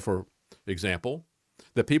 We know, for example,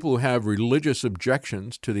 that people who have religious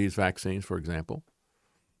objections to these vaccines, for example,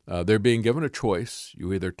 they're being given a choice.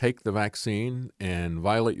 You either take the vaccine and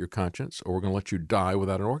violate your conscience, or we're going to let you die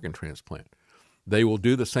without an organ transplant. They will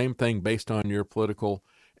do the same thing based on your political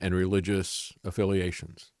and religious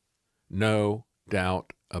affiliations. No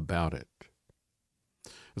doubt about it.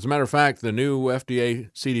 As a matter of fact, the new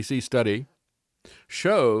FDA CDC study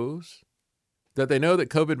shows that they know that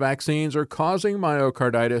COVID vaccines are causing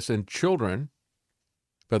myocarditis in children,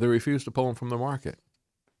 but they refuse to pull them from the market.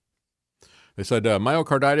 They said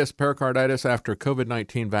myocarditis, pericarditis after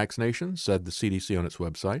COVID-19 vaccinations, said the CDC on its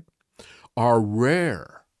website, are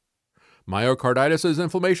rare. Myocarditis is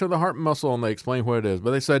inflammation of the heart muscle, and they explain what it is.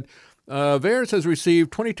 But they said VAERS has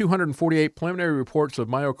received 2,248 preliminary reports of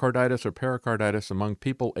myocarditis or pericarditis among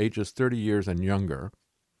people ages 30 years and younger.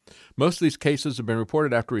 Most of these cases have been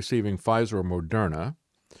reported after receiving Pfizer or Moderna,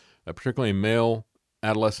 particularly male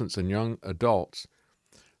adolescents and young adults.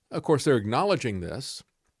 Of course, they're acknowledging this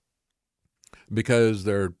because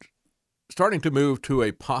they're starting to move to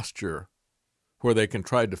a posture where they can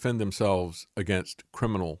try to defend themselves against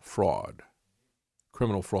criminal fraud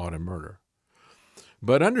and murder.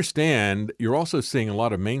 But understand, you're also seeing a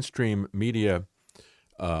lot of mainstream media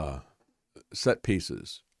set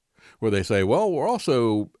pieces where they say, well, we're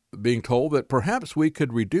also being told that perhaps we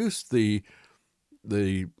could reduce the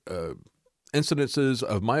incidences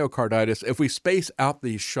of myocarditis if we space out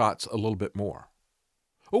these shots a little bit more.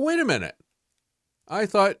 Well, wait a minute. I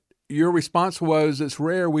thought your response was, it's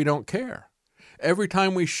rare, we don't care. Every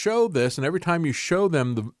time we show this, and every time you show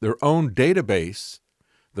them their own database,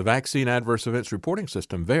 the Vaccine Adverse Events Reporting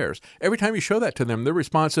System, VAERS, every time you show that to them, their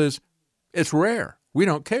response is, it's rare, we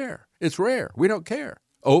don't care. It's rare, we don't care.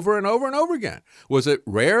 Over and over and over again. Was it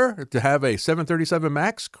rare to have a 737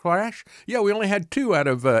 MAX crash? Yeah, we only had 2 out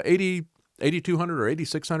of 8,200 or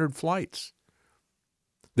 8,600 flights.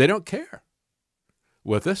 They don't care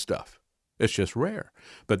with this stuff. It's just rare.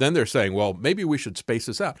 But then they're saying, well, maybe we should space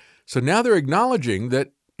this out. So now they're acknowledging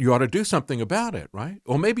that you ought to do something about it, right?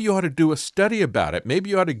 Or maybe you ought to do a study about it. Maybe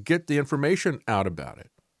you ought to get the information out about it.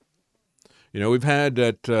 You know, we've had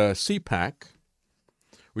at CPAC,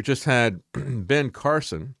 we just had Ben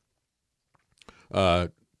Carson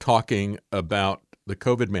talking about the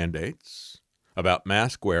COVID mandates, about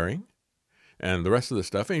mask wearing, and the rest of the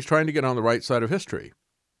stuff, and he's trying to get on the right side of history.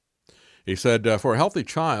 He said, for a healthy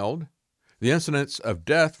child, the incidence of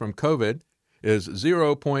death from COVID is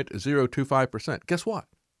 0.025%. Guess what?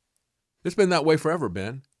 It's been that way forever,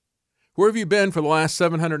 Ben. Where have you been for the last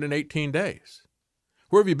 718 days?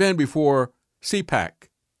 Where have you been before CPAC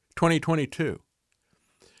 2022?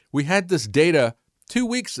 We had this data, 2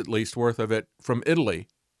 weeks at least worth of it, from Italy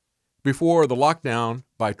before the lockdown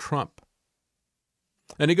by Trump.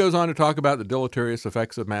 And he goes on to talk about the deleterious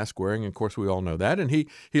effects of mask wearing. Of course, we all know that. And he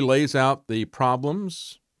lays out the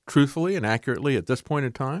problems truthfully and accurately at this point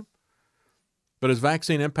in time. But as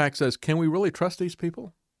Vaccine Impact says, can we really trust these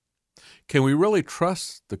people? Can we really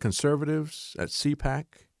trust the conservatives at CPAC?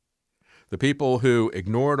 The people who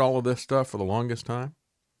ignored all of this stuff for the longest time?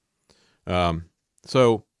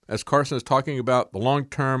 So as Carson is talking about the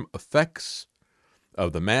long-term effects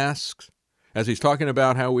of the masks, as he's talking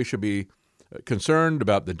about how we should be concerned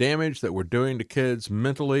about the damage that we're doing to kids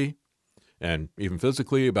mentally and even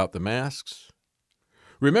physically about the masks.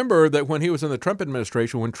 Remember that when he was in the Trump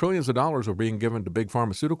administration, when trillions of dollars were being given to big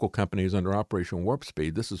pharmaceutical companies under Operation Warp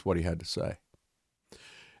Speed, this is what he had to say.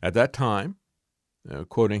 At that time,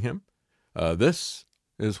 quoting him, this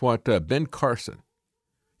is what Ben Carson,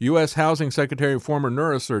 U.S. Housing Secretary and former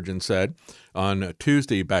neurosurgeon, said on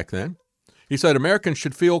Tuesday back then. He said Americans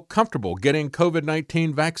should feel comfortable getting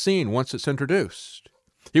COVID-19 vaccine once it's introduced.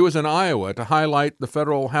 He was in Iowa to highlight the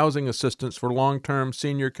federal housing assistance for long-term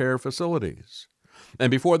senior care facilities.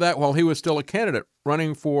 And before that, while he was still a candidate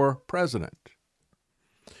running for president,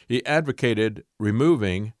 he advocated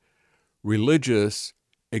removing religious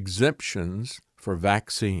exemptions for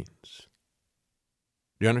vaccines.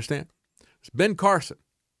 Do you understand? It's Ben Carson,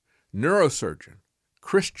 neurosurgeon,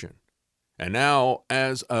 Christian, and now,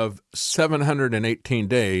 as of 718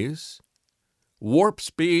 days, warp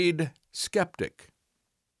speed skeptic.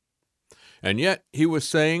 And yet he was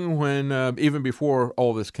saying when, even before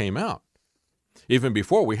all this came out, even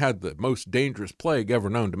before we had the most dangerous plague ever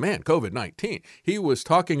known to man, COVID-19, he was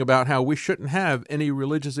talking about how we shouldn't have any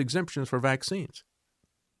religious exemptions for vaccines.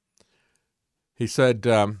 He said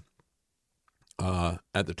at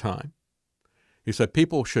the time, he said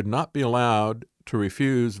people should not be allowed to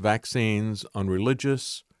refuse vaccines on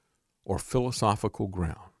religious or philosophical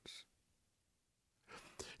grounds.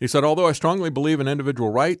 He said, although I strongly believe in individual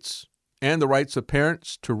rights and the rights of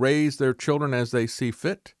parents to raise their children as they see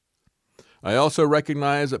fit, I also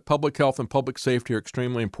recognize that public health and public safety are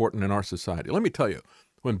extremely important in our society. Let me tell you,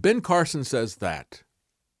 when Ben Carson says that,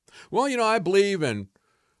 well, you know, I believe in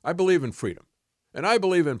freedom, and I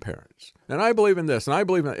believe in parents, and I believe in this, and I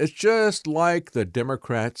believe in that. It's just like the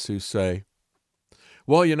Democrats who say,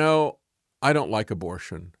 well, you know, I don't like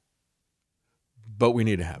abortion, but we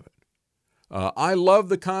need to have it. I love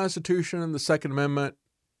the Constitution and the Second Amendment,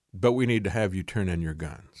 but we need to have you turn in your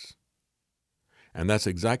guns. And that's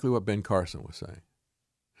exactly what Ben Carson was saying.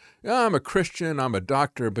 Yeah, I'm a Christian, I'm a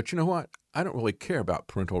doctor, but you know what? I don't really care about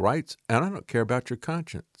parental rights, and I don't care about your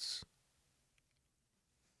conscience.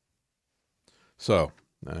 So,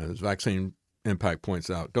 as Vaccine Impact points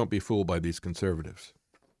out, don't be fooled by these conservatives.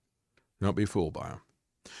 Don't be fooled by them.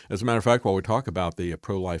 As a matter of fact, while we talk about the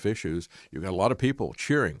pro-life issues, you've got a lot of people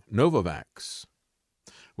cheering Novavax.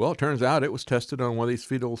 Well, it turns out it was tested on one of these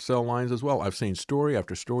fetal cell lines as well. I've seen story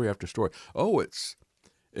after story after story. Oh, it's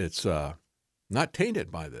not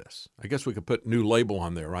tainted by this. I guess we could put new label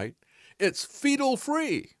on there, right? It's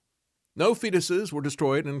fetal-free. No fetuses were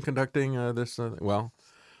destroyed in conducting this. Well,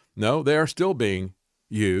 no, they are still being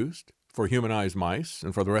used for humanized mice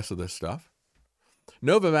and for the rest of this stuff.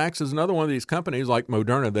 Novavax is another one of these companies like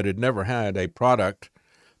Moderna that had never had a product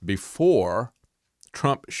before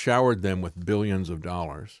Trump showered them with billions of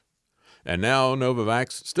dollars. And now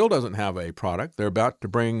Novavax still doesn't have a product. They're about to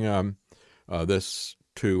bring this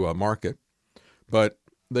to market. But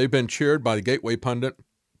they've been cheered by the Gateway Pundit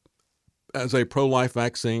as a pro-life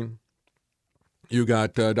vaccine. You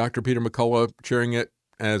got Dr. Peter McCullough cheering it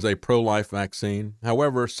as a pro-life vaccine.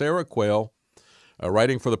 However, Sarah Quayle,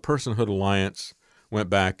 writing for the Personhood Alliance, went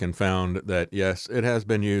back and found that, yes, it has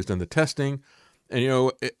been used in the testing. And, you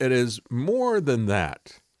know, it is more than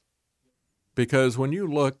that, because when you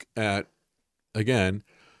look at, again,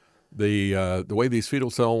 the way these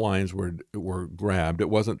fetal cell lines were grabbed, it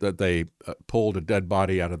wasn't that they pulled a dead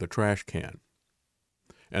body out of the trash can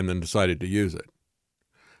and then decided to use it.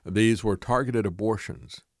 These were targeted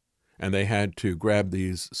abortions, and they had to grab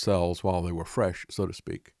these cells while they were fresh, so to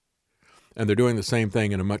speak. And they're doing the same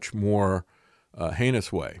thing in a much more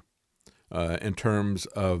heinous way. In terms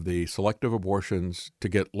of the selective abortions to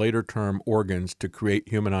get later-term organs to create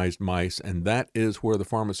humanized mice, and that is where the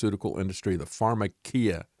pharmaceutical industry, the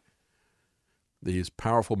pharmakia, these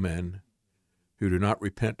powerful men who do not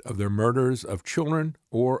repent of their murders of children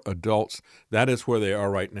or adults, that is where they are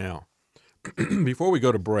right now. Before we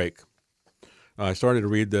go to break, I started to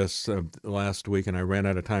read this last week, and I ran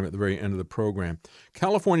out of time at the very end of the program.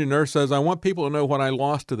 California nurse says, I want people to know what I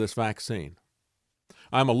lost to this vaccine.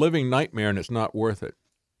 I'm a living nightmare, and it's not worth it.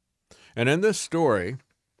 And in this story,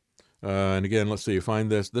 and again, let's see,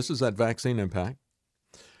 find this. This is at Vaccine Impact.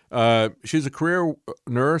 She's a career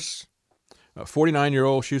nurse, a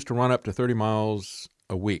 49-year-old. She used to run up to 30 miles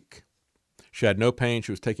a week. She had no pain.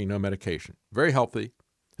 She was taking no medication. Very healthy.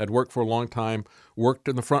 Had worked for a long time. Worked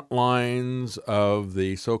in the front lines of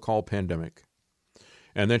the so-called pandemic.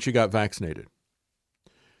 And then she got vaccinated.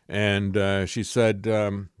 And she said...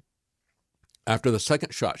 after the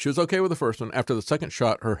second shot, she was okay with the first one. After the second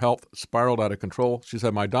shot, her health spiraled out of control. She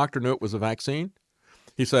said, my doctor knew it was a vaccine.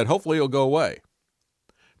 He said, hopefully it'll go away.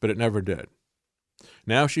 But it never did.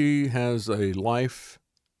 Now she has a life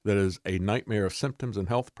that is a nightmare of symptoms and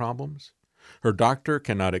health problems. Her doctor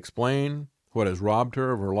cannot explain what has robbed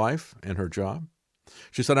her of her life and her job.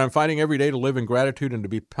 She said, I'm fighting every day to live in gratitude and to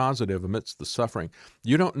be positive amidst the suffering.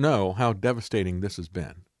 You don't know how devastating this has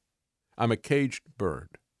been. I'm a caged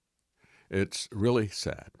bird. It's really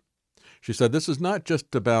sad. She said, this is not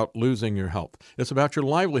just about losing your health. It's about your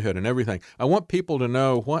livelihood and everything. I want people to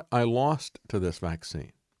know what I lost to this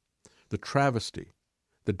vaccine. The travesty,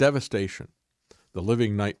 the devastation, the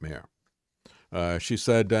living nightmare. She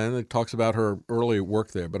said, and it talks about her early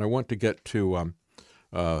work there, but I want to get to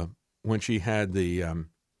when she had the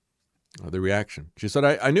reaction. She said,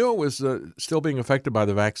 I knew it was still being affected by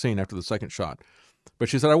the vaccine after the second shot, but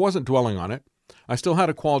she said, I wasn't dwelling on it. I still had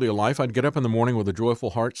a quality of life. I'd get up in the morning with a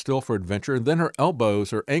joyful heart, still for adventure, and then her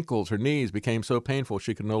elbows, her ankles, her knees became so painful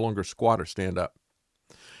she could no longer squat or stand up.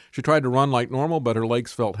 She tried to run like normal, but her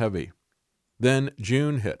legs felt heavy. Then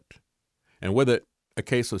June hit, and with it, a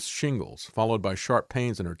case of shingles, followed by sharp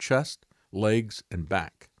pains in her chest, legs, and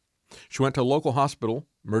back. She went to a local hospital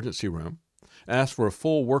emergency room, asked for a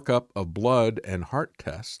full workup of blood and heart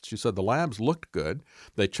tests. She said the labs looked good.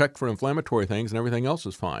 They checked for inflammatory things and everything else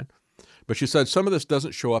is fine. But she said some of this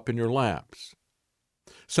doesn't show up in your labs.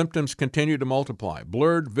 Symptoms continue to multiply.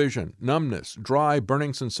 Blurred vision, numbness, dry,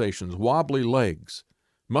 burning sensations, wobbly legs,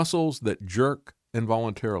 muscles that jerk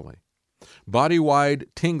involuntarily. Body-wide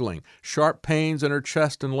tingling, sharp pains in her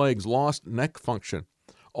chest and legs, lost neck function.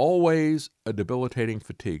 Always a debilitating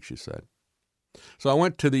fatigue, she said. So I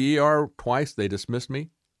went to the ER twice. They dismissed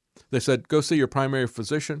me. They said, go see your primary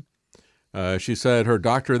physician. She said her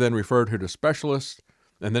doctor then referred her to specialists,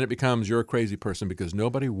 and then it becomes you're a crazy person because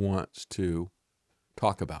nobody wants to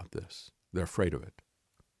talk about this. They're afraid of it.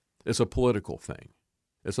 It's a political thing.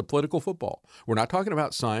 It's a political football. We're not talking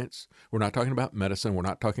about science. We're not talking about medicine. We're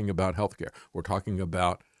not talking about healthcare. We're talking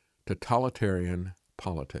about totalitarian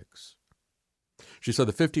politics. She said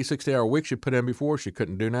the 50, 60-hour week she put in before, she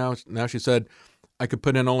couldn't do now. Now she said, I could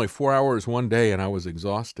put in only 4 hours one day and I was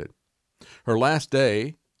exhausted. Her last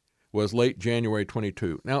day was late January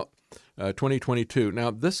 2022.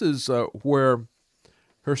 Now, this is where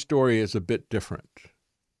her story is a bit different.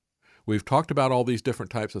 We've talked about all these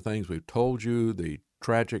different types of things. We've told you the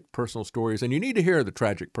tragic personal stories, and you need to hear the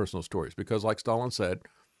tragic personal stories because, like Stalin said,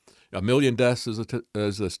 1 million deaths is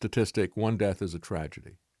a statistic, 1 death is a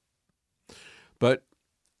tragedy. But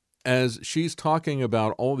as she's talking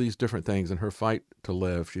about all these different things in her fight to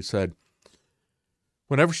live, she said,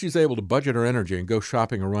 whenever she's able to budget her energy and go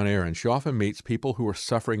shopping or run errands, she often meets people who are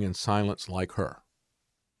suffering in silence like her.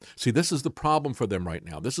 See, this is the problem for them right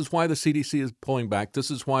now. This is why the CDC is pulling back. This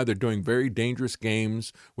is why they're doing very dangerous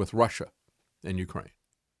games with Russia and Ukraine.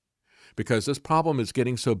 Because this problem is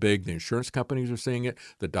getting so big, the insurance companies are seeing it,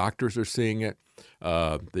 the doctors are seeing it,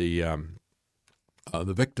 the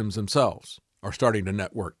victims themselves are starting to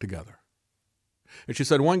network together. And she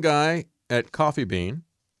said one guy at Coffee Bean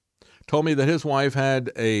told me that his wife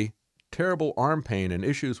had a terrible arm pain and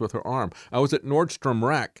issues with her arm. I was at Nordstrom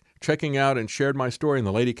Rack checking out and shared my story, and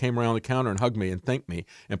the lady came around the counter and hugged me and thanked me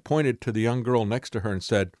and pointed to the young girl next to her and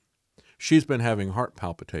said, she's been having heart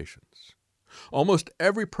palpitations. Almost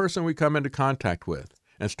every person we come into contact with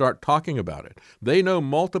and start talking about it, they know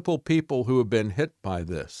multiple people who have been hit by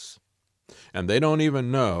this, and they don't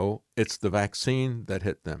even know it's the vaccine that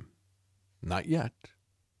hit them. Not yet.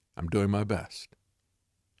 I'm doing my best.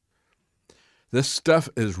 This stuff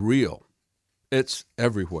is real. It's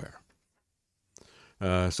everywhere.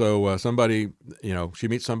 So somebody, she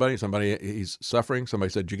meets somebody, he's suffering. Somebody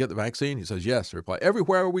said, did you get the vaccine? He says, yes. They reply,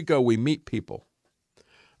 everywhere we go, we meet people.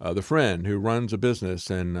 The friend who runs a business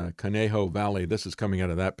in Conejo Valley, this is coming out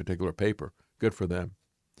of that particular paper. Good for them.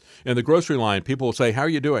 In the grocery line, people will say, how are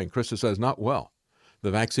you doing? Krista says, not well.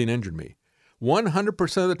 The vaccine injured me.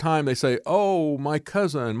 100% of the time they say, oh, my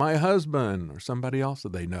cousin, my husband, or somebody else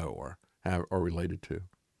that they know or are related to.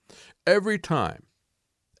 Every time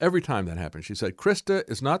that happens, she said, Krista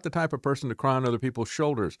is not the type of person to cry on other people's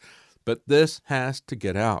shoulders, but this has to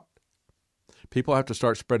get out. People have to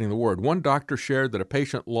start spreading the word. One doctor shared that a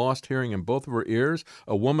patient lost hearing in both of her ears.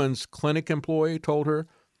 A woman's clinic employee told her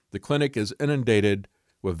the clinic is inundated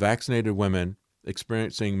with vaccinated women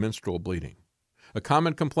experiencing menstrual bleeding. A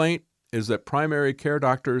common complaint is that primary care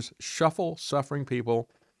doctors shuffle suffering people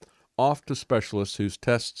off to specialists whose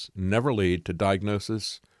tests never lead to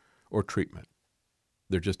diagnosis or treatment.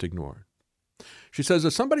 They're just ignored. She says,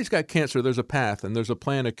 if somebody's got cancer, there's a path and there's a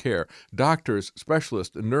plan of care. Doctors,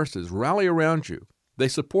 specialists, and nurses rally around you. They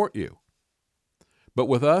support you. But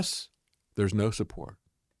with us, there's no support.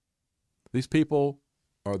 These people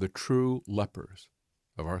are the true lepers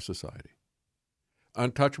of our society.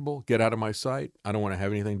 Untouchable, get out of my sight. I don't want to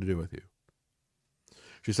have anything to do with you.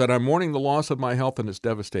 She said, I'm mourning the loss of my health and it's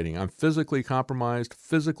devastating. I'm physically compromised,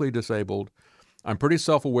 physically disabled. I'm pretty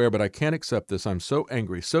self-aware, but I can't accept this. I'm so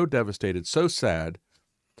angry, so devastated, so sad.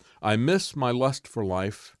 I miss my lust for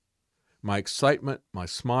life, my excitement, my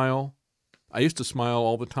smile. I used to smile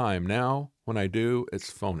all the time. Now, when I do, it's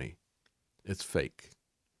phony. It's fake.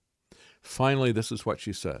 Finally, this is what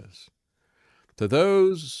she says. To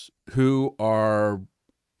those who are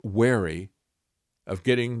wary of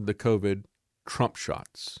getting the COVID Trump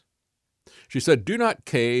shots, she said, do not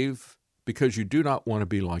cave because you do not want to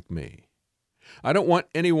be like me. I don't want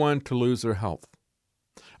anyone to lose their health.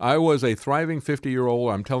 I was a thriving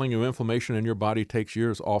 50-year-old. I'm telling you, inflammation in your body takes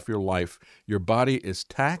years off your life. Your body is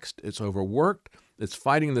taxed. It's overworked. It's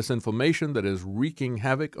fighting this inflammation that is wreaking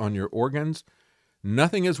havoc on your organs.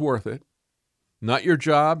 Nothing is worth it. Not your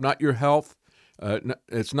job, not your health.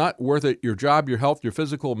 It's not worth it. Your job, your health, your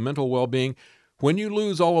physical, mental well-being. When you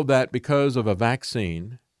lose all of that because of a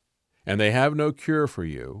vaccine, and they have no cure for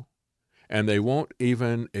you, and they won't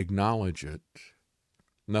even acknowledge it,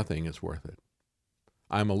 nothing is worth it.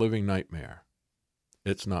 I'm a living nightmare.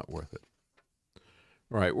 It's not worth it.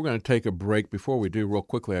 All right, we're going to take a break. Before we do, real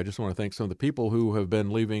quickly, I just want to thank some of the people who have been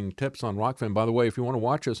leaving tips on Rockfin. By the way, if you want to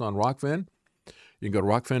watch us on Rockfin, you can go to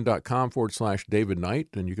rockfin.com/David Knight,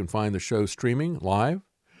 and you can find the show streaming live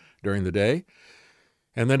during the day.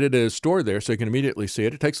 And then it is stored there so you can immediately see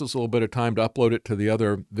it. It takes us a little bit of time to upload it to the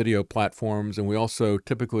other video platforms, and we also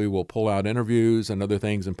typically will pull out interviews and other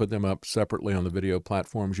things and put them up separately on the video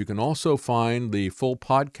platforms. You can also find the full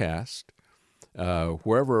podcast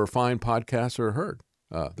wherever fine podcasts are heard.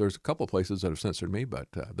 There's a couple of places that have censored me, but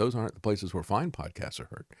those aren't the places where fine podcasts are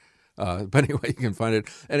heard. But anyway, you can find it.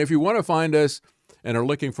 And if you want to find us and are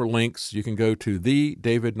looking for links, you can go to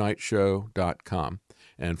thedavidknightshow.com.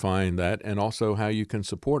 and find that, and also how you can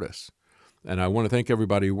support us. And I want to thank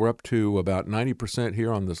everybody. We're up to about 90%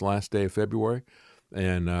 here on this last day of February,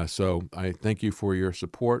 and so I thank you for your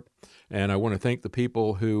support. And I want to thank the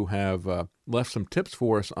people who have left some tips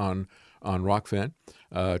for us on Rockfin.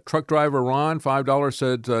 Truck driver Ron, $5,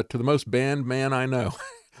 said, to the most banned man I know.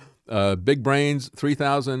 Big Brains,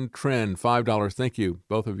 3,000 Trend, $5. Thank you,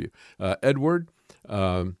 both of you. Edward,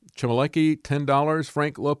 Chimaleki, $10.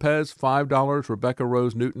 Frank Lopez, $5. Rebecca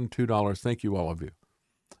Rose Newton, $2. Thank you, all of you.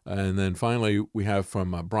 And then finally, we have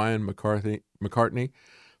from Brian McCartney,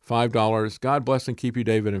 $5. God bless and keep you,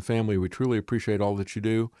 David and family. We truly appreciate all that you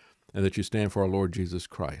do and that you stand for our Lord Jesus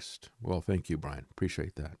Christ. Well, thank you, Brian.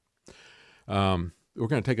 Appreciate that. We're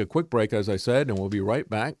going to take a quick break, as I said, and we'll be right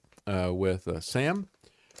back with Sam,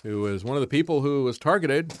 who is one of the people who was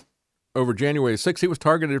targeted over January 6th. He was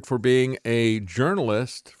targeted for being a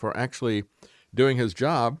journalist, for actually doing his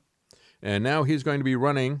job, and now he's going to be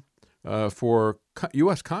running for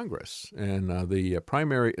U.S. Congress, and the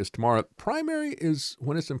primary is tomorrow. Primary is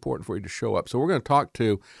when it's important for you to show up. So we're going to talk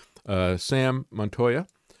to Sam Montoya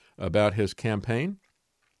about his campaign,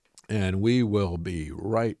 and we will be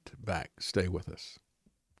right back. Stay with us.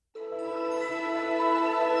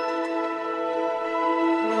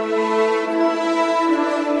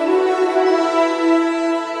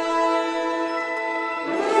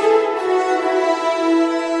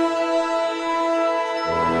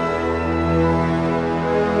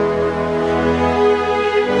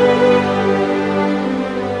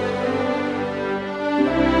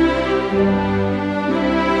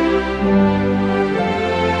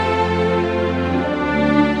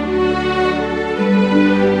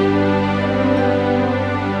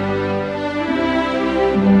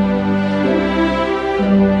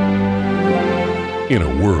 In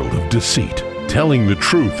a world of deceit, telling the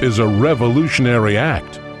truth is a revolutionary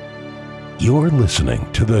act. You're listening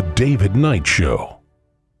to The David Knight Show.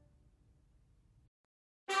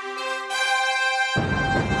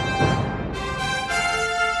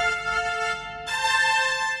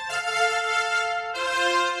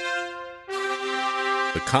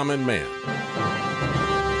 The common man.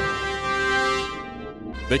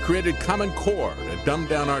 They created Common Core to dumb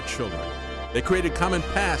down our children. They created Common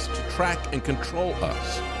Pass to track and control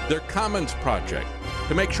us. Their Commons Project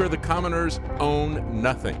to make sure the commoners own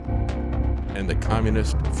nothing. And the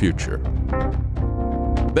communist future.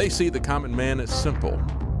 They see the common man as simple,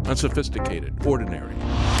 unsophisticated, ordinary.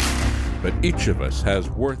 But each of us has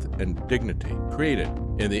worth and dignity, created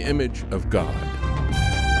in the image of God.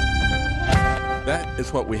 That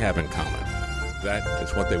is what we have in common. That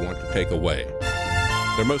is what they want to take away.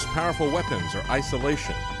 Their most powerful weapons are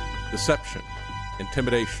isolation, deception,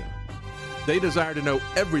 intimidation. They desire to know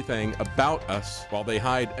everything about us while they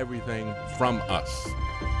hide everything from us.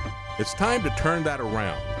 It's time to turn that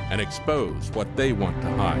around and expose what they want to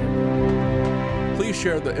hide. Please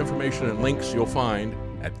share the information and links you'll find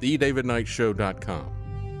at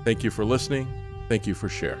thedavidknightshow.com. Thank you for listening. Thank you for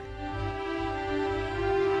sharing.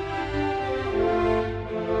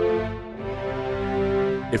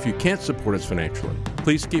 If you can't support us financially,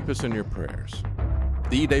 please keep us in your prayers.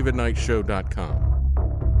 thedavidknightshow.com.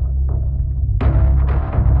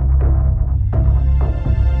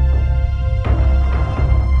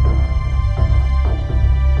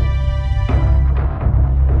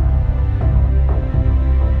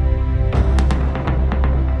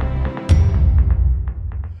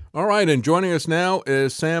 All right, and joining us now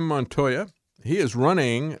is Sam Montoya, he is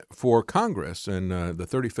running for Congress in the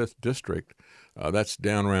 35th district. That's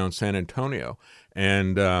down around San Antonio,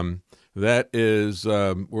 and that is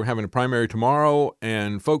we're having a primary tomorrow.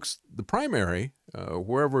 And folks, the primary,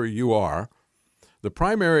 wherever you are, the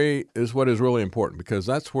primary is what is really important, because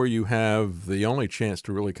that's where you have the only chance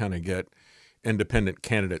to really kind of get independent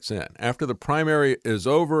candidates in. After the primary is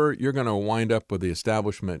over, you're going to wind up with the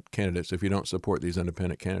establishment candidates if you don't support these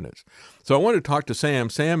independent candidates. So I wanted to talk to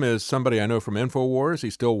Sam. Sam is somebody I know from InfoWars.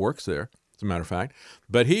 He still works there, as a matter of fact.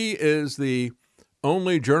 But he is the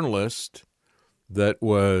only journalist that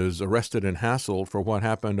was arrested and hassled for what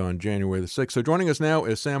happened on January the 6th. So joining us now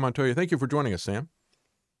is Sam Montoya. Thank you for joining us, Sam.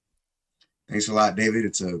 Thanks a lot, David.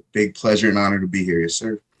 It's a big pleasure and honor to be here. Yes,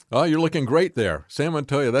 sir. Oh, you're looking great there. Sam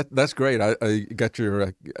Montoya, that's great. I got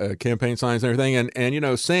your campaign signs and everything. And you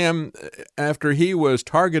know, Sam, after he was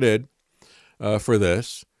targeted for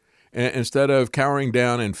this, instead of cowering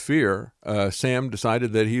down in fear, Sam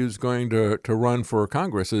decided that he was going to run for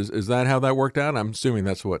Congress. Is that how that worked out? I'm assuming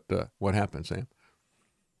that's what happened, Sam.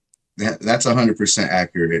 That's 100%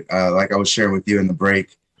 accurate. Like I was sharing with you in the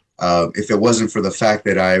break, if it wasn't for the fact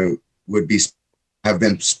that I would have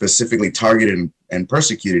been specifically targeted and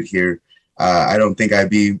persecuted here, I don't think I'd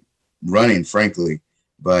be running, frankly.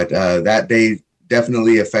 But that day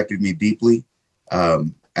definitely affected me deeply.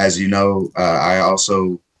 As you know, I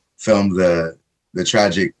also filmed the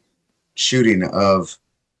tragic shooting of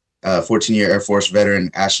 14-year Air Force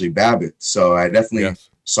veteran Ashley Babbitt. So I definitely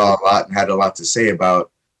saw a lot and had a lot to say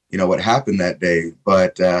about, what happened that day.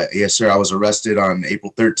 But yes, sir, I was arrested on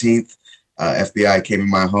April 13th. FBI came in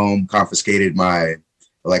my home, confiscated my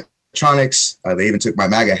electronics. They even took my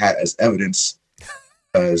MAGA hat as evidence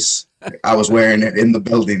because I was wearing it in the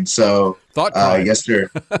building. So, thought crime. Yes, sir.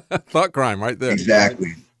 Thought crime right there.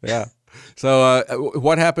 Exactly. Yeah. So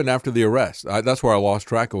what happened after the arrest? That's where I lost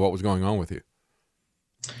track of what was going on with you.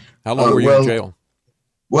 How long were you in jail?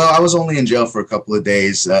 Well, I was only in jail for a couple of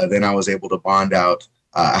days. Then I was able to bond out.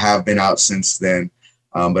 I have been out since then.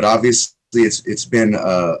 But obviously, it's been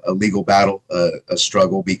a legal battle, a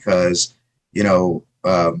struggle, because you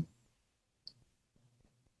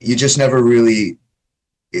just never really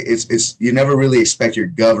you never really expect your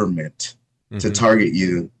government to target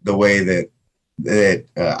you the way that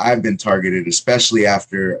I've been targeted, especially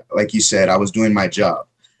after, like you said, I was doing my job.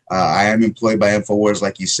 I am employed by InfoWars,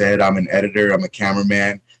 like you said. I'm an editor. I'm a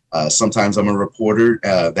cameraman. Sometimes I'm a reporter.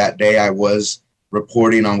 That day I was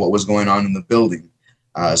reporting on what was going on in the building.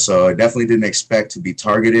 So I definitely didn't expect to be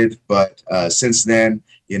targeted, but since then,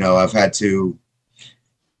 I've had to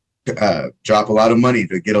drop a lot of money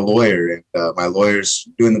to get a lawyer, and my lawyer's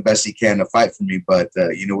doing the best he can to fight for me. But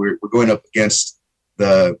we're going up against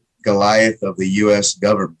the Goliath of the U.S.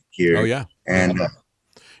 government here. Oh yeah, and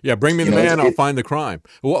bring me the man, I'll find the crime.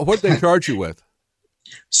 What they charge you with?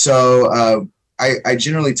 So I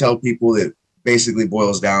generally tell people that basically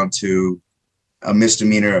boils down to a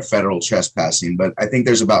misdemeanor of federal trespassing, but I think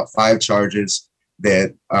there's about 5 charges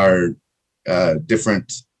that are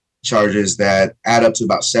different charges that add up to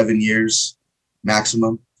about 7 years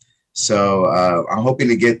maximum. So I'm hoping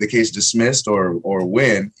to get the case dismissed or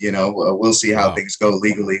win. We'll see how things go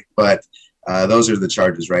legally, but those are the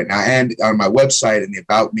charges right now. And on my website in the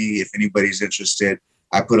About Me, if anybody's interested,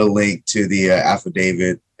 I put a link to the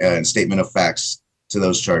affidavit and statement of facts to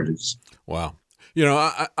those charges. Wow.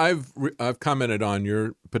 I've commented on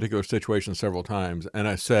your particular situation several times, and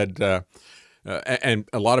I said, and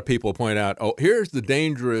a lot of people point out, oh, here's the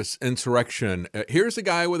dangerous insurrection. Here's a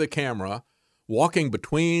guy with a camera walking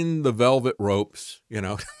between the velvet ropes,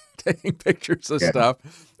 taking pictures of stuff.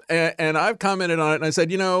 And I've commented on it, and I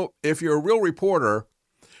said, if you're a real reporter,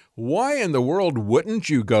 why in the world wouldn't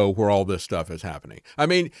you go where all this stuff is happening? I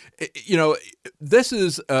mean, this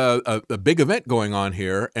is a big event going on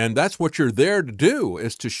here, and that's what you're there to do,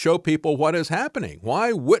 is to show people what is happening.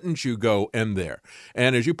 Why wouldn't you go in there?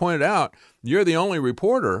 And as you pointed out, you're the only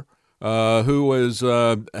reporter who was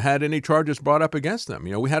had any charges brought up against them.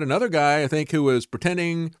 We had another guy, I think, who was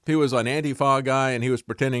pretending he was an Antifa guy, and he was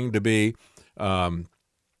pretending to be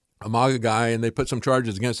a MAGA guy, and they put some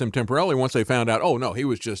charges against him temporarily once they found out, oh, no, he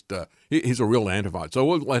was just, he's a real Antifa, so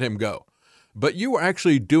we'll let him go. But you were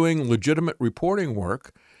actually doing legitimate reporting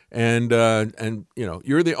work, and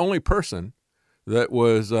you're the only person that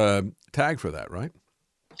was tagged for that, right?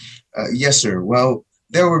 Yes, sir. Well,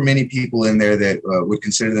 there were many people in there that would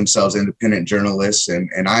consider themselves independent journalists,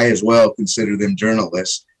 and I as well consider them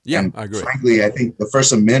journalists. Yeah, and I agree. Frankly, I think the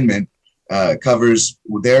First Amendment covers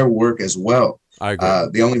their work as well. I agree.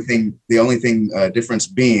 The only thing difference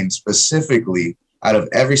being, specifically out of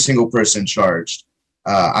every single person charged,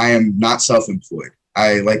 I am not self-employed.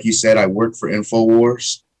 like you said, I worked for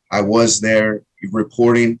InfoWars. I was there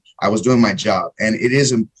reporting. I was doing my job, and it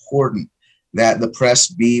is important that the press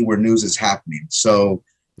be where news is happening. So,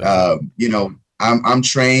 you know, I'm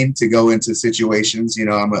trained to go into situations. You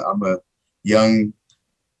know, I'm a young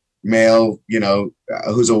male, you know,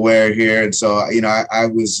 who's aware here, and so you know, I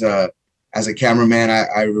was as a cameraman.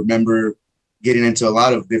 I remember getting into a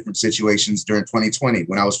lot of different situations during 2020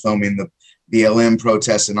 when I was filming the BLM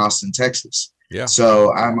protests in Austin, Texas. Yeah.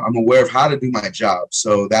 So I'm aware of how to do my job.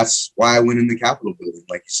 So that's why I went in the Capitol building.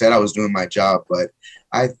 Like you said, I was doing my job, but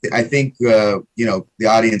I think, you know, the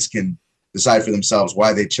audience can decide for themselves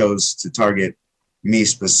why they chose to target me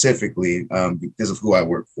specifically because of who I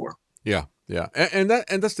work for. Yeah. Yeah. And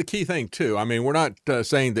that's the key thing too. I mean, we're not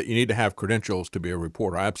saying that you need to have credentials to be a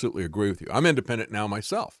reporter. I absolutely agree with you. I'm independent now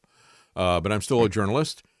myself, but I'm still a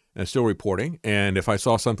journalist and still reporting. And if I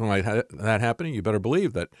saw something like that happening, you better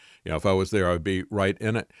believe that, you know, if I was there, I would be right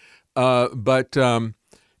in it. But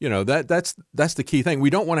you know, that's the key thing. We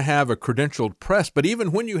don't want to have a credentialed press, but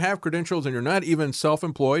even when you have credentials and you're not even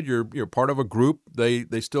self-employed, you're part of a group, they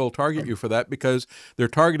still target you for that because they're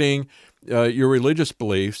targeting your religious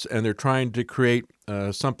beliefs and they're trying to create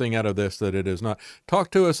something out of this that it is not. Talk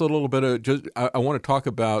to us a little bit. I want to talk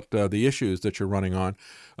about the issues that you're running on.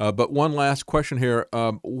 But one last question here.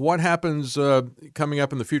 What happens coming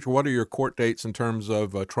up in the future? What are your court dates in terms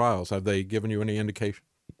of trials? Have they given you any indication?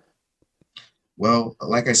 Well,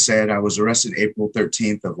 like I said, I was arrested April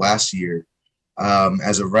 13th of last year.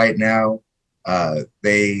 As of right now,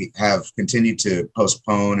 they have continued to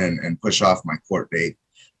postpone and push off my court date,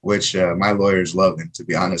 which my lawyers love him, to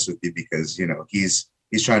be honest with you, because, you know, he's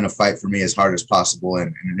trying to fight for me as hard as possible.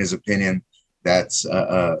 And in his opinion, that's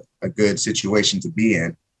a good situation to be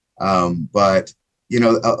in. But, you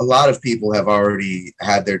know, a lot of people have already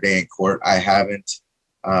had their day in court. I haven't.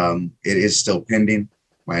 It is still pending,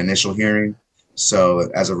 my initial hearing. So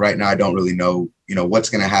as of right now, I don't really know, you know, what's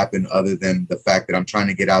going to happen other than the fact that I'm trying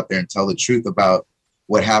to get out there and tell the truth about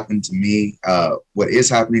what happened to me, what is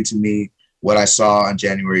happening to me, what I saw on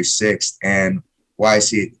January 6th, and why I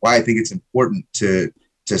think it's important to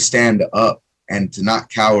stand up and to not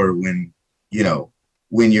cower when, you know,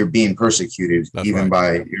 when you're being persecuted, That's even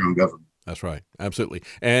right. by your own government. That's right. Absolutely.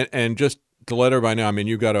 And just to let everybody know, I mean,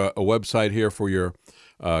 you've got a website here for your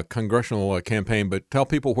congressional campaign, but tell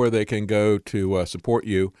people where they can go to support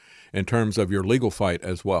you in terms of your legal fight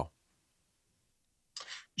as well.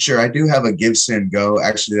 Sure. I do have a Give, Send, Go.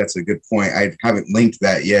 Actually, that's a good point. I haven't linked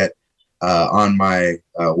that yet on my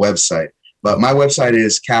website, but my website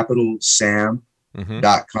is capitalsam.com,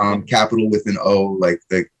 capital with an O, like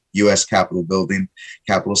the U.S. Capitol building,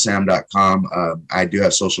 capitalsam.com. I do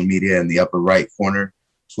have social media in the upper right corner,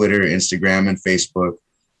 Twitter, Instagram, and Facebook.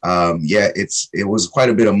 Yeah, it was quite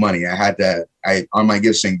a bit of money. On my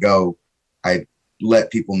Give, Send, Go, I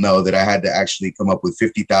let people know that I had to actually come up with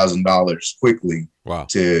 $50,000 quickly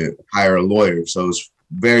to hire a lawyer. So it was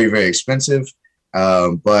very, very expensive.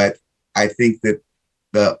 But I think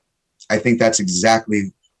that's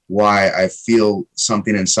exactly why I feel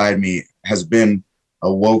something inside me has been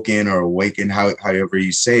awoken or awakened, however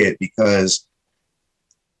you say it, because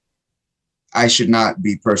I should not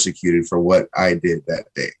be persecuted for what I did that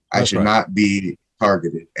day. I should not be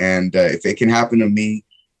targeted. And if it can happen to me,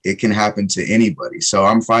 it can happen to anybody. So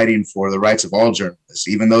I'm fighting for the rights of all journalists,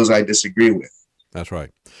 even those I disagree with. That's right.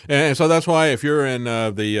 And so that's why if you're in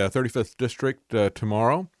the 35th District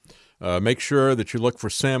tomorrow, make sure that you look for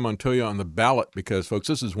Sam Montoya on the ballot because, folks,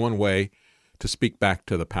 this is one way to speak back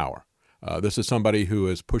to the power. This is somebody who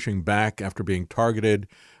is pushing back after being targeted,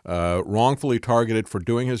 wrongfully targeted for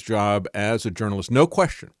doing his job as a journalist. No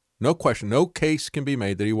question, no case can be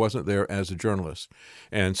made that he wasn't there as a journalist.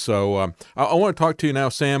 And so I want to talk to you now,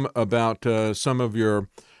 Sam, about some of your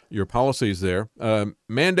policies there.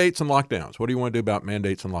 Mandates and lockdowns. What do you want to do about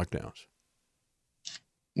mandates and lockdowns?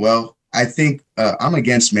 Well, I think I'm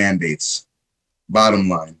against mandates, bottom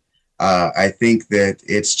line. I think that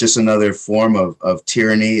it's just another form of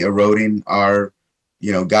tyranny eroding our,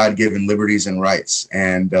 God-given liberties and rights.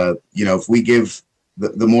 And, if we give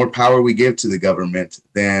the more power we give to the government,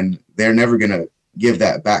 then they're never going to give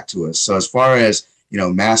that back to us. So as far as,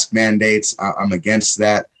 mask mandates, I'm against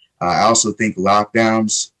that. I also think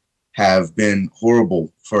lockdowns have been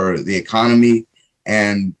horrible for the economy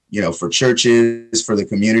and, for churches, for the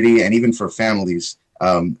community, and even for families.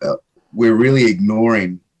 We're really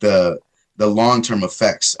ignoring the long-term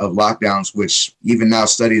effects of lockdowns, which even now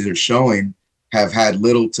studies are showing have had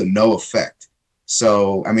little to no effect.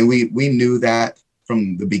 So, I mean, we knew that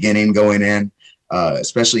from the beginning going in,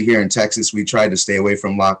 especially here in Texas. We tried to stay away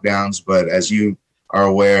from lockdowns, but as you are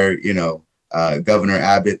aware, Governor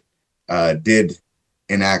Abbott did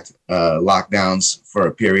enact lockdowns for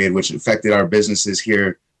a period, which affected our businesses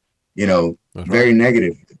here, very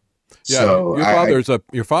negative. Yeah, so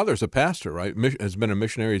your father's a pastor, right? Has been a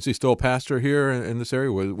missionary. Is he still a pastor here in this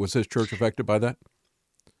area? Was his church affected by that?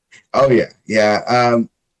 Oh yeah.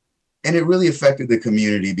 And it really affected the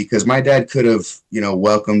community because my dad could have,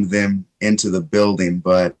 welcomed them into the building,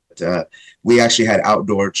 but we actually had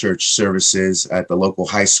outdoor church services at the local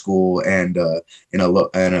high school and in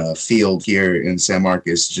a field here in San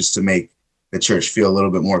Marcos, just to make the church feel a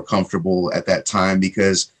little bit more comfortable at that time,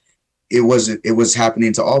 because it was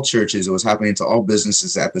happening to all churches. It was happening to all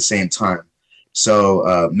businesses at the same time.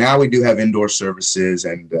 So now we do have indoor services,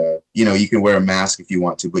 and you can wear a mask if you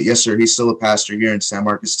want to. But yes, sir, he's still a pastor here in San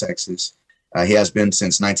Marcos, Texas. He has been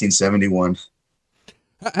since 1971.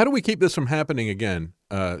 How do we keep this from happening again,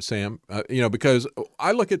 Sam? Because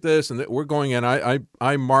I look at this, and we're going in.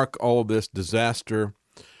 I mark all of this disaster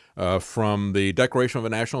from the declaration of a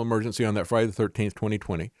national emergency on that Friday the 13th,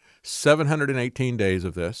 2020. 718 days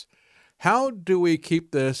of this. How do we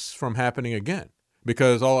keep this from happening again?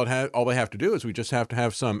 Because all they have to do is we just have to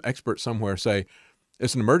have some expert somewhere say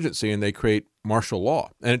it's an emergency, and they create martial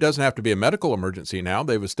law. And it doesn't have to be a medical emergency now.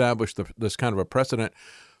 They've established this kind of a precedent.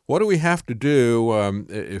 What do we have to do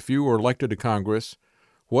if you were elected to Congress?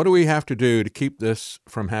 What do we have to do to keep this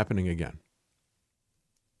from happening again?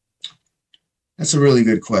 That's a really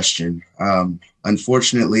good question.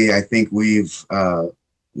 Unfortunately, I think what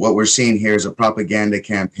we're seeing here is a propaganda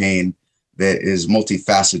campaign that is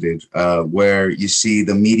multifaceted, where you see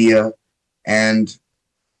the media and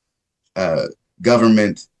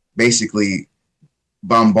government basically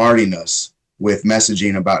bombarding us with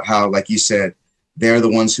messaging about how, like you said, they're the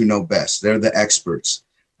ones who know best. They're the experts.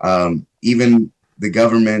 Even the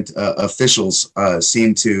government officials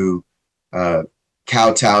seem to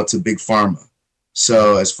kowtow to Big Pharma.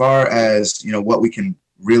 So as far as, what we can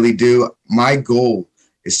really do, my goal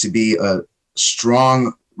is to be a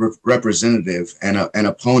strong representative and an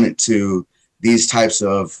opponent to these types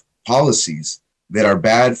of policies that are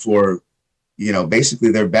bad for,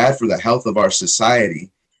 basically they're bad for the health of our society,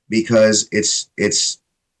 because it's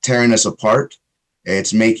tearing us apart.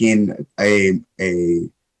 It's making a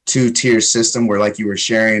two-tier system where, like you were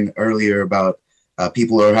sharing earlier about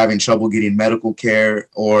people who are having trouble getting medical care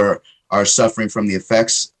or are suffering from the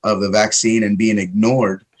effects of the vaccine and being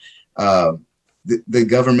ignored. The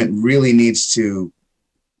government really needs to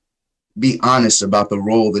be honest about the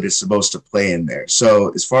role that it's supposed to play in there. So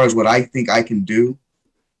as far as what I think I can do,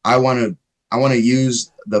 I want to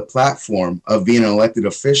use the platform of being an elected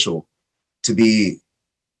official to be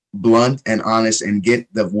blunt and honest and get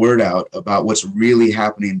the word out about what's really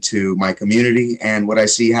happening to my community and what I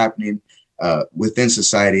see happening within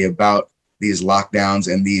society about these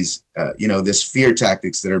lockdowns and these, this fear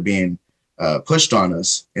tactics that are being pushed on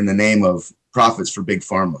us in the name of profits for Big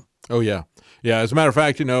Pharma. Oh, yeah. Yeah, as a matter of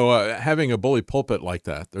fact, having a bully pulpit like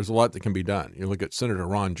that, there's a lot that can be done. You look at Senator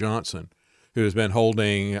Ron Johnson, who has been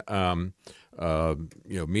holding,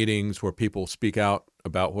 meetings where people speak out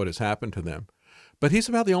about what has happened to them. But he's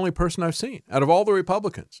about the only person I've seen out of all the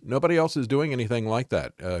Republicans. Nobody else is doing anything like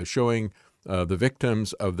that, showing the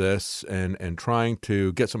victims of this and trying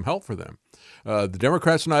to get some help for them. The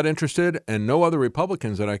Democrats are not interested, and no other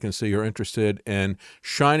Republicans that I can see are interested in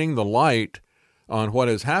shining the light on what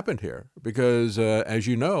has happened here, because as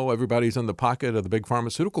you know, everybody's in the pocket of the big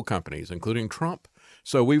pharmaceutical companies, including Trump.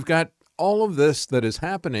 So we've got all of this that is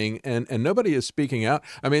happening, and nobody is speaking out.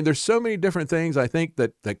 I mean, there's so many different things I think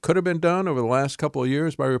that could have been done over the last couple of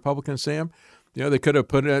years by Republicans, Sam. They could have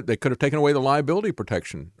taken away the liability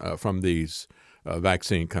protection from these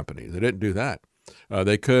vaccine companies. They didn't do that.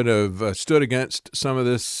 They could have stood against some of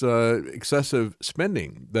this excessive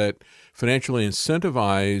spending that financially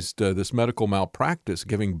incentivized this medical malpractice,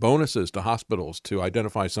 giving bonuses to hospitals to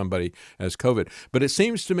identify somebody as COVID. But it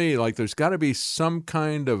seems to me like there's got to be some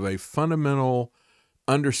kind of a fundamental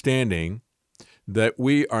understanding that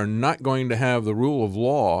we are not going to have the rule of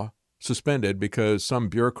law suspended because some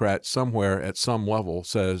bureaucrat somewhere at some level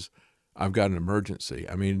says, I've got an emergency.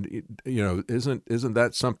 I mean, isn't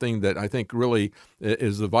that something that I think really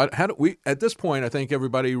is the vital? How do we, at this point, I think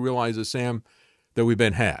everybody realizes, Sam, that we've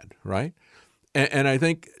been had, right? And I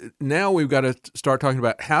think now we've got to start talking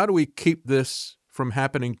about how do we keep this from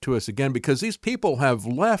happening to us again? Because these people have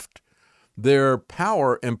left their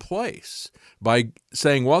power in place by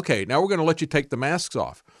saying, well, okay, now we're going to let you take the masks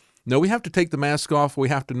off. No, we have to take the mask off. We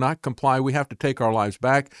have to not comply. We have to take our lives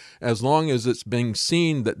back. As long as it's being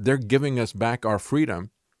seen that they're giving us back our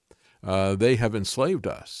freedom, they have enslaved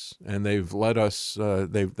us, and they've let us.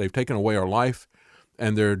 They've taken away our life,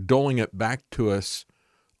 and they're doling it back to us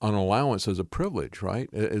on allowance as a privilege, right?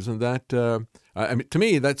 Isn't that? I mean, to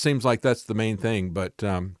me, that seems like that's the main thing. But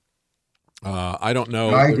I don't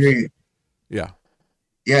know. No, I agree. Yeah.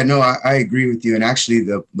 Yeah, no, I agree with you. And actually,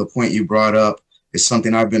 the point you brought up is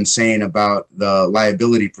something I've been saying about the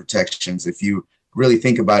liability protections. If you really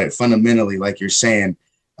think about it fundamentally, like you're saying,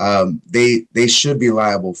 they should be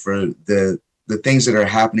liable for the things that are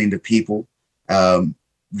happening to people. I've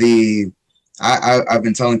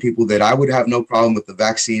been telling people that I would have no problem with the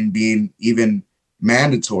vaccine being even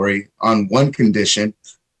mandatory on one condition,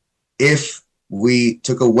 if we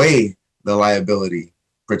took away the liability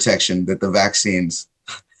protection that the vaccines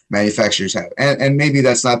manufacturers have. And maybe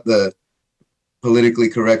that's not the politically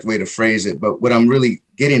correct way to phrase it, but what I'm really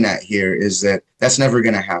getting at here is that that's never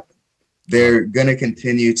going to happen. They're going to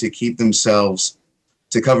continue to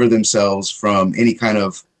cover themselves from any kind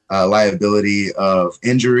of liability of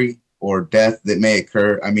injury or death that may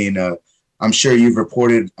occur. I mean, I'm sure you've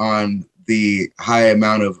reported on the high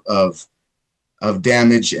amount of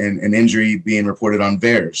damage and injury being reported on the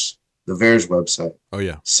VAERS website. Oh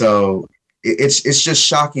yeah. So it's just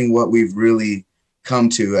shocking what we've really come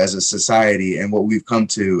to as a society and what we've come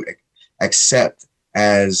to accept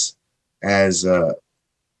as the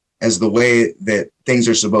way that things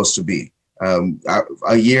are supposed to be.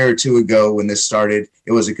 A year or two ago when this started,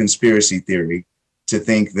 it was a conspiracy theory to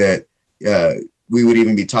think that we would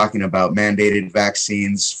even be talking about mandated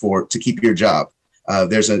vaccines to keep your job.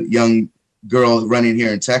 There's a young girl running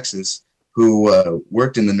here in Texas who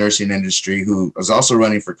worked in the nursing industry, who was also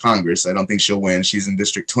running for Congress. I don't think she'll win. She's in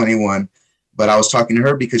District 21. But I was talking to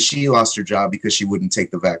her because she lost her job because she wouldn't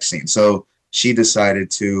take the vaccine. So she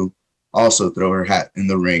decided to also throw her hat in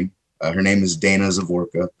the ring. Her name is Dana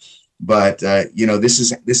Zavorka. But,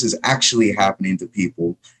 this is actually happening to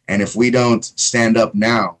people. And if we don't stand up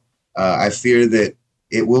now, I fear that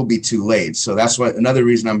it will be too late. So that's another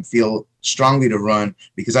reason I feel strongly to run,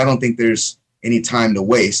 because I don't think there's any time to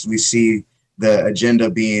waste. We see the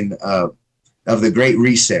agenda being of the Great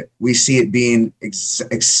Reset. We see it being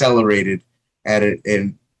accelerated at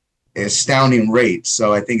an astounding rate.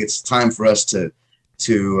 So I think it's time for us to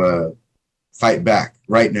fight back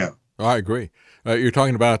right now. Oh, I agree. You're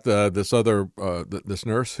talking about this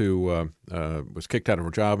nurse who was kicked out of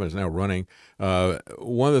her job and is now running.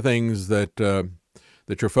 One of the things that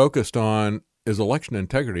you're focused on is election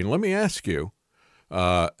integrity. And let me ask you,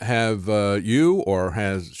 have you or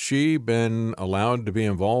has she been allowed to be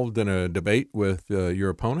involved in a debate with your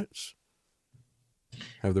opponents?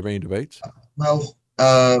 Have there been any debates? Well,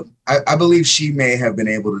 I believe she may have been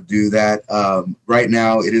able to do that. Right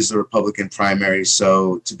now, it is the Republican primary.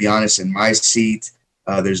 So to be honest, in my seat,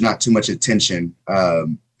 there's not too much attention.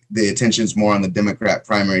 The attention's more on the Democrat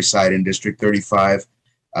primary side in District 35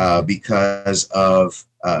 because of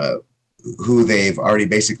who they've already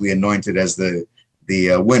basically anointed as the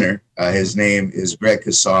winner. His name is Greg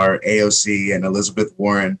Casar. AOC and Elizabeth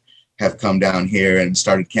Warren have come down here and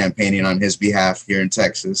started campaigning on his behalf here in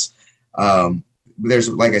Texas.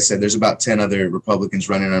 Like I said, there's about 10 other Republicans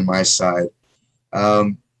running on my side.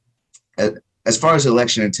 As far as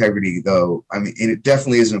election integrity, though, I mean, it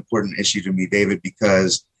definitely is an important issue to me, David,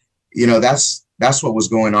 because, that's what was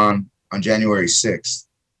going on January 6th.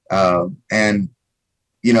 And,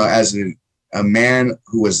 as a man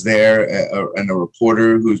who was there and a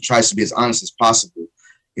reporter who tries to be as honest as possible,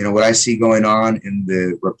 what I see going on in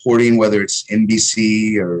the reporting, whether it's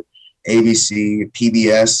NBC or ABC,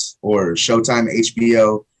 PBS, or Showtime,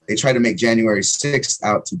 HBO, they try to make January 6th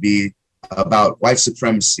out to be about white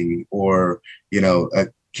supremacy or, a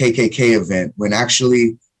KKK event, when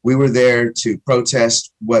actually we were there to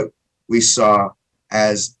protest what we saw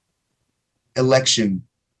as election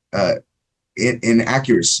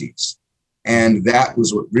inaccuracies. And that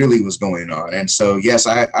was what really was going on. And so, yes,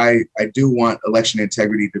 I do want election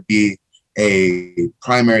integrity to be a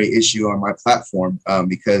primary issue on my platform,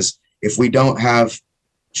 because if we don't have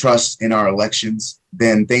trust in our elections,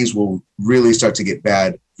 then things will really start to get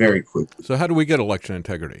bad very quickly. So how do we get election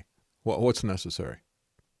integrity? What's necessary?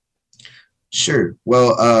 Sure.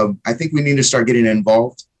 Well, I think we need to start getting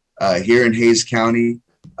involved. Here in Hays County,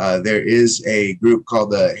 there is a group called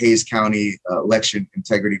the Hays County Election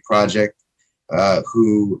Integrity Project,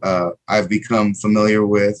 who I've become familiar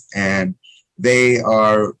with, and they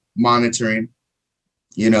are monitoring,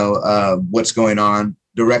 what's going on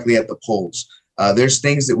directly at the polls. There's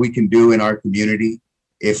things that we can do in our community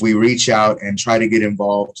if we reach out and try to get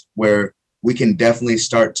involved, where we can definitely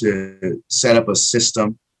start to set up a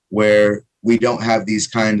system where we don't have these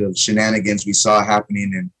kind of shenanigans we saw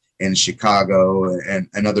happening in Chicago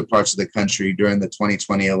and other parts of the country during the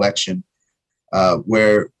 2020 election.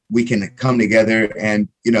 where we can come together and,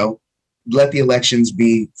 let the elections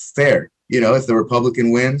be fair. If the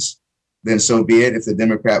Republican wins, then so be it. If the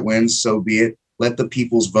Democrat wins, so be it. Let the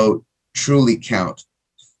people's vote truly count.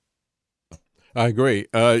 I agree.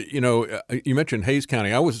 You mentioned Hayes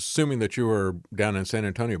County. I was assuming that you were down in San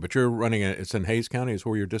Antonio, but you're running it's in Hayes County is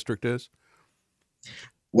where your district is?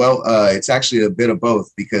 Well, it's actually a bit of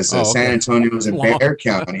both because San Antonio is in Bexar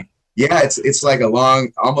County. Yeah, it's like a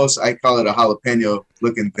long, almost I call it a jalapeno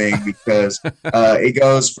looking thing because it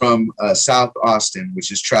goes from South Austin, which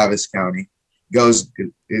is Travis County,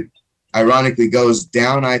 it ironically goes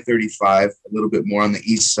down I-35 a little bit more on the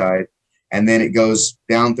east side, and then it goes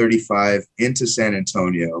down 35 into San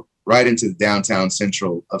Antonio, right into the downtown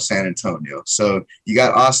central of San Antonio. So you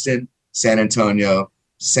got Austin, San Antonio,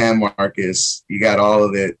 San Marcos, you got all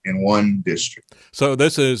of it in one district. So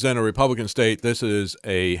this is in a Republican state. This is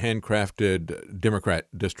a handcrafted Democrat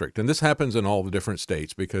district. And this happens in all the different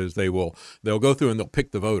states because they'll go through and they'll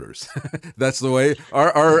pick the voters. That's the way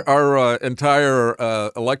our entire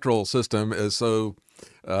electoral system is so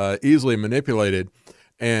easily manipulated.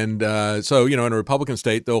 And so, in a Republican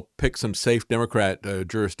state, they'll pick some safe Democrat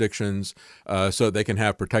jurisdictions so they can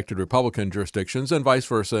have protected Republican jurisdictions and vice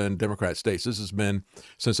versa in Democrat states. This has been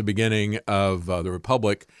since the beginning of the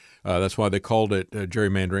Republic. That's why they called it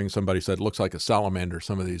gerrymandering. Somebody said it looks like a salamander,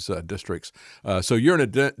 some of these districts. So you're in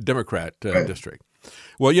a Democrat district.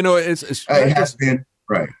 Well, it has been,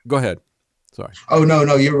 right. Go ahead. Sorry. Oh,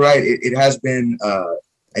 no, you're right. It has been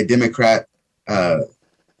a Democrat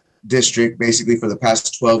district basically for the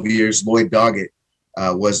past 12 years. Lloyd Doggett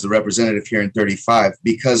was the representative here in 35.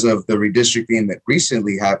 Because of the redistricting that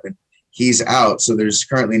recently happened, he's out. So there's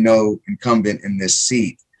currently no incumbent in this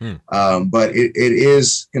seat. But it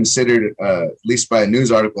is considered, at least by a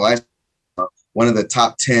news article, one of the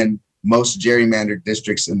top 10 most gerrymandered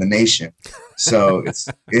districts in the nation. So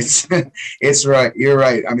it's right. You're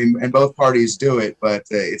right. I mean, and both parties do it, but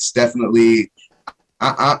it's definitely,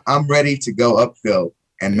 I'm ready to go uphill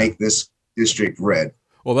and make this district red.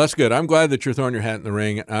 Well, that's good. I'm glad that you're throwing your hat in the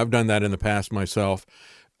ring. I've done that in the past myself.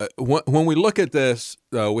 When we look at this,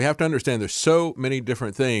 we have to understand there's so many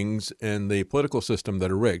different things in the political system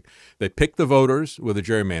that are rigged. They pick the voters with the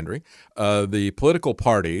gerrymandering. The political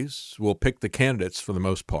parties will pick the candidates for the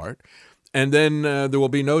most part. And then there will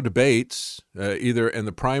be no debates, either in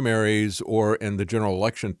the primaries or in the general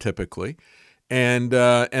election typically. And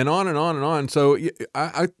on and on and on. So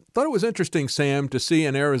I thought it was interesting, Sam, to see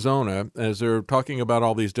in Arizona, as they're talking about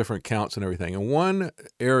all these different counts and everything. In one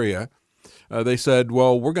area, they said,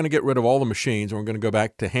 well, we're going to get rid of all the machines, and we're going to go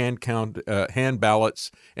back to hand ballots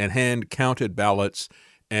and hand-counted ballots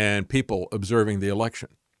and people observing the election.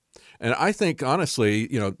 And I think, honestly,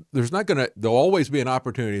 there'll always be an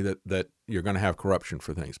opportunity that you're going to have corruption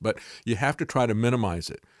for things, but you have to try to minimize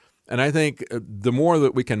it. And I think the more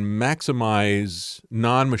that we can maximize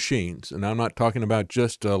non-machines, and I'm not talking about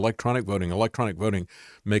just electronic voting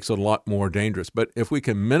makes it a lot more dangerous. But if we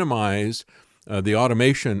can minimize the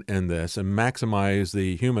automation in this and maximize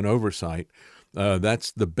the human oversight,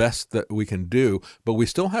 that's the best that we can do. But we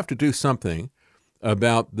still have to do something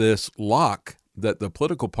about this lock that the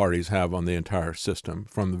political parties have on the entire system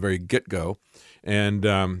from the very get-go.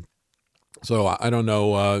 And so I don't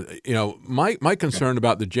know, my concern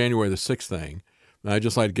about the January the 6th thing, I'd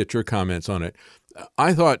just like to get your comments on it.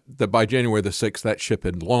 I thought that by January the 6th, that ship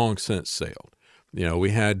had long since sailed. We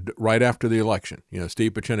had right after the election,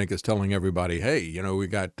 Steve Pieczenik is telling everybody, hey, we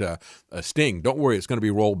got a sting. Don't worry, it's going to be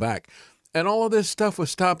rolled back. And all of this stuff was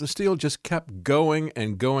stopped. The steal just kept going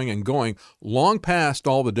and going and going long past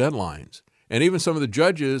all the deadlines. And even some of the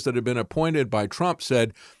judges that had been appointed by Trump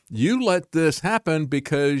said, you let this happen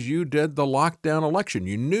because you did the lockdown election.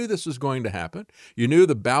 You knew this was going to happen. You knew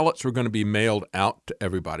the ballots were going to be mailed out to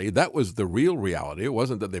everybody. That was the real reality. It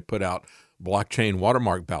wasn't that they put out blockchain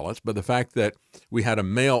watermark ballots, but the fact that we had a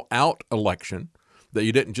mail-out election, that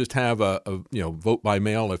you didn't just have a vote by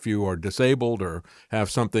mail if you are disabled or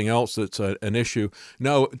have something else that's an issue.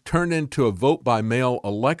 No, it turned into a vote by mail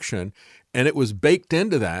election, and it was baked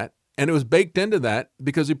into that. And it was baked into that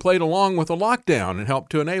because he played along with the lockdown and helped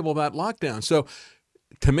to enable that lockdown. So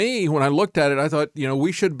to me, when I looked at it, I thought,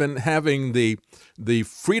 we should have been having the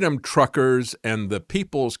freedom truckers and the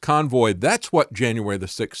people's convoy. That's what January the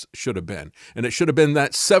 6th should have been. And it should have been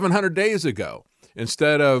that 700 days ago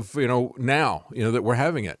instead of, now, that we're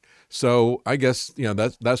having it. So I guess,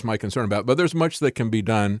 that's my concern about it. But there's much that can be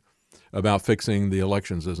done about fixing the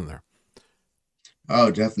elections, isn't there? Oh,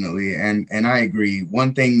 definitely. And I agree.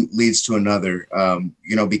 One thing leads to another,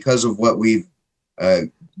 because of what we've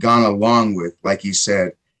gone along with, like you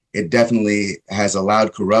said, it definitely has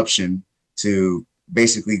allowed corruption to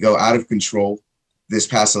basically go out of control. This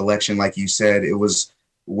past election, like you said, it was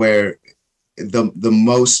where the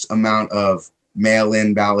most amount of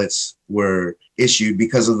mail-in ballots were issued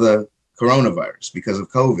because of the coronavirus, because of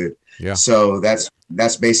COVID. Yeah. So that's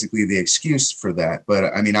basically the excuse for that.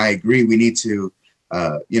 But I mean, I agree. We need to,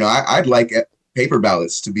 I'd like paper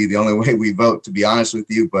ballots to be the only way we vote, to be honest with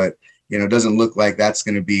you. But, it doesn't look like that's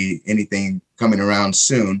going to be anything coming around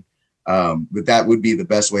soon. But that would be the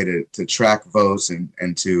best way to track votes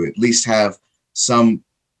and to at least have some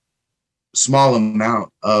small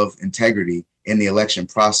amount of integrity in the election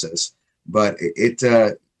process. But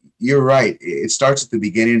you're right. It starts at the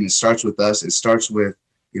beginning. It starts with us. It starts with,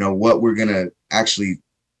 what we're going to actually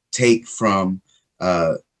take from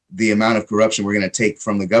the amount of corruption we're going to take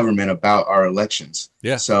from the government about our elections.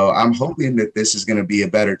 Yeah. So I'm hoping that this is going to be a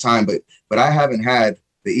better time. But I haven't had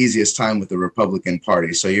the easiest time with the Republican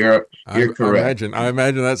Party. So you're correct. I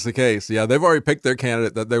imagine that's the case. Yeah, they've already picked their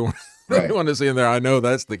candidate that they want, right. they want to see in there. I know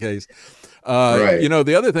that's the case. Right.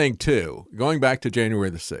 The other thing, too, going back to January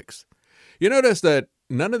the 6th, you notice that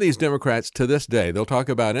none of these Democrats to this day, they'll talk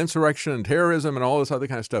about insurrection and terrorism and all this other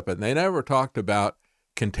kind of stuff, but they never talked about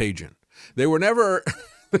contagion. They were never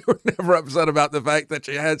upset about the fact that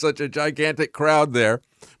you had such a gigantic crowd there,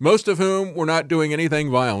 most of whom were not doing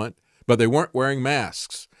anything violent, but they weren't wearing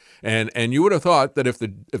masks. And you would have thought that if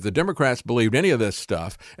the Democrats believed any of this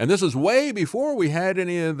stuff, and this is way before we had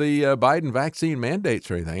any of the Biden vaccine mandates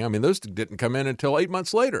or anything. I mean, those didn't come in until 8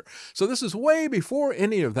 months later. So this is way before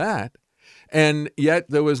any of that. And yet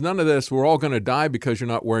there was none of this. We're all going to die because you're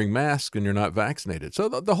not wearing masks and you're not vaccinated. So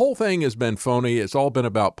the whole thing has been phony. It's all been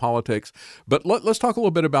about politics. But let's talk a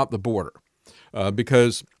little bit about the border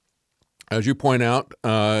because, as you point out,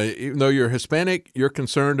 even though you're Hispanic, you're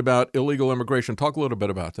concerned about illegal immigration. Talk a little bit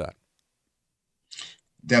about that.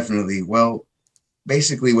 Definitely. Well,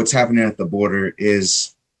 basically what's happening at the border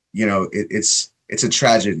is, it's a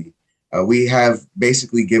tragedy. We have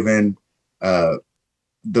basically given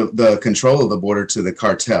the control of the border to the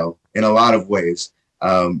cartel in a lot of ways.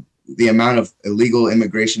 The amount of illegal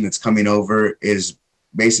immigration that's coming over is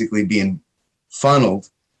basically being funneled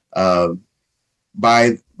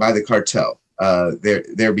by the cartel.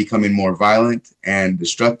 They're becoming more violent and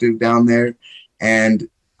destructive down there. And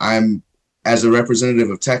as a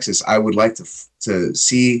representative of Texas, I would like to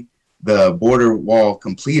see the border wall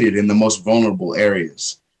completed in the most vulnerable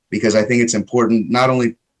areas, because I think it's important not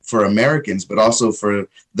only for Americans, but also for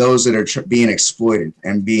those that are being exploited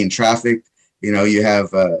and being trafficked. You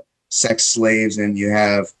have sex slaves, and you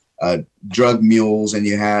have drug mules, and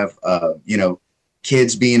you have,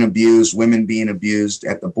 kids being abused, women being abused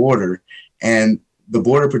at the border. And the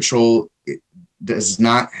Border Patrol does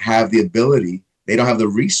not have the ability, they don't have the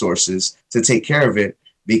resources to take care of it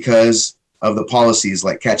because of the policies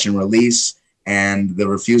like catch and release and the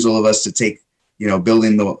refusal of us to take,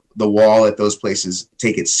 building the wall at those places,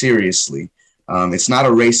 take it seriously. It's not a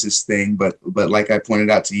racist thing, but like I pointed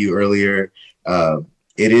out to you earlier,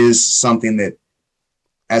 it is something that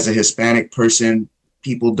as a Hispanic person,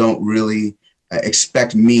 people don't really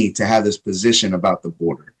expect me to have this position about the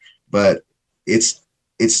border, but it's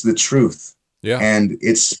the truth. Yeah. And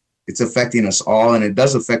it's affecting us all. And it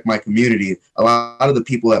does affect my community. A lot of the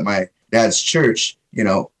people at my dad's church,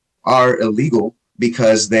 are illegal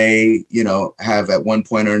because they, have at one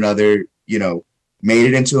point or another, made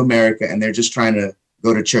it into America, and they're just trying to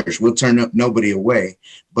go to church. We'll turn nobody away,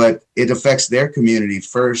 but it affects their community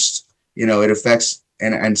first. It affects,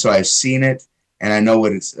 and so I've seen it, and I know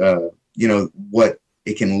what it's, what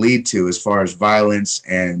it can lead to as far as violence,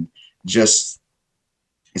 and just,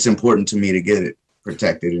 it's important to me to get it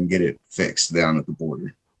protected and get it fixed down at the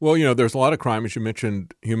border. Well, there's a lot of crime, as you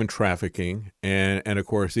mentioned, human trafficking, and of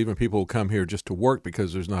course, even people who come here just to work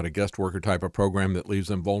because there's not a guest worker type of program that leaves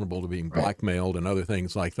them vulnerable to being blackmailed and other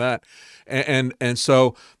things like that. And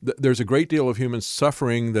so there's a great deal of human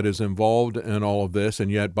suffering that is involved in all of this, and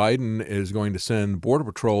yet Biden is going to send Border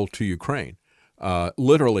Patrol to Ukraine.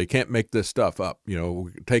 Literally can't make this stuff up,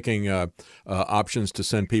 taking options to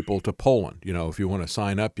send people to Poland. If you want to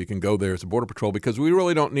sign up, you can go there as a Border Patrol because we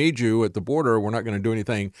really don't need you at the border. We're not going to do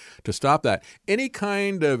anything to stop that. Any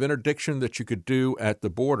kind of interdiction that you could do at the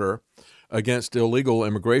border against illegal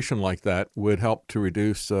immigration like that would help to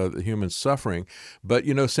reduce the human suffering. But,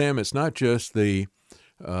 Sam, it's not just the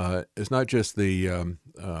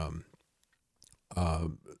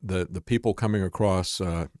people coming across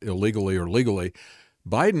illegally or legally.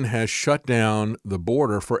 Biden has shut down the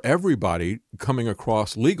border for everybody coming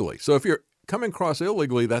across legally. So if you're coming across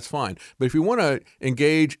illegally, that's fine. But if you want to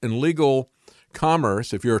engage in legal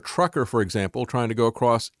commerce, if you're a trucker, for example, trying to go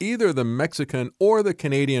across either the Mexican or the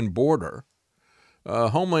Canadian border,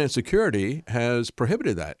 Homeland Security has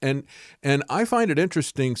prohibited that. And I find it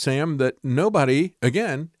interesting, Sam, that nobody,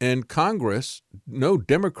 again, in Congress, no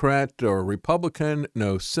Democrat or Republican,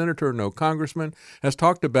 no senator, no congressman, has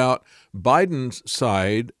talked about Biden's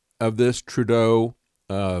side of this Trudeau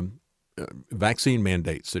vaccine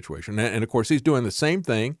mandate situation. And of course, he's doing the same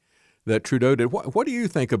thing that Trudeau did. What do you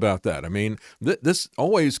think about that? I mean, this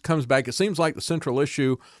always comes back. It seems like the central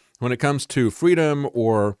issue when it comes to freedom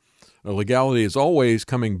or legality is always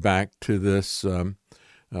coming back to this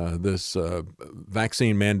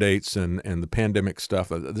vaccine mandates and the pandemic stuff.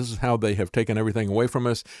 This is how they have taken everything away from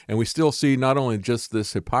us. And we still see not only just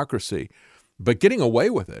this hypocrisy, but getting away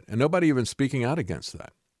with it and nobody even speaking out against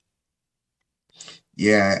that.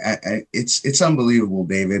 Yeah, it's unbelievable,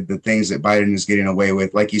 David, the things that Biden is getting away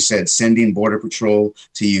with. Like you said, sending Border Patrol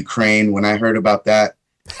to Ukraine. When I heard about that,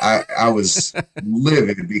 I was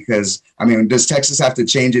livid because, I mean, does Texas have to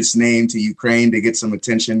change its name to Ukraine to get some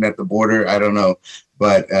attention at the border? I don't know.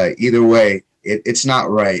 But either way, it's not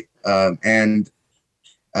right. And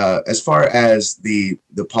as far as the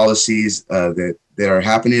policies that are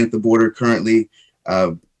happening at the border currently,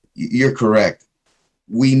 you're correct.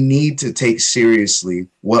 We need to take seriously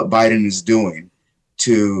what Biden is doing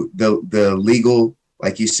to the legal,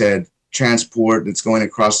 like you said, transport that's going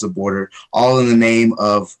across the border, all in the name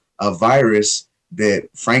of a virus that,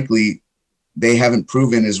 frankly, they haven't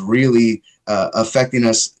proven is really affecting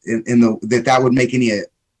us that would make any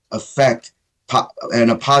effect in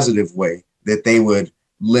a positive way, that they would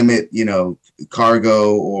limit,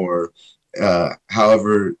 cargo or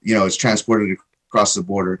however, it's transported across the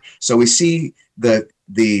border. So we see the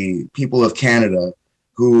people of Canada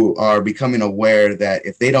who are becoming aware that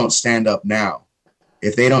if they don't stand up now,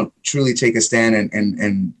 if they don't truly take a stand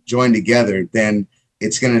and join together, then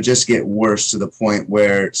it's going to just get worse to the point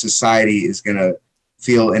where society is going to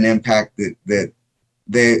feel an impact that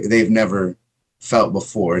they've never felt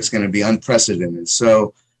before. It's going to be unprecedented.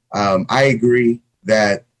 So I agree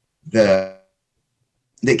that the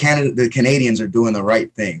Canadians are doing the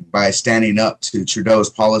right thing by standing up to Trudeau's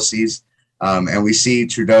policies. And we see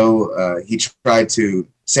Trudeau, he tried to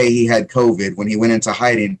say he had COVID when he went into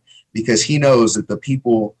hiding because he knows that the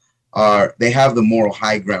people they have the moral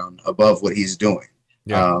high ground above what he's doing.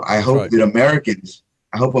 Yeah, I hope that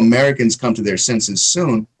Americans come to their senses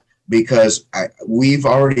soon, because we've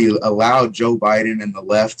already allowed Joe Biden and the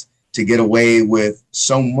left to get away with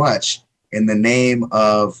so much in the name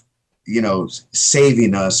of,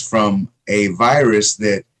 saving us from a virus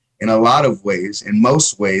that in a lot of ways, in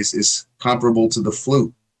most ways, is comparable to the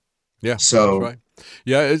flu. Yeah. So, that's right.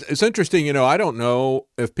 Yeah, it's interesting. I don't know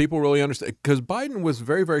if people really understand, because Biden was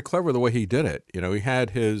very, very clever the way he did it. He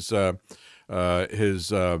had his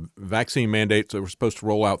vaccine mandates that were supposed to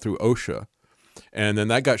roll out through OSHA, and then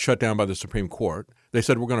that got shut down by the Supreme Court. They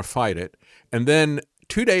said, we're going to fight it. And then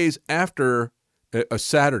 2 days after a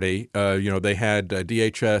Saturday, they had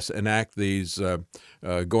DHS enact these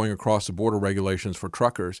going across the border regulations for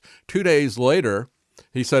truckers. 2 days later,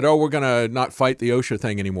 he said, we're going to not fight the OSHA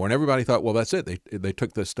thing anymore. And everybody thought, well, that's it. They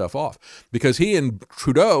took this stuff off, because he and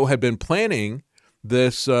Trudeau had been planning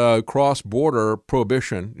this cross-border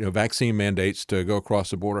prohibition, vaccine mandates to go across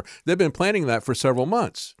the border. They've been planning that for several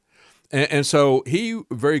months. And so he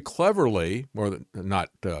very cleverly, not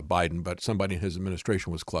Biden, but somebody in his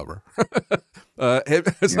administration was clever.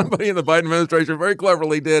 Somebody in the Biden administration very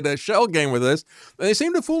cleverly did a shell game with this. And they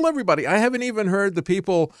seem to fool everybody. I haven't even heard the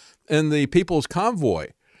people in the People's Convoy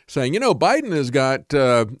saying, Biden has got,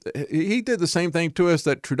 he did the same thing to us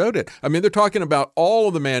that Trudeau did. I mean, they're talking about all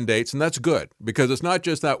of the mandates, and that's good, because it's not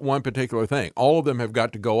just that one particular thing. All of them have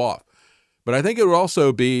got to go off. But I think it would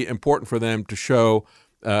also be important for them to show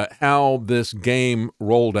how this game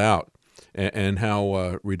rolled out and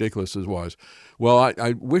how ridiculous it was. Well,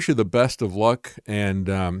 I wish you the best of luck.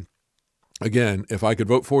 And again, if I could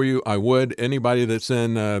vote for you, I would. Anybody that's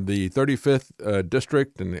in the 35th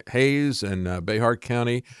District and Hayes and Bayhart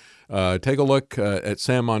County, take a look at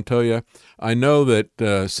Sam Montoya. I know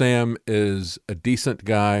that Sam is a decent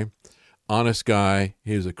guy, honest guy.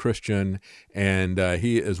 He's a Christian, and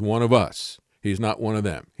he is one of us. He's not one of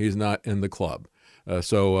them. He's not in the club.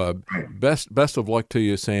 So best of luck to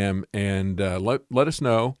you, Sam, and let us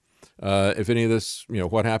know if any of this,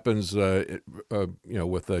 what happens, with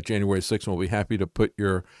January 6th. We'll be happy to put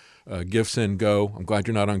your gifts in Go. I'm glad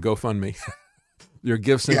you're not on GoFundMe. Your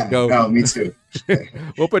gifts in Go. No, me too.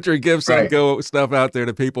 We'll put your gifts in Go stuff out there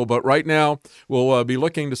to people. But right now, we'll be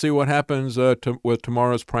looking to see what happens with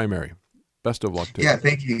tomorrow's primary. Best of luck to you. Yeah,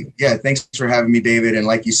 thank you. Yeah, thanks for having me, David. And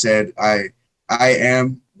like you said, I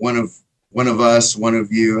am one of one of us, one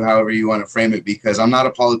of you, however you want to frame it, because I'm not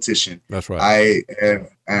a politician. That's right. I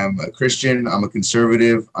am a Christian. I'm a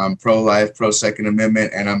conservative. I'm pro-life, pro-Second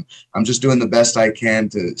Amendment, and I'm just doing the best I can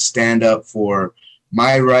to stand up for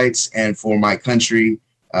my rights and for my country,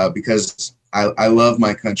 because I love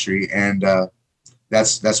my country, and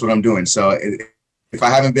that's what I'm doing. So if I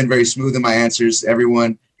haven't been very smooth in my answers,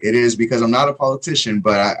 everyone, it is because I'm not a politician,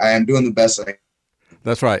 but I am doing the best I can.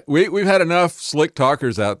 That's right. We've had enough slick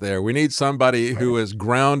talkers out there. We need somebody who is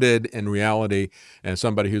grounded in reality and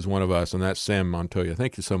somebody who's one of us, and that's Sam Montoya.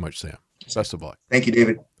 Thank you so much, Sam. Best of luck. Thank you,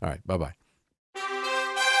 David. All right. Bye-bye.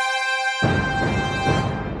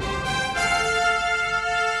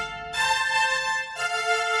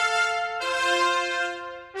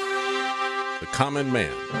 The Common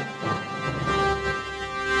Man.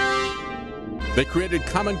 They created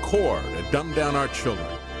Common Core to dumb down our children.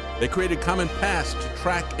 They created Common Pass to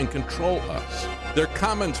track and control us. Their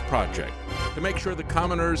Commons Project to make sure the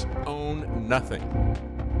commoners own nothing.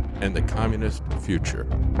 And the communist future.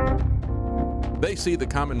 They see the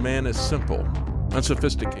common man as simple,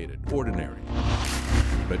 unsophisticated, ordinary.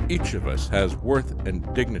 But each of us has worth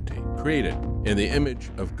and dignity created in the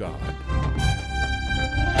image of God.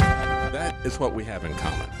 That is what we have in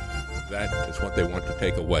common. That is what they want to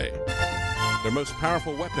take away. Their most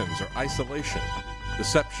powerful weapons are isolation,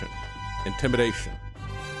 deception, intimidation.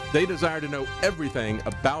 They desire to know everything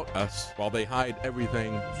about us while they hide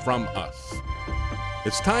everything from us.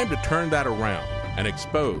 It's time to turn that around and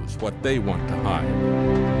expose what they want to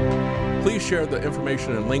hide. Please share the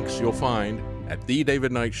information and links you'll find at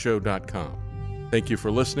thedavidknightshow.com. Thank you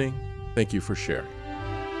for listening. Thank you for sharing.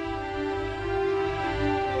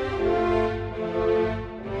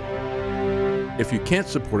 If you can't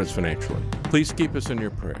support us financially, please keep us in your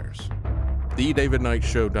prayers.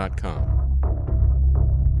 thedavidknightshow.com.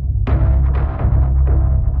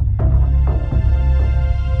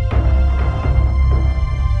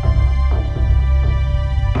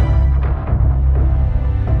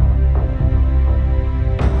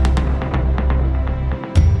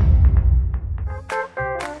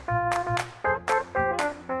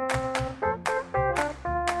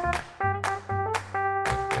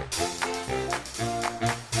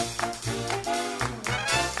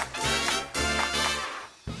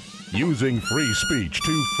 Using free speech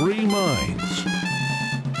to free minds.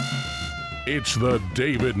 It's the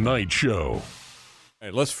David Knight Show.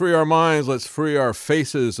 Hey, let's free our minds. Let's free our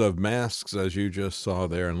faces of masks, as you just saw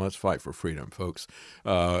there, and let's fight for freedom, folks.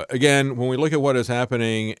 Again, when we look at what is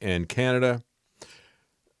happening in Canada,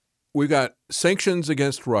 we've got sanctions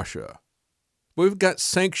against Russia. We've got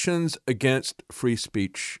sanctions against free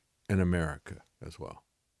speech in America as well.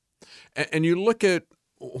 And you look at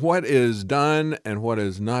what is done and what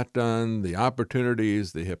is not done, the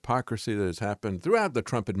opportunities, the hypocrisy that has happened throughout the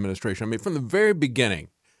Trump administration. I mean, from the very beginning,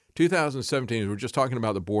 2017, we were just talking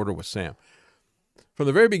about the border with Sam. From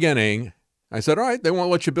the very beginning, I said, all right, they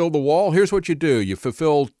won't let you build the wall. Here's what you do. You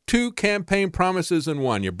fulfill 2 campaign promises in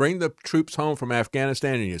one. You bring the troops home from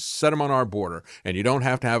Afghanistan and you set them on our border, and you don't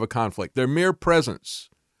have to have a conflict. Their mere presence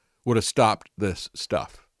would have stopped this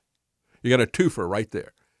stuff. You got a twofer right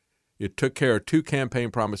there. You took care of 2 campaign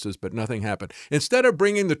promises, but nothing happened. Instead of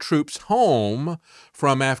bringing the troops home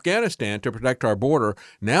from Afghanistan to protect our border,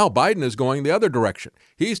 now Biden is going the other direction.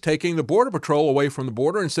 He's taking the Border Patrol away from the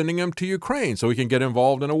border and sending them to Ukraine so he can get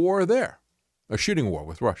involved in a war there, a shooting war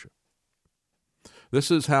with Russia. This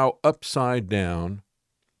is how upside down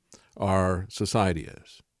our society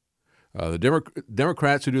is. The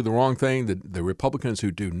Democrats who do the wrong thing, the Republicans who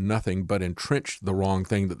do nothing but entrench the wrong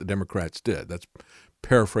thing that the Democrats did. That's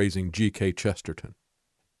paraphrasing G.K. Chesterton.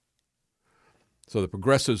 So the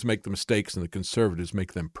progressives make the mistakes and the conservatives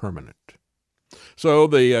make them permanent. So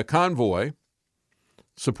the convoy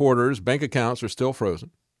supporters' bank accounts are still frozen.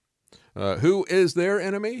 Who is their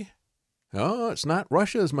enemy? Oh, it's not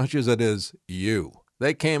Russia as much as it is you.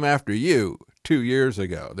 They came after you 2 years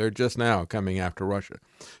ago. They're just now coming after Russia.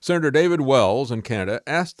 Senator David Wells in Canada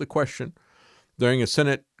asked the question during a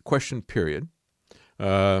Senate question period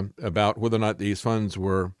about whether or not these funds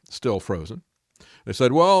were still frozen. They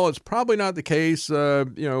said, well, it's probably not the case.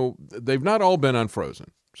 They've not all been unfrozen.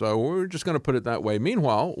 So we're just going to put it that way.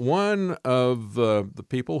 Meanwhile, one of the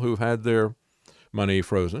people who had their money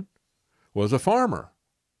frozen was a farmer.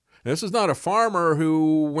 This is not a farmer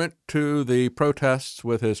who went to the protests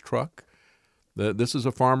with his truck. This is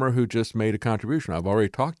a farmer who just made a contribution. I've already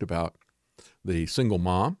talked about the single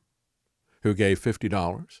mom who gave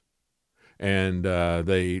 $50. And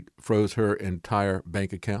they froze her entire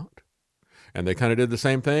bank account. And they kind of did the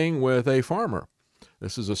same thing with a farmer.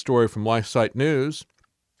 This is a story from LifeSite News.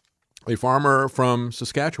 A farmer from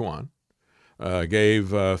Saskatchewan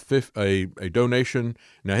gave a donation.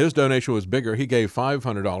 Now, his donation was bigger. He gave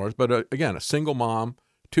 $500, but again, a single mom,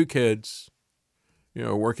 2 kids,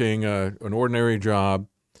 working an ordinary job,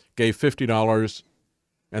 gave $50,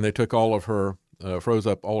 and they took all of her, froze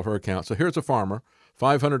up all of her accounts. So here's a farmer,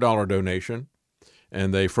 $500 donation,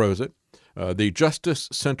 and they froze it. The Justice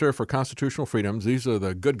Center for Constitutional Freedoms, these are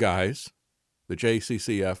the good guys, the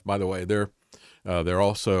JCCF, by the way, they're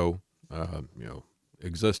also,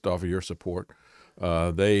 exist off of your support.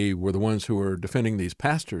 They were the ones who were defending these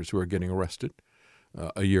pastors who are getting arrested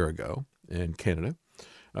a year ago in Canada,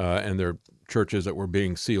 and their churches that were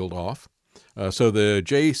being sealed off. So the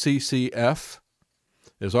JCCF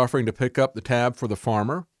is offering to pick up the tab for the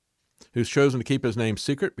farmer who's chosen to keep his name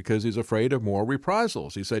secret because he's afraid of more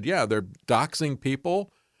reprisals. He said, yeah, they're doxing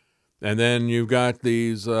people, and then you've got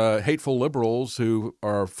these hateful liberals who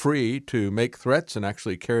are free to make threats and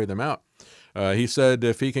actually carry them out. He said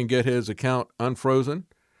if he can get his account unfrozen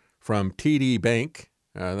from TD Bank,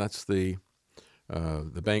 that's the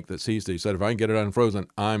bank that seized it. He said, if I can get it unfrozen,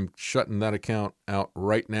 I'm shutting that account out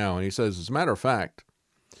right now. And he says, as a matter of fact,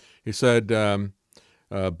 he said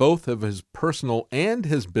both of his personal and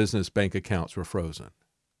his business bank accounts were frozen.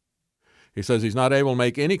 He says he's not able to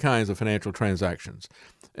make any kinds of financial transactions.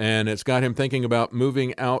 And it's got him thinking about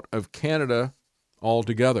moving out of Canada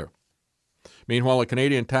altogether. Meanwhile, a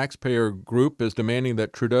Canadian taxpayer group is demanding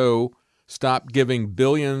that Trudeau stop giving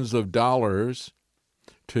billions of dollars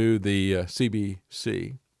to the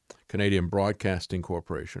CBC, Canadian Broadcasting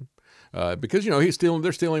Corporation, because,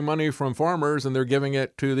 they're stealing money from farmers and they're giving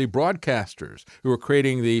it to the broadcasters who are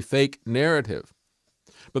creating the fake narrative.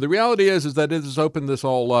 But the reality is that it has opened this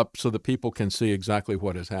all up so that people can see exactly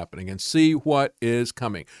what is happening and see what is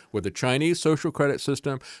coming with the Chinese social credit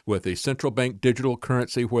system, with the central bank digital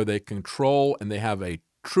currency where they control and they have a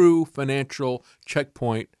true financial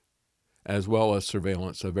checkpoint as well as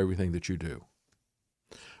surveillance of everything that you do.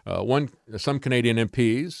 Some Canadian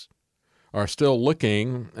MPs are still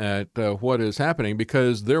looking at what is happening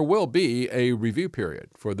because there will be a review period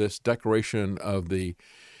for this declaration of the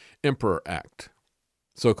Emperor Act,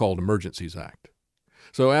 so-called Emergencies Act.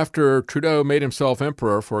 So after Trudeau made himself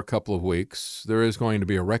emperor for a couple of weeks, there is going to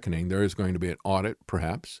be a reckoning. There is going to be an audit,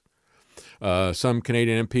 perhaps. Some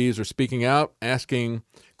Canadian MPs are speaking out, asking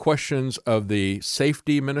questions of the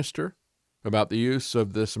safety minister about the use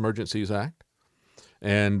of this Emergencies Act.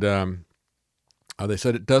 And they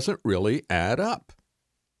said it doesn't really add up.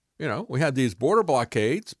 We had these border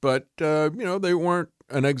blockades, but, they weren't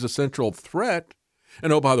an existential threat.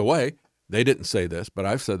 And, oh, by the way, they didn't say this, but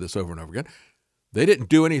I've said this over and over again. They didn't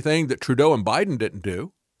do anything that Trudeau and Biden didn't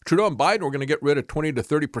do. Trudeau and Biden were going to get rid of 20 to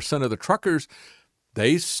 30% of the truckers.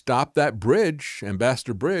 They stopped that bridge,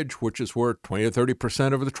 Ambassador Bridge, which is where 20 to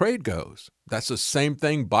 30% of the trade goes. That's the same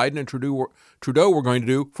thing Biden and Trudeau were going to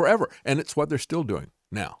do forever, and it's what they're still doing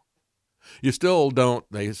now. They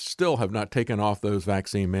still have not taken off those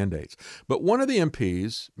vaccine mandates. But one of the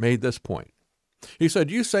MPs made this point. He said,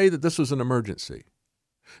 you say that this was an emergency,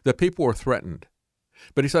 that people were threatened.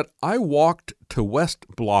 But he said, I walked to West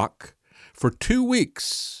Block for 2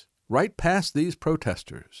 weeks right past these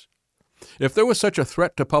protesters. If there was such a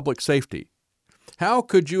threat to public safety, how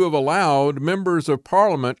could you have allowed members of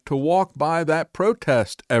Parliament to walk by that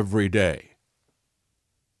protest every day?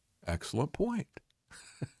 Excellent point.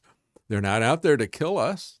 They're not out there to kill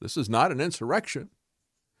us. This is not an insurrection.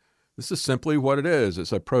 This is simply what it is.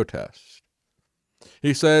 It's a protest.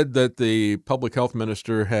 He said that the public health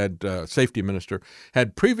minister safety minister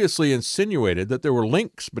had previously insinuated that there were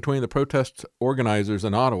links between the protest organizers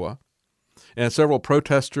in Ottawa and several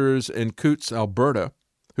protesters in Coutts, Alberta,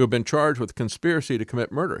 who have been charged with conspiracy to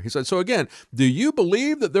commit murder. He said, so again, do you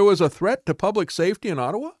believe that there was a threat to public safety in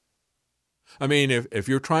Ottawa? I mean, if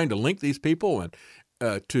you're trying to link these people and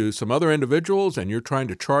to some other individuals and you're trying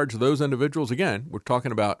to charge those individuals, again, we're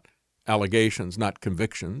talking about allegations, not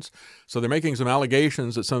convictions. So they're making some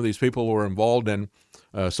allegations that some of these people were involved in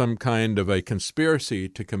some kind of a conspiracy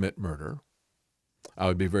to commit murder. I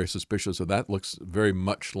would be very suspicious of that. Looks very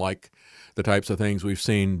much like the types of things we've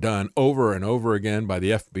seen done over and over again by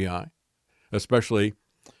the FBI, especially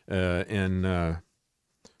in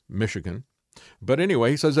Michigan. But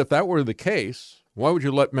anyway, he says if that were the case, why would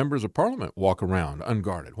you let members of Parliament walk around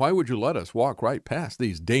unguarded? Why would you let us walk right past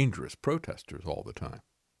these dangerous protesters all the time?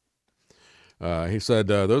 He said,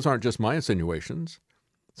 those aren't just my insinuations,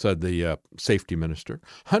 said the safety minister.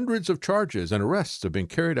 Hundreds of charges and arrests have been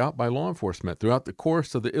carried out by law enforcement throughout the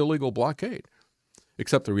course of the illegal blockade.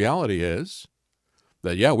 Except the reality is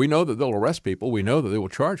that, yeah, we know that they'll arrest people. We know that they will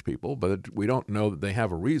charge people, but we don't know that they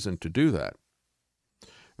have a reason to do that.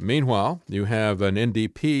 Meanwhile, you have an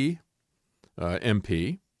NDP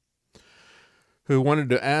MP, who wanted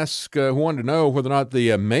to know whether or not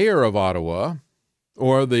the mayor of Ottawa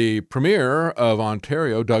or the premier of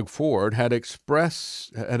Ontario, Doug Ford, had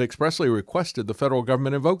expressly requested the federal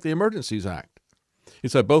government invoke the Emergencies Act. He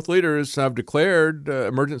said both leaders have declared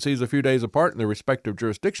emergencies a few days apart in their respective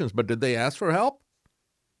jurisdictions, but did they ask for help?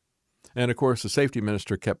 And, of course, the safety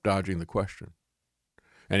minister kept dodging the question.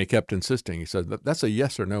 And he kept insisting. He said, that's a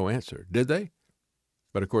yes or no answer. Did they?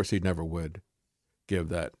 But, of course, he never would give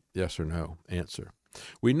that yes or no answer.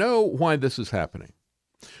 We know why this is happening.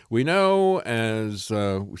 We know, as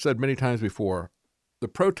we said many times before, the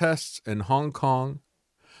protests in Hong Kong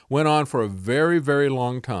went on for a very, very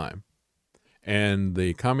long time. And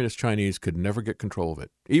the Communist Chinese could never get control of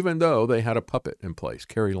it, even though they had a puppet in place,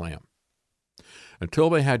 Carrie Lam.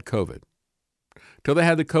 Until they had COVID, until they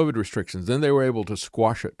had the COVID restrictions, then they were able to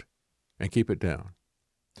squash it and keep it down.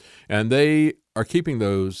 And they are keeping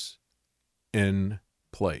those in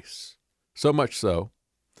place, so much so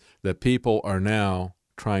that people are now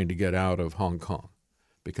trying to get out of Hong Kong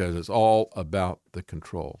because it's all about the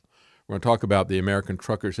control. We're going to talk about the American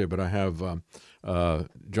truckers here, but I have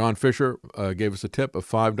John Fisher gave us a tip of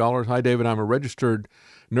 $5. Hi, David. I'm a registered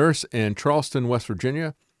nurse in Charleston, West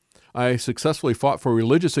Virginia. I successfully fought for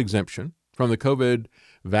religious exemption from the COVID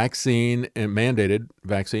vaccine and mandated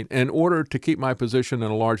vaccine in order to keep my position in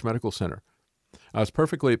a large medical center. I was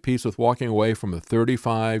perfectly at peace with walking away from a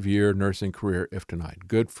 35-year nursing career if denied.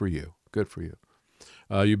 Good for you. Good for you.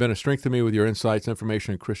 You've been a strength to me with your insights,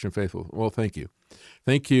 information, and Christian faith. Well, thank you.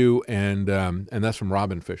 Thank you, and that's from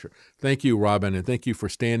Robin Fisher. Thank you, Robin, and thank you for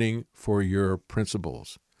standing for your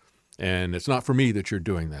principles. And it's not for me that you're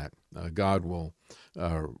doing that. God will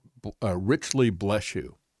richly bless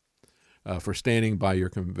you for standing by your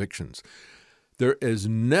convictions. There is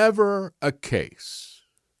never a case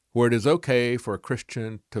where it is okay for a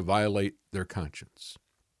Christian to violate their conscience.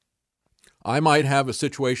 I might have a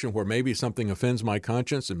situation where maybe something offends my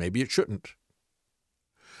conscience and maybe it shouldn't.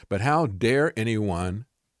 But how dare anyone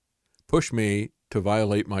push me to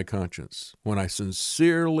violate my conscience when I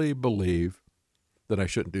sincerely believe that I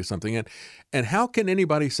shouldn't do something? And how can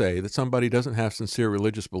anybody say that somebody doesn't have sincere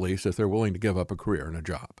religious beliefs if they're willing to give up a career and a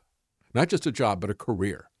job? Not just a job, but a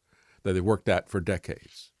career that they've worked at for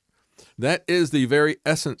decades. That is the very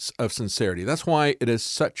essence of sincerity. That's why it is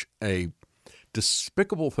such a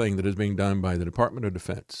despicable thing that is being done by the Department of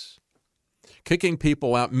Defense, kicking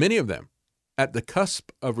people out, many of them at the cusp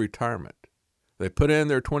of retirement. They put in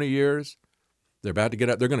their 20 years. They're about to get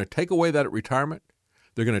out. They're going to take away that at retirement.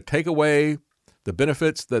 They're going to take away the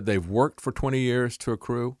benefits that they've worked for 20 years to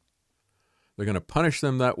accrue. They're going to punish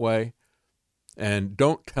them that way. And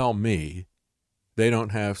don't tell me they don't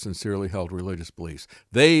have sincerely held religious beliefs.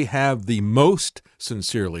 They have the most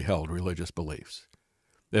sincerely held religious beliefs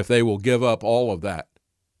if they will give up all of that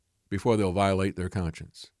before they'll violate their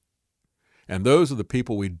conscience. And those are the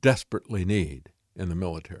people we desperately need in the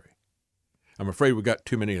military. I'm afraid we've got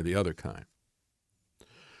too many of the other kind.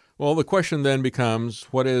 Well, the question then becomes,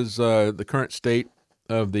 what is the current state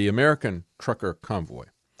of the American trucker convoy,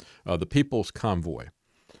 the People's Convoy?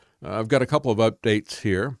 I've got a couple of updates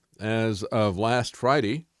here. As of last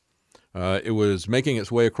Friday, it was making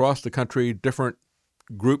its way across the country. Different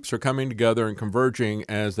groups are coming together and converging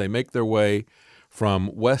as they make their way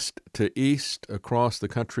from west to east across the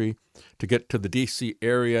country to get to the D.C.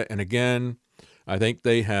 area. And again, I think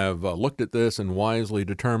they have looked at this and wisely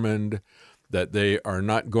determined that they are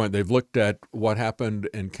not going. They've looked at what happened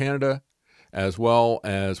in Canada as well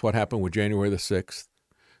as what happened with January the 6th.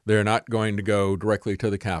 They're not going to go directly to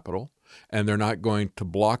the Capitol, and they're not going to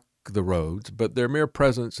block the roads, but their mere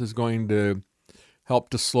presence is going to help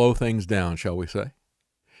to slow things down, shall we say.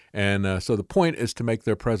 And so the point is to make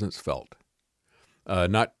their presence felt,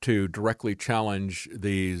 not to directly challenge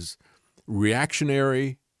these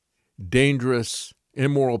reactionary, dangerous,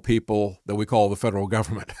 immoral people that we call the federal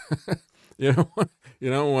government. You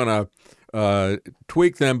don't want to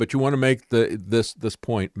tweak them, but you want to make this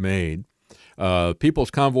point made.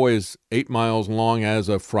 People's Convoy is 8 miles long as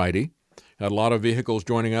of Friday. Had a lot of vehicles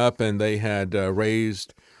joining up, and they had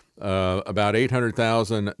raised about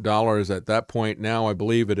 $800,000 at that point. Now I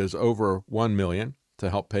believe it is over $1 million to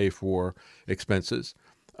help pay for expenses.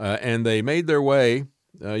 And they made their way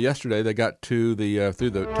yesterday. They got to through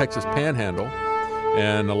the Texas Panhandle,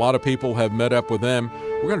 and a lot of people have met up with them.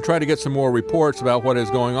 We're going to try to get some more reports about what is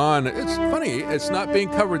going on. It's funny, it's not being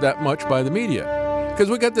covered that much by the media. Because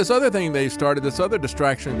we got this other thing they started, this other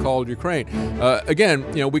distraction called Ukraine. Again,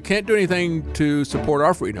 we can't do anything to support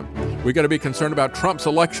our freedom. We got to be concerned about Trump's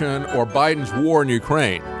election or Biden's war in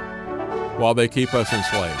Ukraine while they keep us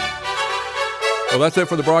enslaved. Well, that's it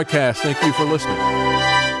for the broadcast. Thank you for listening.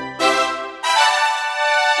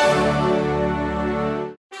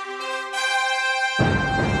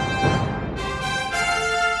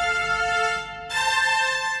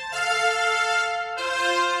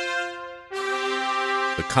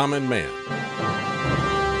 The Common Man.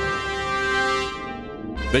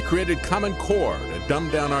 They created Common Core to dumb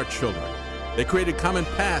down our children. They created Common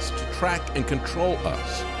Pass to track and control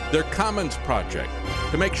us. Their Commons Project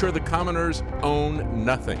to make sure the commoners own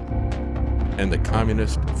nothing. And the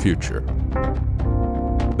communist future.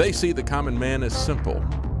 They see the common man as simple,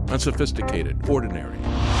 unsophisticated, ordinary.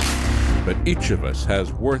 But each of us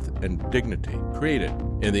has worth and dignity created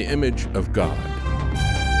in the image of God.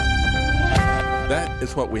 That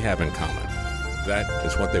is what we have in common. That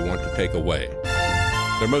is what they want to take away.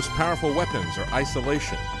 Their most powerful weapons are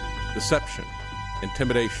isolation, deception,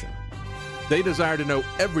 intimidation. They desire to know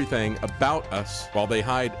everything about us while they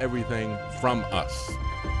hide everything from us.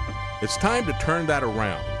 It's time to turn that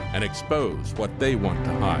around and expose what they want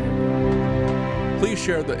to hide. Please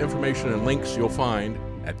share the information and links you'll find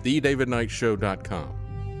at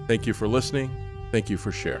thedavidknightshow.com. Thank you for listening. Thank you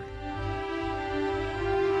for sharing.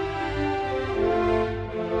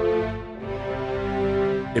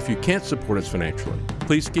 If you can't support us financially,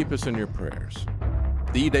 please keep us in your prayers.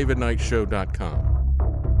 thedavidknightshow.com.